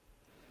goodness.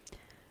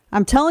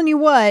 I'm telling you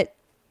what,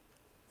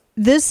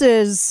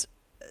 there's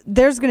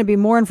going to be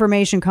more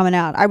information coming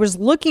out. I was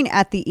looking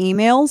at the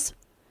emails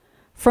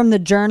from the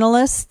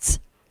journalists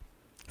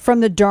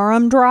from the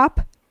Durham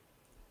drop.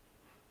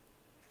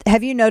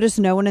 Have you noticed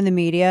no one in the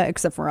media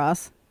except for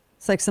us?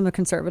 It's like some of the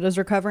conservatives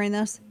are covering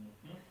this.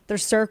 They're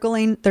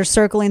circling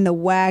the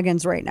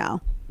wagons right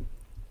now.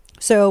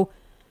 So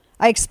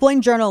I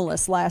explained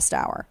journalists last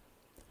hour.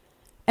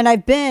 And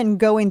I've been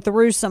going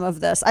through some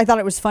of this. I thought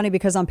it was funny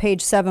because on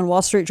page 7,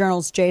 Wall Street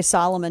Journal's Jay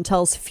Solomon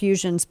tells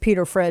Fusion's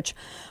Peter Fritsch,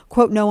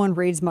 quote, no one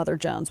reads Mother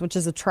Jones, which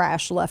is a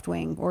trash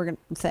left-wing organ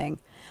thing.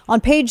 On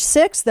page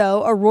 6,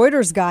 though, a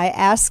Reuters guy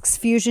asks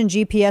Fusion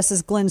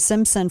GPS's Glenn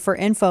Simpson for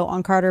info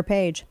on Carter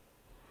Page.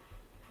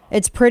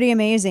 It's pretty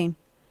amazing.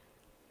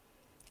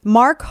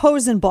 Mark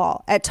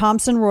Hosenball at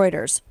Thomson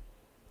Reuters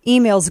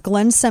emails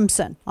Glenn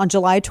Simpson on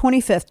July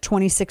 25th,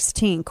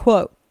 2016,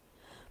 quote,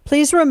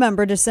 please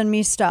remember to send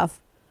me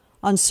stuff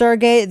on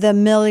Sergei the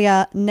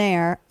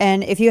Millionaire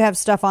and if you have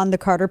stuff on the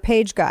Carter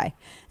Page guy,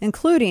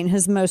 including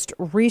his most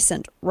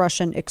recent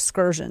Russian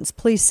excursions,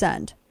 please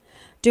send.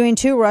 Doing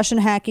 2 Russian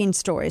hacking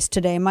stories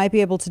today, might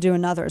be able to do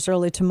another as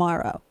early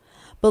tomorrow.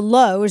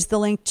 Below is the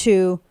link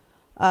to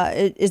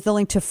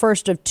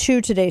first of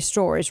 2 today's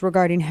stories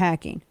regarding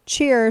hacking.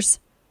 Cheers.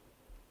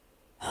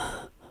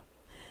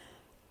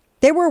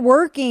 They were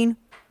working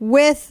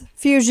with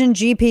Fusion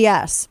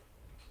GPS.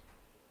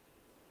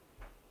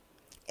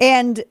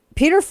 And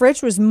Peter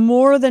Fritsch was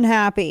more than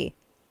happy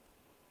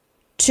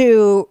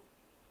to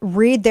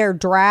read their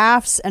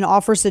drafts and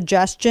offer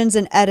suggestions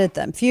and edit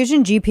them.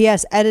 Fusion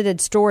GPS edited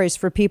stories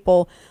for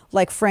people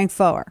like Frank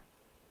Foer.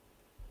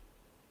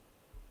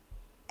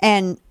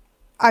 And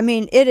I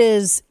mean,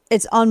 it's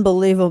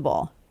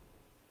unbelievable.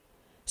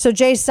 So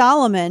Jay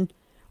Solomon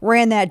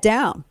ran that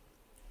down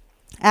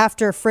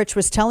after Fritsch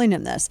was telling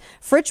him this.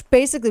 Fritsch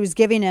basically was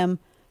giving him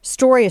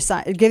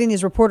giving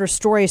these reporters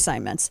story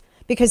assignments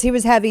because he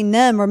was having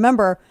them,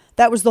 remember,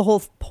 that was the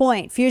whole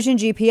point. Fusion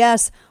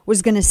GPS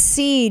was going to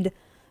seed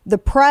the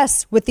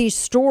press with these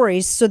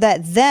stories so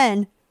that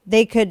then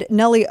they could,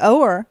 Nellie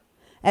Ohr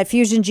at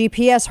Fusion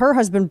GPS, her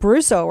husband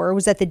Bruce Ohr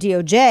was at the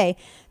DOJ.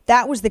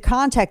 That was the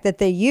contact that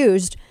they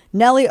used.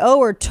 Nellie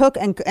Ohr took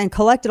and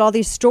collected all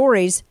these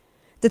stories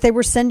that they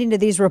were sending to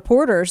these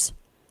reporters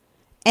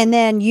and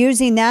then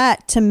using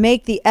that to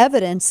make the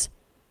evidence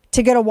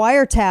to get a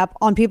wiretap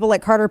on people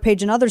like Carter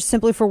Page and others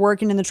simply for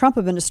working in the Trump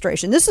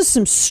administration. This is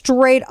some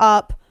straight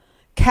up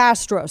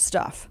Castro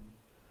stuff.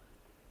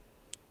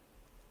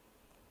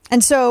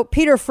 And so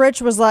Peter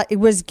Fritsch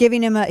was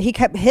giving him he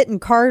kept hitting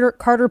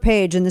Carter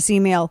Page in this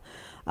email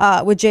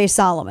with Jay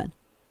Solomon.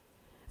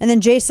 And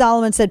then Jay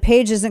Solomon said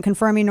Page isn't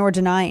confirming nor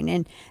denying.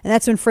 And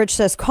that's when Fritsch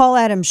says, call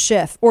Adam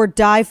Schiff, or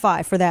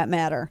Di-Fi for that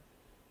matter.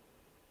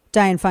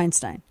 Dianne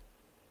Feinstein.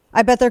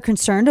 I bet they're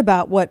concerned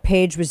about what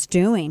Page was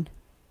doing.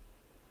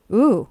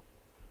 Ooh.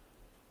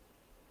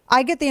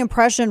 I get the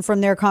impression from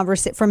their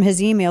from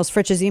his emails,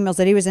 Fritsch's emails,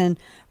 that he was in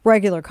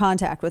regular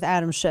contact with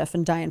Adam Schiff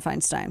and Dianne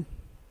Feinstein.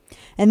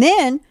 And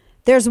then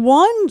there's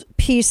one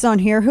piece on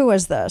here, who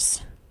is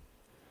this?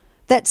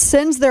 That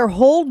sends their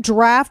whole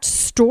draft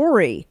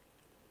story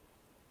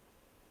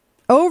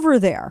over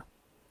there.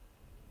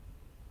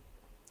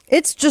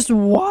 It's just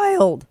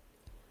wild.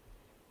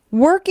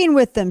 Working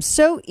with them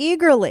so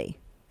eagerly.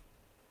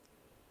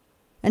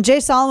 And Jay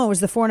Solomon was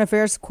the foreign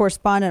affairs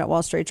correspondent at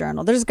Wall Street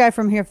Journal. There's a guy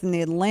from here from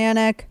the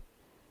Atlantic,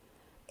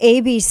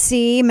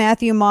 ABC,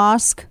 Matthew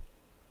Mosk.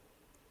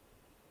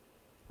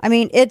 I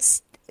mean,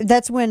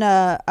 that's when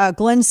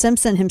Glenn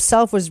Simpson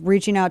himself was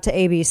reaching out to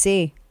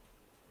ABC.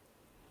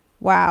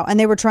 Wow. And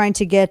they were trying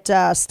to get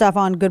stuff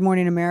on Good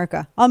Morning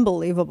America.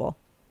 Unbelievable.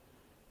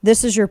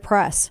 This is your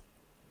press.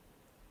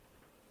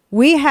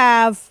 We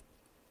have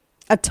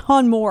a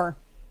ton more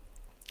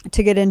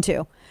to get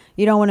into.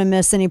 You don't want to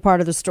miss any part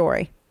of the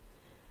story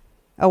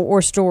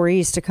or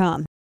stories to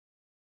come.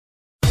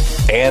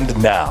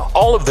 And now,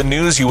 all of the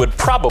news you would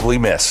probably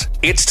miss.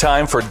 It's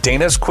time for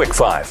Dana's Quick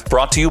Five,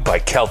 brought to you by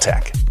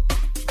Caltech.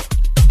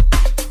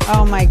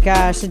 Oh my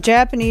gosh. A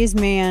Japanese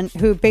man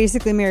who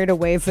basically married a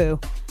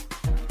waifu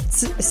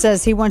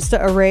says he wants to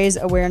raise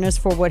awareness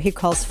for what he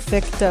calls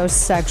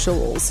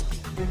fictosexuals.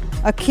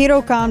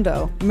 Akira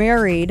Kondo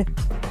married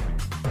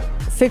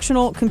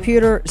fictional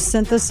computer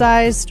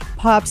synthesized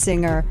pop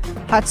singer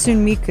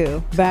Hatsune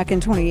Miku back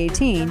in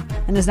 2018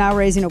 and is now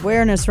raising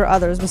awareness for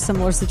others with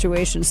similar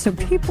situations so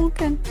people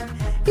can...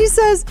 He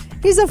says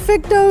he's a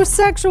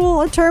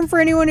fictosexual, a term for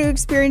anyone who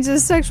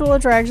experiences sexual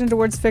attraction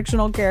towards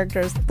fictional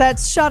characters.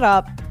 That's... Shut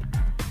up.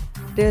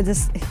 Dude,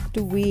 this...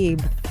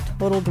 Dweeb.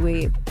 Total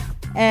dweeb.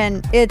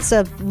 And it's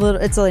an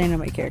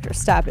anime character.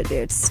 Stop it,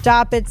 dude.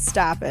 Stop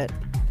it.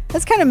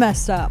 That's kind of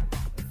messed up.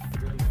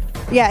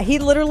 Yeah, he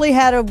literally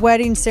had a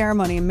wedding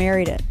ceremony and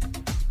married it.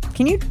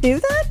 Can you do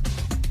that?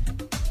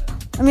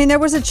 I mean, there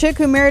was a chick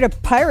who married a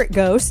pirate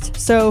ghost,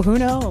 so who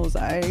knows?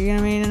 You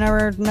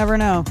never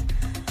know.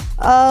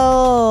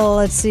 Oh,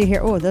 let's see here.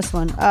 Oh, this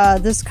one.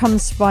 This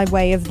comes by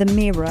way of the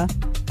Mirror.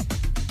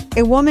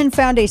 A woman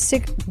found a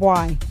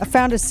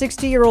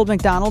 60-year-old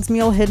McDonald's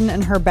meal hidden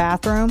in her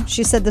bathroom.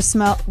 She said the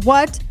smell...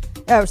 What?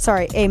 Oh,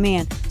 sorry. A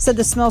man said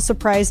the smell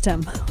surprised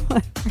him.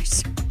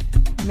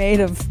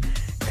 Made of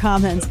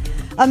comments.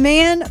 A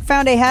man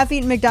found a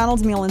half-eaten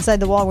McDonald's meal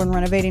inside the wall when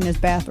renovating his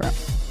bathroom.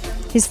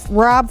 He's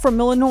Rob from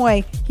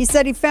Illinois. He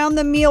said he found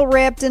the meal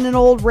wrapped in an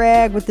old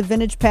rag with the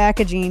vintage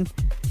packaging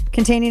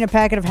containing a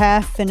packet of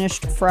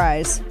half-finished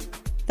fries.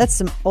 That's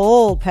some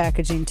old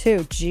packaging, too.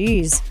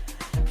 Jeez.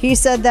 He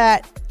said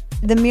that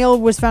the meal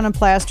was found in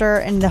plaster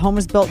and the home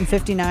was built in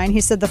 1959.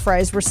 He said the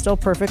fries were still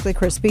perfectly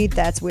crispy.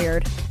 That's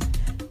weird.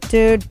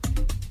 Dude,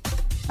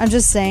 I'm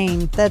just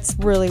saying. That's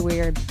really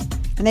weird.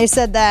 And they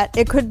said that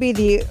it could be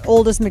the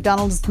oldest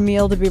McDonald's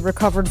meal to be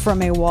recovered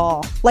from a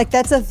wall. Like,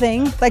 that's a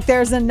thing. Like,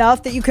 there's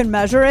enough that you can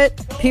measure it.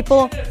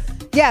 People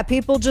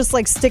just,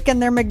 like, sticking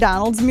their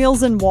McDonald's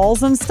meals in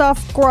walls and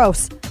stuff.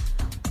 Gross.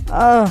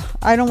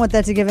 I don't want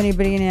that to give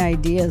anybody any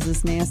ideas.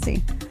 It's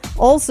nasty.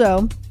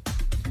 Also...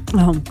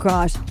 Oh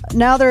gosh!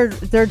 Now they're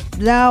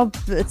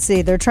let's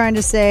see. They're trying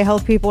to say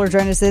health people are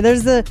trying to say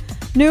there's the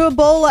new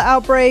Ebola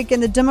outbreak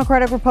in the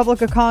Democratic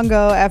Republic of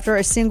Congo after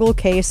a single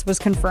case was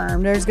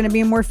confirmed. There's going to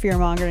be more fear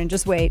mongering.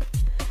 Just wait.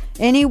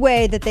 Any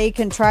way that they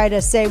can try to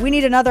say we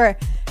need another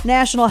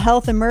national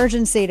health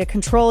emergency to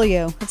control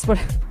you. That's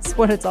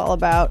what it's all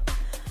about.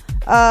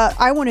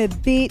 I want to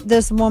beat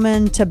this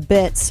woman to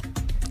bits.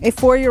 A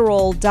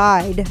 4-year-old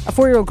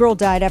girl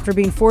died after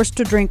being forced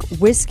to drink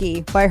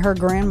whiskey by her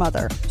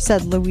grandmother,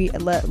 said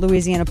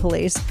Louisiana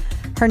police.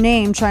 Her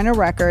name, China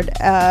Record,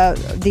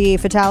 the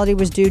fatality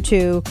was due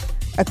to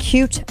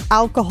acute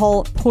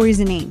alcohol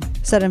poisoning,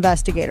 said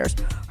investigators.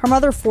 Her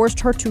mother forced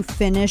her to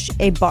finish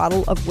a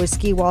bottle of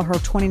whiskey while her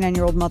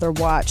 29-year-old mother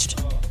watched.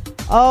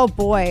 Oh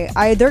boy,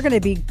 they're going to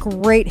be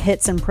great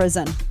hits in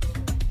prison.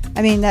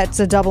 I mean, that's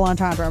a double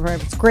entendre,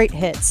 right? It's great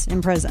hits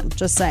in prison,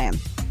 just saying.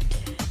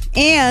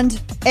 And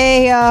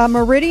a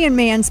Meridian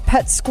man's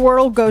pet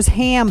squirrel goes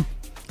ham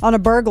on a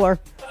burglar,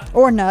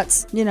 or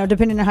nuts,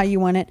 depending on how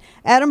you want it.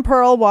 Adam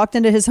Pearl walked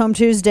into his home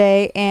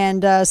Tuesday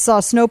and saw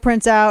snow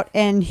prints out,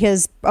 and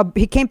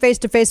he came face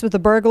to face with the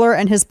burglar,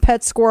 and his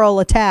pet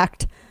squirrel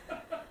attacked.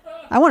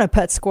 I want a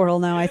pet squirrel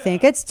now, I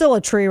think. It's still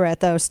a tree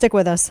rat, though. Stick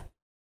with us.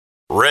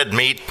 Red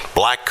meat,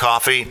 black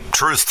coffee,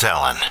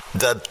 truth-telling.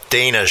 The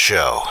Dana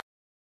Show.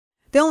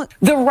 The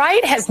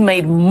right has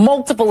made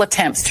multiple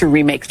attempts to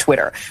remake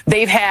Twitter.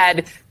 They've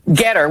had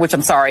Getter, which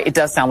I'm sorry, it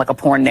does sound like a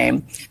porn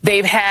name.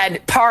 They've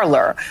had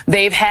Parler.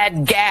 They've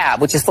had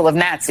Gab, which is full of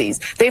Nazis.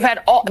 They've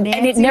had all,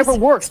 and it never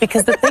works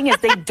because the thing is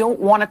they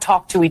don't want to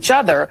talk to each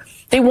other.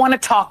 They want to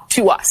talk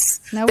to us.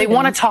 No, they we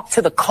want to don't. talk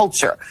to the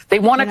culture. They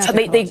want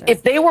to.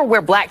 If they were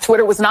where Black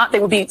Twitter was not, they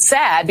would be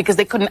sad because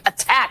they couldn't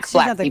attack She's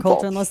Black not the people.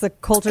 culture unless the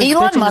culture.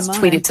 Elon Musk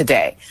tweeted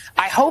today,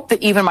 "I hope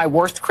that even my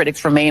worst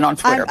critics remain on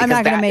Twitter." I'm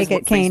not going to make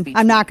it, Kane.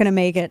 I'm not going to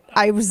make it.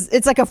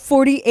 It's like a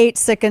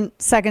 48-second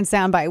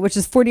soundbite, which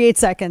is 48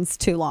 seconds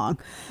too long.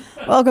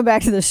 Welcome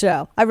back to the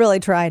show. I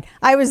really tried.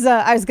 I was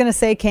going to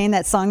say, Kane,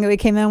 that song that we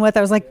came in with,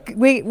 I was like,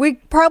 we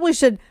probably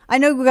should. I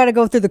know we got to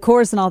go through the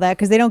chorus and all that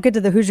because they don't get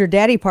to the Who's Your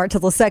Daddy part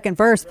till the second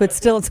verse, but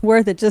still it's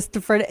worth it just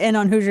for to end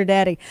on Who's Your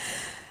Daddy.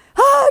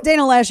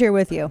 Dana Lash here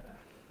with you.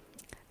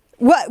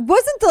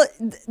 What's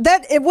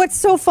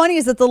so funny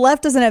is that the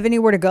left doesn't have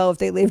anywhere to go if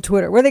they leave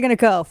Twitter. Where are they going to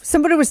go?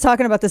 Somebody was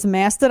talking about this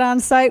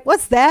Mastodon site.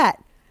 What's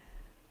that?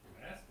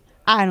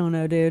 I don't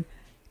know, dude.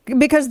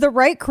 Because the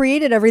right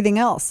created everything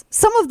else.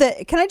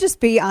 Can I just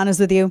be honest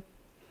with you?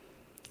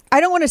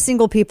 I don't want to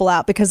single people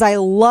out because I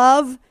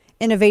love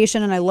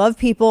innovation and I love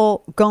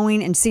people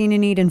going and seeing a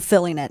need and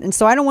filling it. And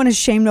so I don't want to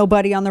shame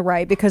nobody on the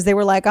right because they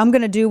were like, I'm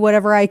going to do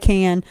whatever I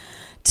can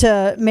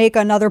to make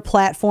another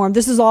platform.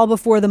 This is all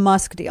before the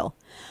Musk deal.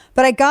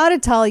 But I got to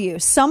tell you,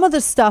 some of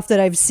the stuff that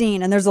I've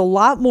seen, and there's a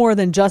lot more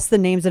than just the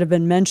names that have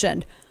been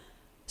mentioned,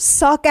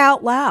 suck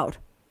out loud.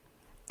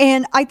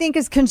 And I think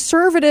as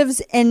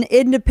conservatives and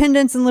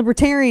independents and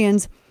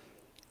libertarians,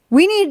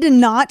 we need to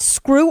not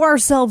screw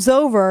ourselves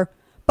over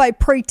by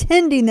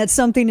pretending that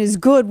something is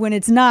good when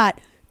it's not,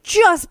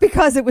 just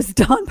because it was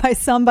done by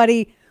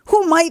somebody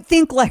who might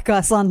think like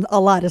us on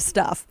a lot of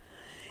stuff.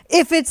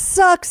 If it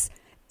sucks,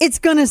 it's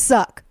going to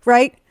suck,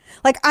 right?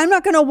 Like, I'm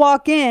not going to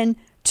walk in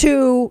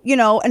to,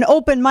 an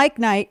open mic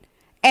night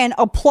and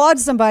applaud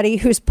somebody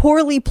who's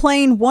poorly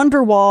playing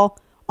Wonderwall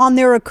on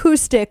their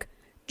acoustic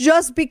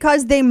just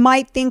because they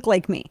might think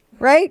like me,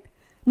 right?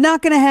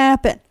 Not going to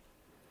happen.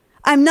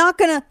 I'm not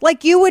going to,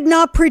 like, you would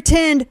not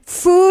pretend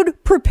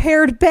food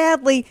prepared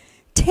badly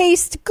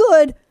tastes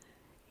good,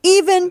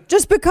 even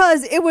just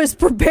because it was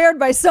prepared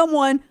by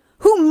someone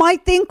who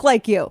might think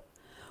like you.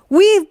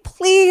 We,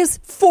 please,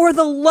 for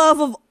the love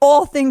of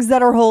all things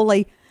that are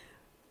holy,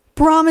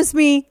 promise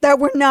me that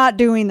we're not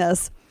doing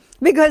this.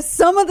 Because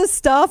some of the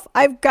stuff,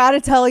 I've got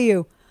to tell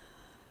you,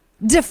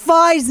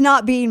 defies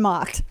not being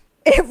mocked.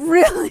 It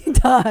really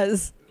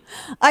does.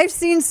 I've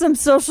seen some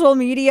social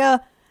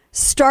media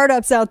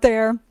startups out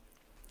there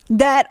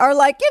that are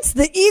like, it's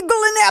the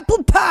Eagle and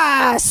Apple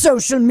Pie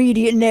social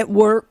media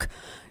network.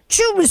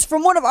 Choose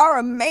from one of our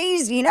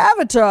amazing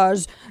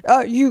avatars.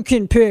 You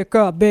can pick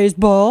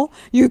baseball.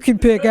 You can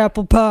pick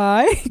apple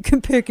pie. You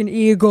can pick an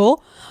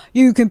eagle.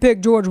 You can pick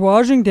George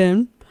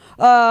Washington.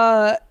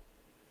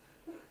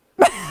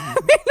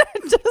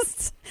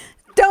 Just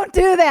don't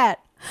do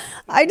that.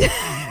 You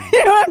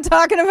know what I'm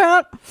talking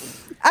about?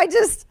 I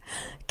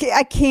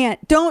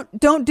can't.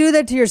 Don't do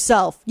that to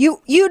yourself.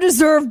 You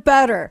deserve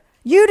better.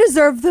 You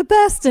deserve the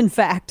best, in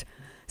fact.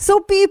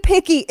 So be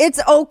picky. It's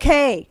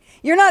okay.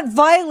 You're not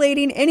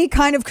violating any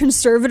kind of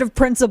conservative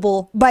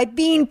principle by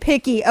being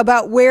picky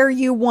about where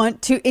you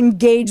want to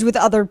engage with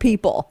other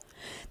people.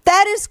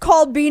 That is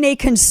called being a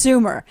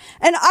consumer.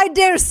 And I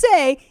dare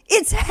say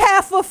it's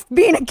half of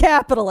being a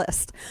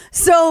capitalist.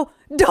 So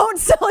don't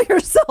sell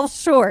yourself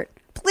short.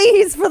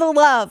 Please, for the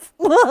love.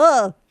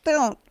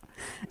 Don't.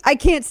 I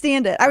can't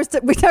stand it. I was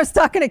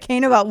talking to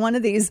Kane about one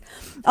of these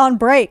on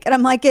break, and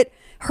I'm like, it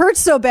hurts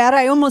so bad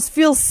I almost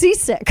feel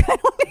seasick. I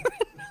don't even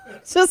know.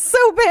 It's just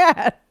so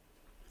bad.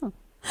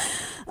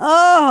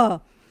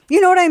 Oh, you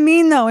know what I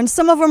mean, though? And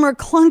some of them are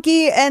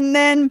clunky, and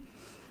then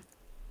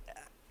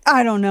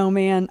I don't know,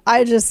 man.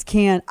 I just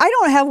can't. I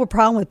don't have a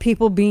problem with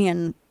people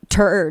being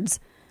turds.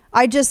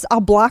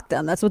 I'll block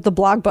them. That's what the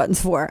block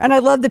button's for. And I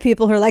love the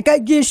people who are like, I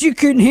guess you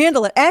couldn't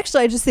handle it.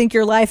 Actually, I just think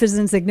your life is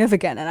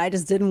insignificant, and I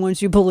just didn't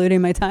want you polluting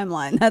my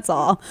timeline. That's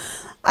all.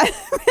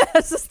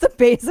 That's just the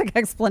basic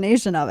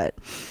explanation of it.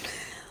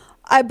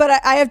 But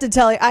I have to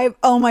tell you,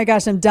 oh my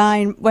gosh, I'm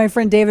dying. My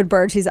friend David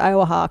Birch, he's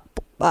Iowa Hawk.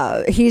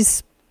 I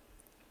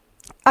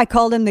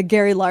called him the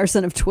Gary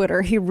Larson of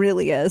Twitter. He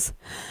really is.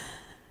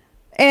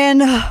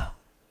 And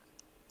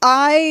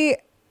I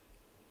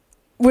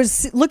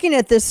was looking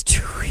at this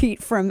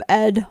tweet from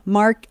Ed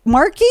Markey?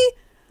 Ed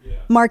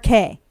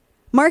Markey,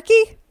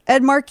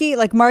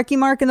 like Marky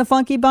Mark and the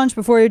Funky Bunch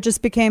before he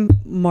just became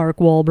Mark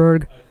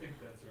Wahlberg. I think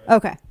that's right.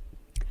 Okay.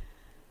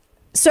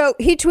 So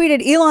he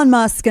tweeted, Elon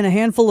Musk and a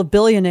handful of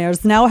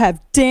billionaires now have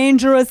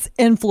dangerous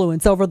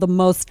influence over the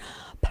most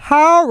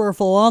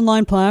powerful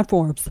online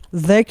platforms.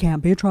 They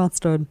can't be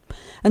trusted.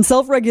 And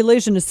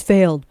self-regulation has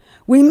failed.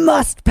 We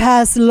must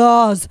pass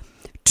laws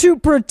to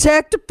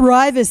protect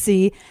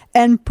privacy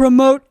and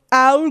promote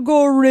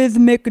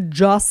algorithmic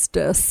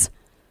justice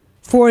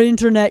for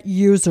internet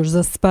users,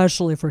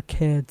 especially for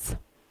kids.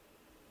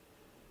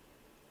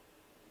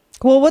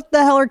 Well, what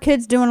the hell are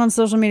kids doing on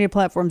social media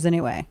platforms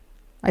anyway?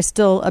 I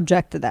still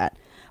object to that.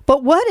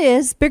 But what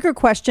is, bigger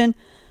question,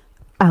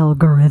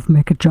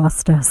 algorithmic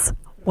justice?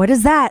 What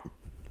is that?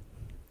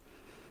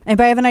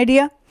 Anybody have an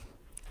idea?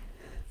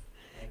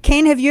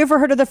 Kane, have you ever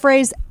heard of the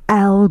phrase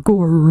algorithmic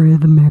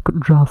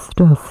Algorithmic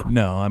justice.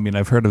 No, I mean,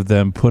 I've heard of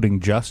them putting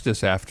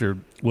justice after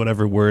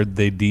whatever word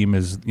they deem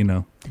as,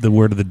 the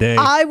word of the day.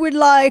 I would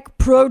like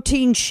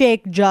protein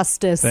shake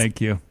justice.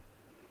 Thank you.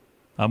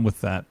 I'm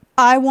with that.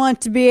 I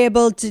want to be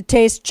able to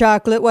taste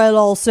chocolate while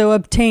also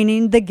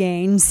obtaining the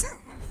gains.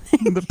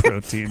 The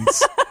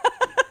proteins.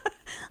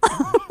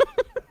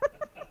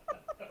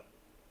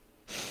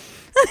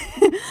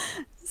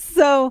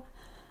 So,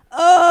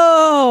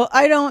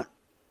 I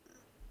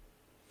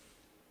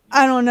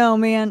don't know,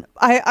 man.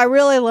 I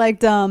really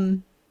liked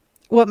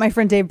what my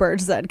friend Dave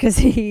Birch said, because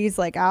he's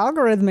like,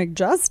 algorithmic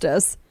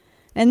justice,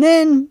 and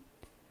then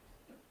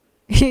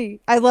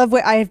I love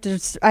what I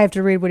have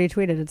to read what he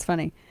tweeted. It's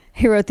funny.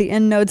 He wrote, the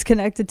end node's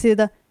connected to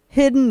the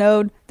hidden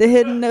node. The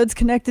hidden node's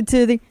connected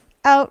to the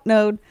out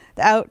node.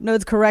 The out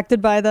node's corrected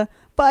by the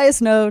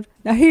bias node.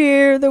 Now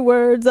hear the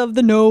words of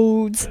the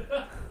nodes.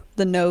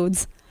 The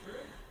nodes.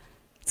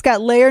 It's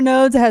got layer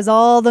nodes. It has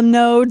all the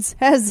nodes.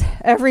 Has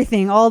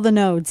everything. All the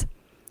nodes.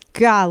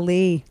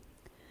 Golly.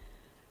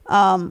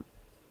 What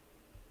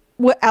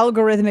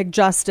algorithmic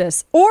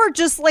justice? Or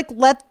just like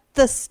let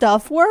the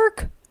stuff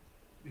work.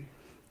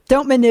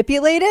 Don't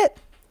manipulate it.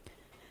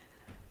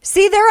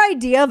 See, their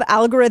idea of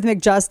algorithmic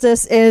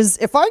justice is,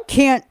 if I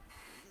can't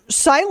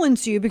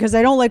silence you because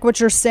I don't like what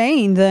you're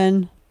saying,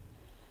 then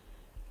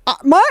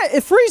my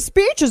free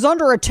speech is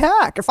under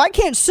attack. If I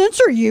can't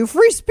censor you,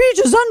 free speech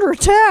is under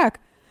attack.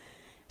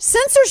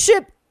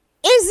 Censorship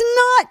is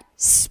not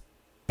speech.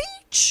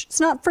 It's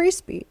not free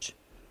speech.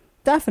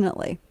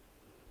 Definitely.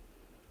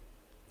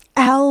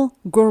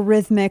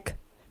 Algorithmic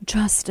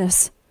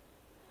justice.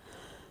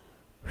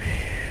 I'm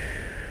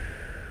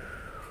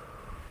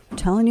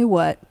telling you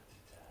what.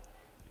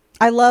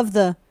 I love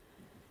the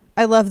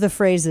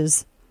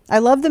phrases. I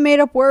love the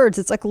made up words.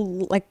 It's like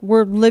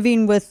we're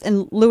living with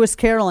Lewis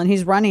Carroll, and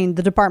he's running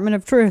the Department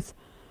of Truth.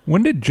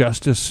 When did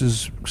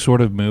justices sort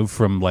of move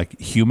from like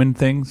human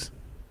things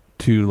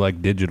to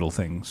like digital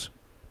things?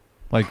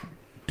 Like,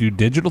 do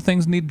digital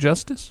things need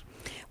justice?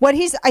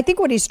 I think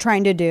what he's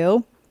trying to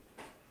do,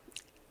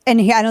 and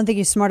I don't think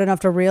he's smart enough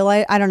to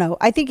realize. I don't know.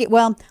 I think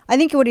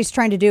what he's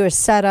trying to do is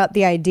set up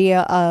the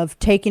idea of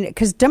taking it,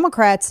 because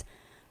Democrats.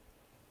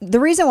 The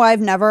reason why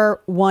I've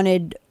never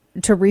wanted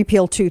to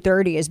repeal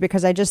 230 is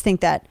because I just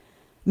think that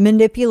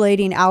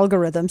manipulating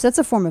algorithms, that's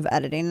a form of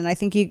editing. And I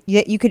think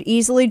you could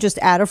easily just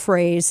add a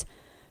phrase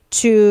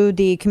to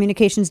the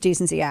Communications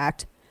Decency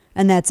Act,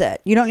 and that's it.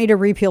 You don't need to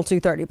repeal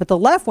 230. But the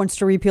left wants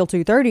to repeal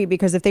 230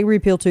 because if they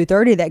repeal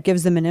 230, that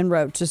gives them an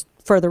inroad to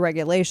further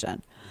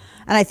regulation.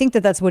 And I think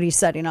that that's what he's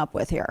setting up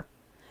with here.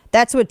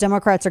 That's what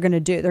Democrats are going to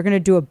do. They're going to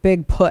do a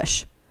big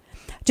push.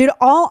 Dude,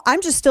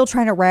 I'm just still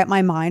trying to wrap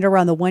my mind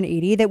around the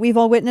 180 that we've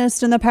all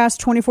witnessed in the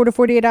past 24 to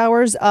 48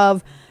 hours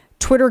of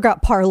Twitter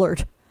got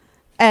parlored,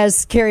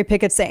 as Carrie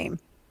Pickett's saying.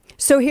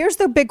 So here's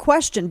the big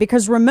question,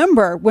 because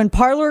remember, when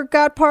Parler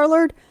got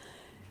parlored,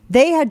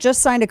 they had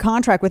just signed a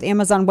contract with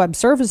Amazon Web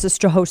Services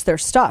to host their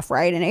stuff,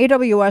 right? And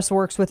AWS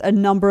works with a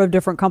number of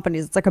different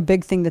companies. It's like a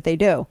big thing that they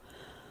do.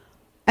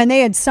 And they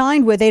had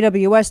signed with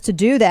AWS to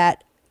do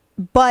that.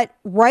 But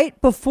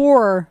right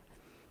before,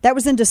 that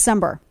was in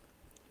December.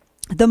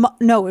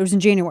 No, it was in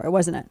January,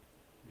 wasn't it?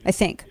 I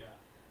think.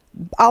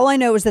 All I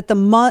know is that the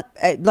month,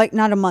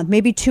 not a month,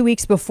 maybe 2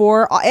 weeks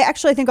before,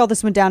 actually, I think all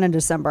this went down in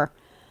December.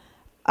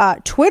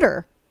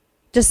 Twitter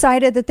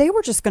decided that they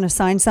were just going to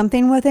sign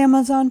something with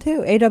Amazon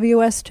too,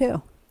 AWS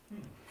too.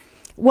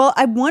 Well,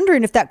 I'm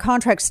wondering if that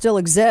contract still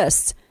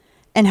exists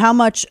and how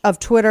much of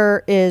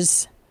Twitter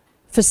is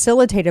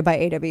facilitated by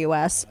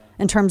AWS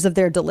in terms of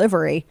their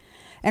delivery,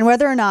 and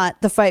whether or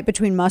not the fight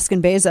between Musk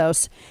and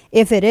Bezos,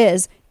 if it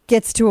is,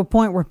 gets to a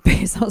point where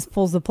Bezos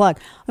pulls the plug.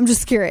 I'm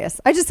just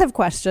curious. I just have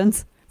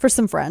questions for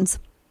some friends.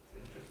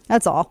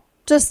 That's all.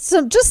 Just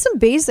some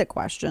basic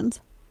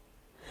questions.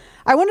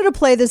 I wanted to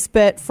play this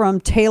bit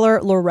from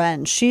Taylor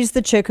Lorenz. She's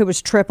the chick who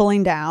was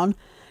tripling down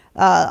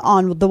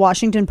on the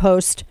Washington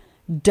Post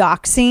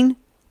doxing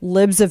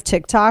libs of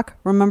TikTok.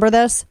 Remember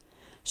this?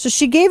 So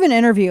she gave an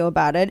interview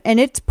about it, and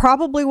it's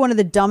probably one of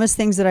the dumbest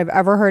things that I've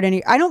ever heard.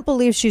 I don't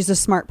believe she's a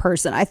smart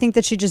person. I think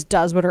that she just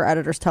does what her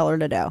editors tell her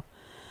to do.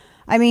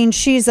 I mean,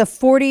 she's a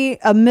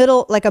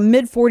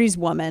mid-40s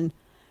woman.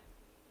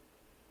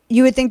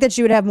 You would think that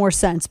she would have more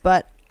sense,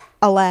 but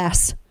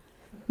alas,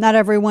 not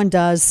everyone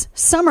does.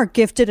 Some are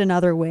gifted in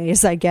other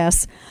ways, I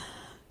guess.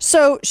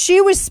 So she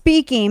was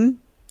speaking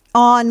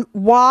on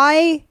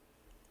why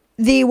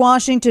the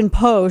Washington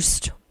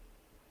Post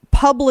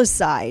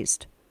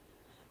publicized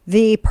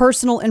the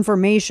personal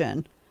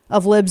information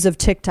of libs of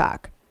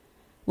TikTok.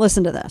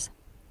 Listen to this.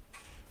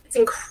 It's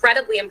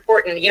incredibly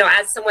important,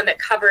 as someone that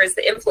covers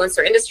the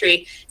influencer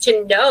industry,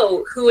 to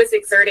know who is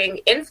exerting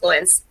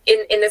influence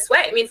in this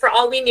way. I mean, for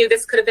all we knew,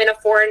 this could have been a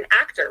foreign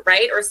actor,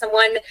 right? Or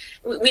someone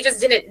we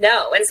just didn't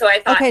know. And so I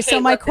thought, okay, so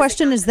my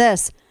question is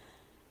this.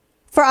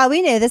 For all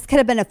we knew, this could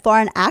have been a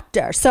foreign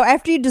actor. So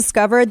after you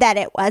discovered that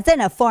it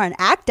wasn't a foreign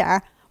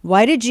actor,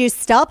 why did you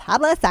still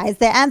publicize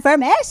the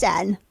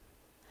information?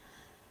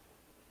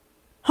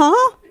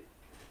 Huh?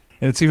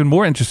 And it's even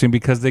more interesting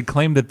because they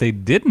claim that they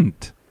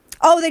didn't.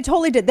 Oh, they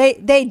totally did.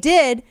 They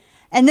did,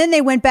 and then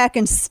they went back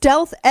and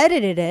stealth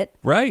edited it.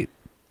 Right.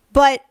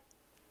 But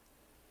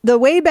the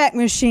Wayback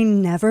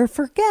Machine never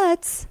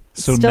forgets.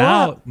 So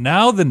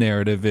now the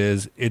narrative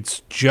is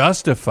it's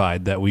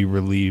justified that we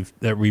release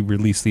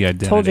the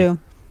identity. Told you.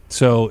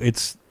 So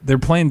they're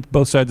playing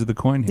both sides of the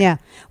coin here. Yeah.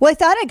 Well, I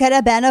thought I could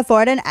have been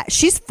afforded.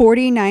 She's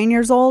 49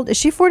 years old. Is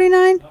she 49?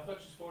 I thought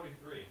she's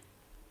 43.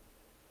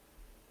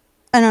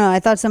 I don't know. I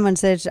thought someone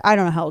said, I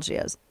don't know how old she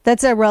is.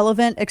 That's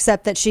irrelevant,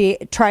 except that she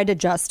tried to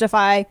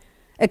justify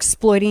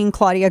exploiting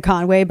Claudia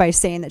Conway by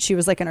saying that she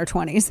was like in her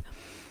 20s.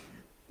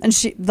 And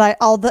she like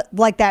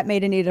that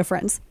made any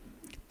difference.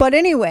 But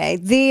anyway,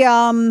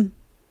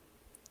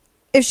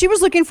 if she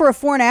was looking for a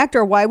foreign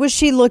actor, why was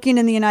she looking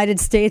in the United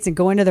States and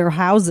going to their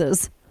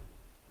houses?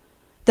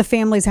 The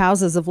family's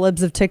houses of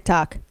libs of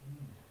TikTok.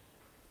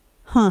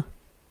 Huh.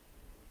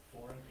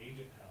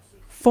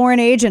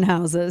 Foreign agent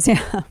houses.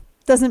 Yeah.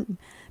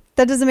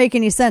 That doesn't make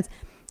any sense.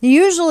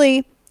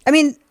 Usually, I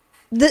mean,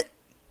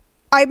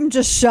 I'm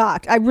just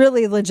shocked. I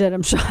really legit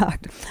am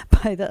shocked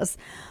by this.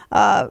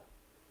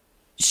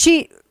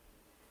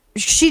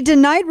 She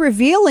denied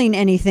revealing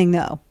anything,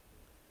 though.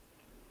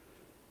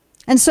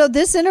 And so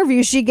this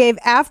interview she gave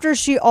after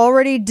she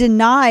already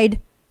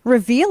denied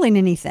revealing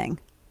anything.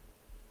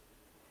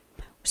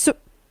 So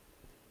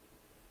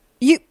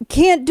you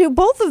can't do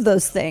both of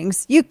those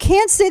things. You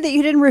can't say that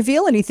you didn't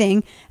reveal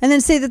anything and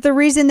then say that the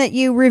reason that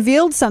you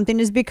revealed something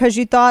is because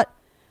you thought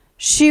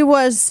she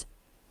was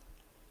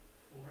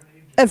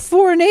a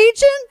foreign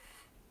agent?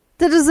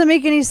 That doesn't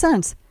make any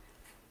sense.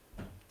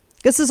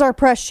 This is our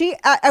press.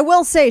 I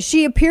will say,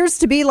 she appears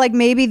to be like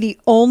maybe the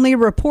only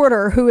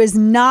reporter who is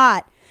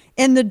not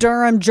in the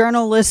Durham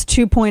Journalist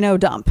 2.0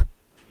 dump.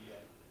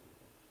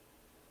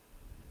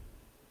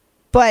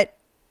 But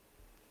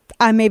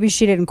maybe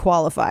she didn't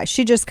qualify.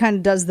 She just kind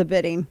of does the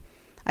bidding,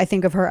 I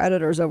think, of her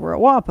editors over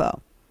at WAPO.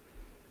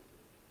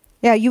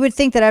 Yeah, you would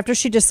think that after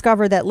she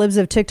discovered that Libs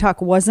of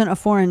TikTok wasn't a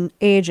foreign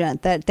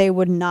agent, that they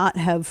would not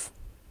have...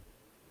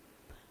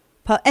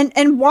 And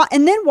then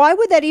why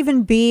would that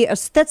even be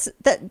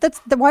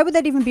why would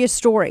that even be a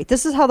story?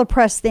 This is how the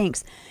press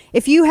thinks.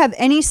 If you have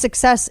any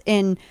success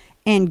in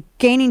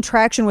gaining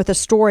traction with a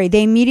story,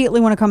 they immediately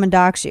want to come and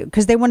dox you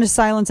because they want to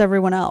silence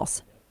everyone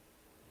else.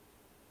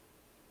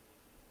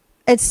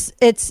 And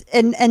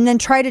then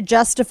try to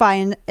justify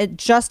it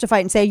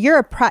and say you're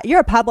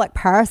a public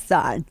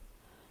person.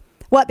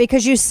 What?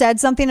 Because you said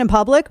something in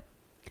public?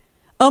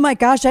 Oh my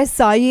gosh, I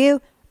saw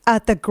you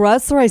at the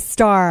grocery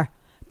store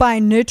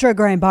buying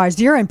Nutri-Grain bars.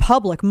 You're in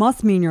public.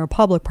 Must mean you're a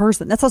public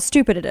person. That's how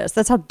stupid it is.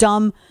 That's how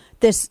dumb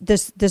this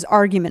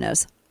argument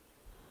is.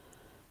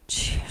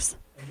 Jeez.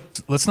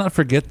 Let's not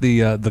forget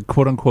the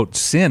quote unquote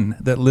sin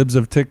that Libs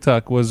of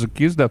TikTok was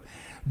accused of.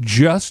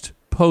 Just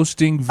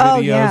posting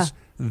videos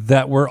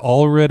that were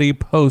already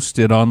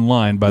posted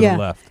online by the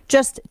left.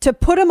 Just to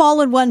put them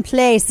all in one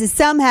place is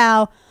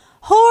somehow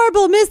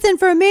horrible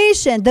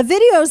misinformation. The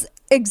videos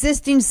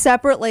existing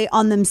separately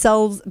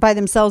by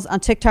themselves on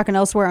TikTok and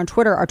elsewhere on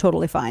Twitter are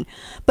totally fine.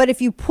 But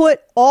if you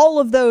put all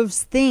of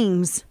those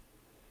things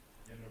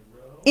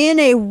in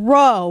a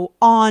row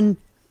on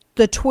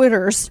the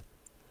Twitters,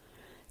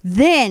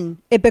 then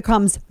it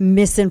becomes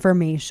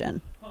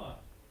misinformation.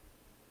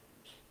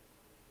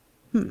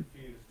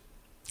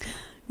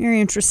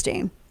 Very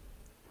interesting.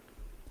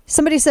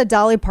 Somebody said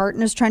Dolly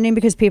Parton is trending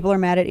because people are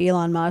mad at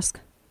Elon Musk.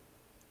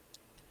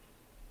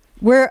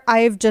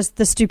 The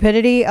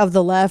stupidity of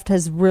the left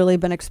has really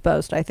been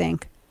exposed, I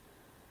think.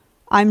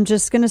 I'm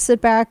just going to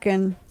sit back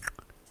and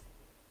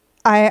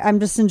I'm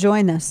just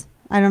enjoying this.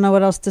 I don't know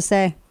what else to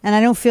say. And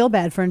I don't feel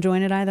bad for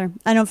enjoying it either.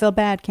 I don't feel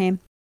bad,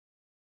 Kame.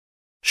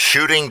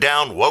 Shooting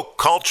down woke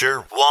culture,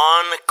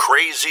 one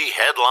crazy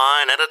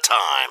headline at a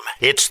time.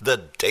 It's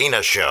The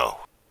Dana Show.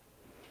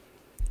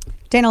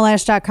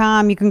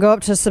 DanaLash.com. You can go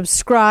up to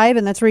subscribe,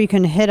 and that's where you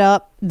can hit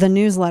up the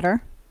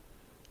newsletter.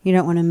 You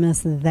don't want to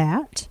miss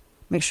that.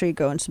 Make sure you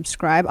go and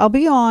subscribe. I'll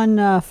be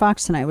on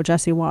Fox tonight with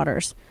Jesse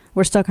Waters.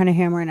 We're still kind of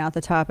hammering out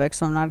the topic,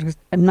 so I'm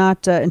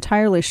not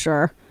entirely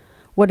sure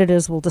what it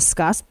is we'll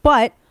discuss.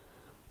 But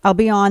I'll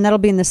be on. That'll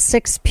be in the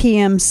 6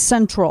 p.m.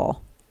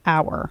 Central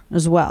hour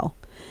as well.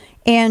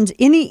 And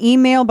in the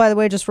email, by the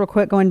way, just real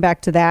quick, going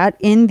back to that,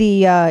 in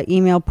the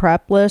email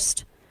prep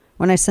list,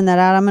 when I send that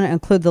out, I'm going to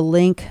include the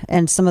link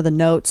and some of the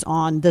notes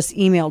on this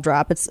email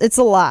drop. It's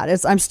a lot.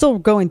 I'm still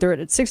going through it.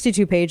 It's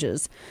 62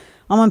 pages.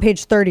 I'm on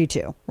page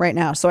 32 right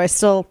now, so I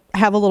still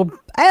have a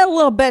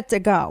little bit to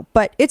go,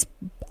 but it's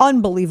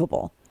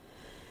unbelievable.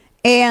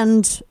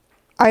 And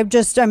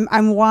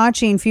I'm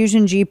watching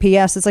Fusion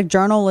GPS. It's like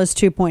Journalist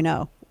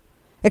 2.0,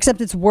 except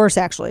it's worse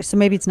actually. So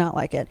maybe it's not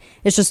like it.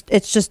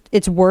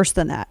 It's worse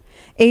than that.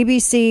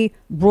 ABC,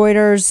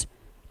 Reuters,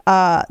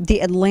 The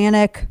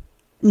Atlantic,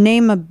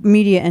 name a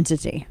media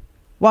entity,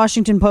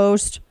 Washington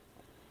Post,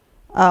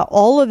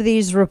 all of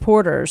these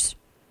reporters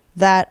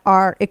that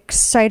are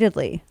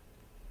excitedly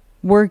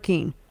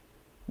working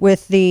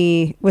with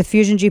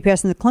Fusion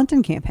GPS and the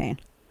Clinton campaign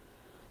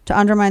to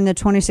undermine the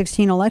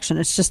 2016 election.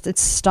 It's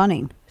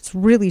stunning. It's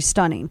really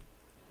stunning.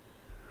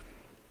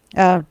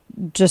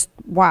 Just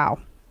wow.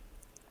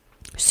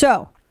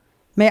 So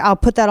I'll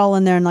put that all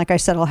in there, and like I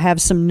said, I'll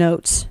have some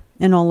notes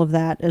and all of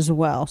that as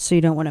well, so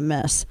you don't want to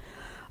miss.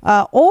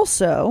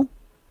 Also,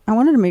 I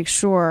wanted to make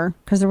sure,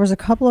 because there was a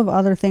couple of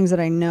other things that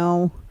I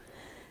know.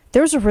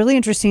 There was a really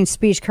interesting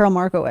speech, Carol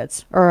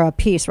Markowitz, or a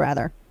piece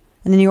rather,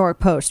 in the New York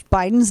Post.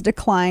 Biden's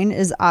decline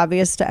is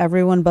obvious to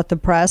everyone but the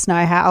press. Now,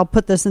 I'll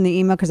put this in the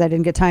email because I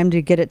didn't get time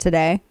to get it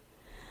today.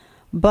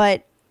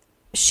 But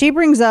she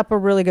brings up a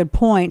really good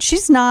point.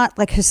 She's not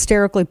like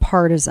hysterically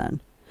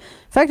partisan.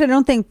 In fact, I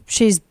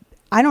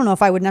don't know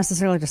if I would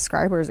necessarily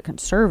describe her as a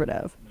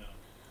conservative.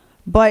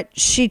 But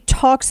she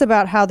talks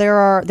about how there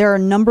are a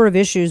number of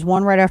issues,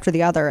 one right after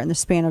the other in the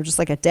span of just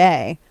like a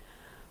day,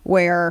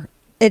 where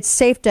it's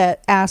safe to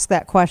ask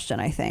that question,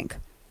 I think.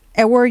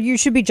 And where you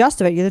should be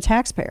justified. You're the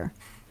taxpayer.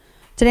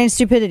 Today in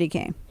Stupidity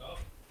came.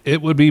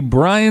 It would be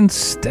Brian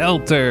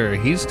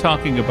Stelter. He's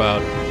talking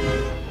about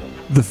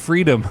the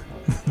freedom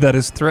that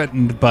is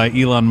threatened by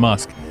Elon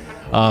Musk,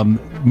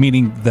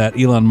 meaning that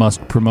Elon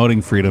Musk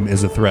promoting freedom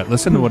is a threat.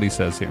 Listen to what he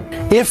says here.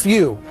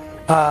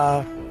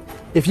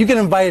 If you get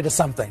invited to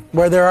something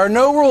where there are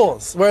no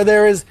rules, where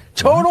there is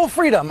total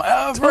freedom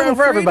for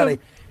everybody,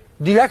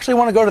 do you actually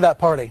want to go to that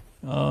party?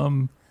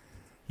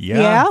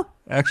 Yeah.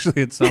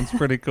 Actually, it sounds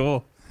pretty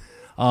cool.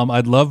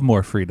 I'd love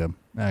more freedom,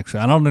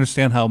 actually. I don't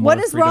understand how more What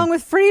is wrong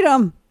with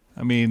freedom?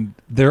 I mean,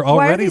 there are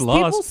already laws. Why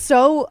are these people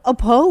so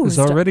opposed?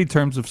 There's already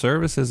terms of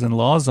services and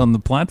laws on the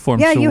platform.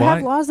 Yeah, so you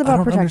have laws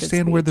about protected speech.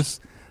 I don't understand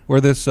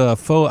where this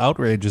faux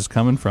outrage is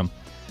coming from.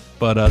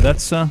 But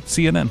that's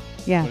CNN.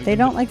 Yeah, they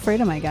don't like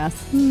freedom, I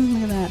guess.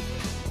 Look at that.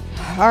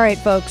 All right,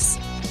 folks.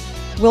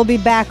 We'll be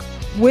back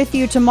with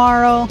you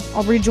tomorrow.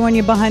 I'll rejoin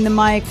you behind the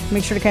mic.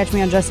 Make sure to catch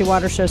me on Jesse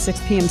Waters Show,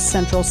 6 p.m.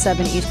 Central,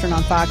 7 Eastern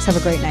on Fox. Have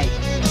a great night.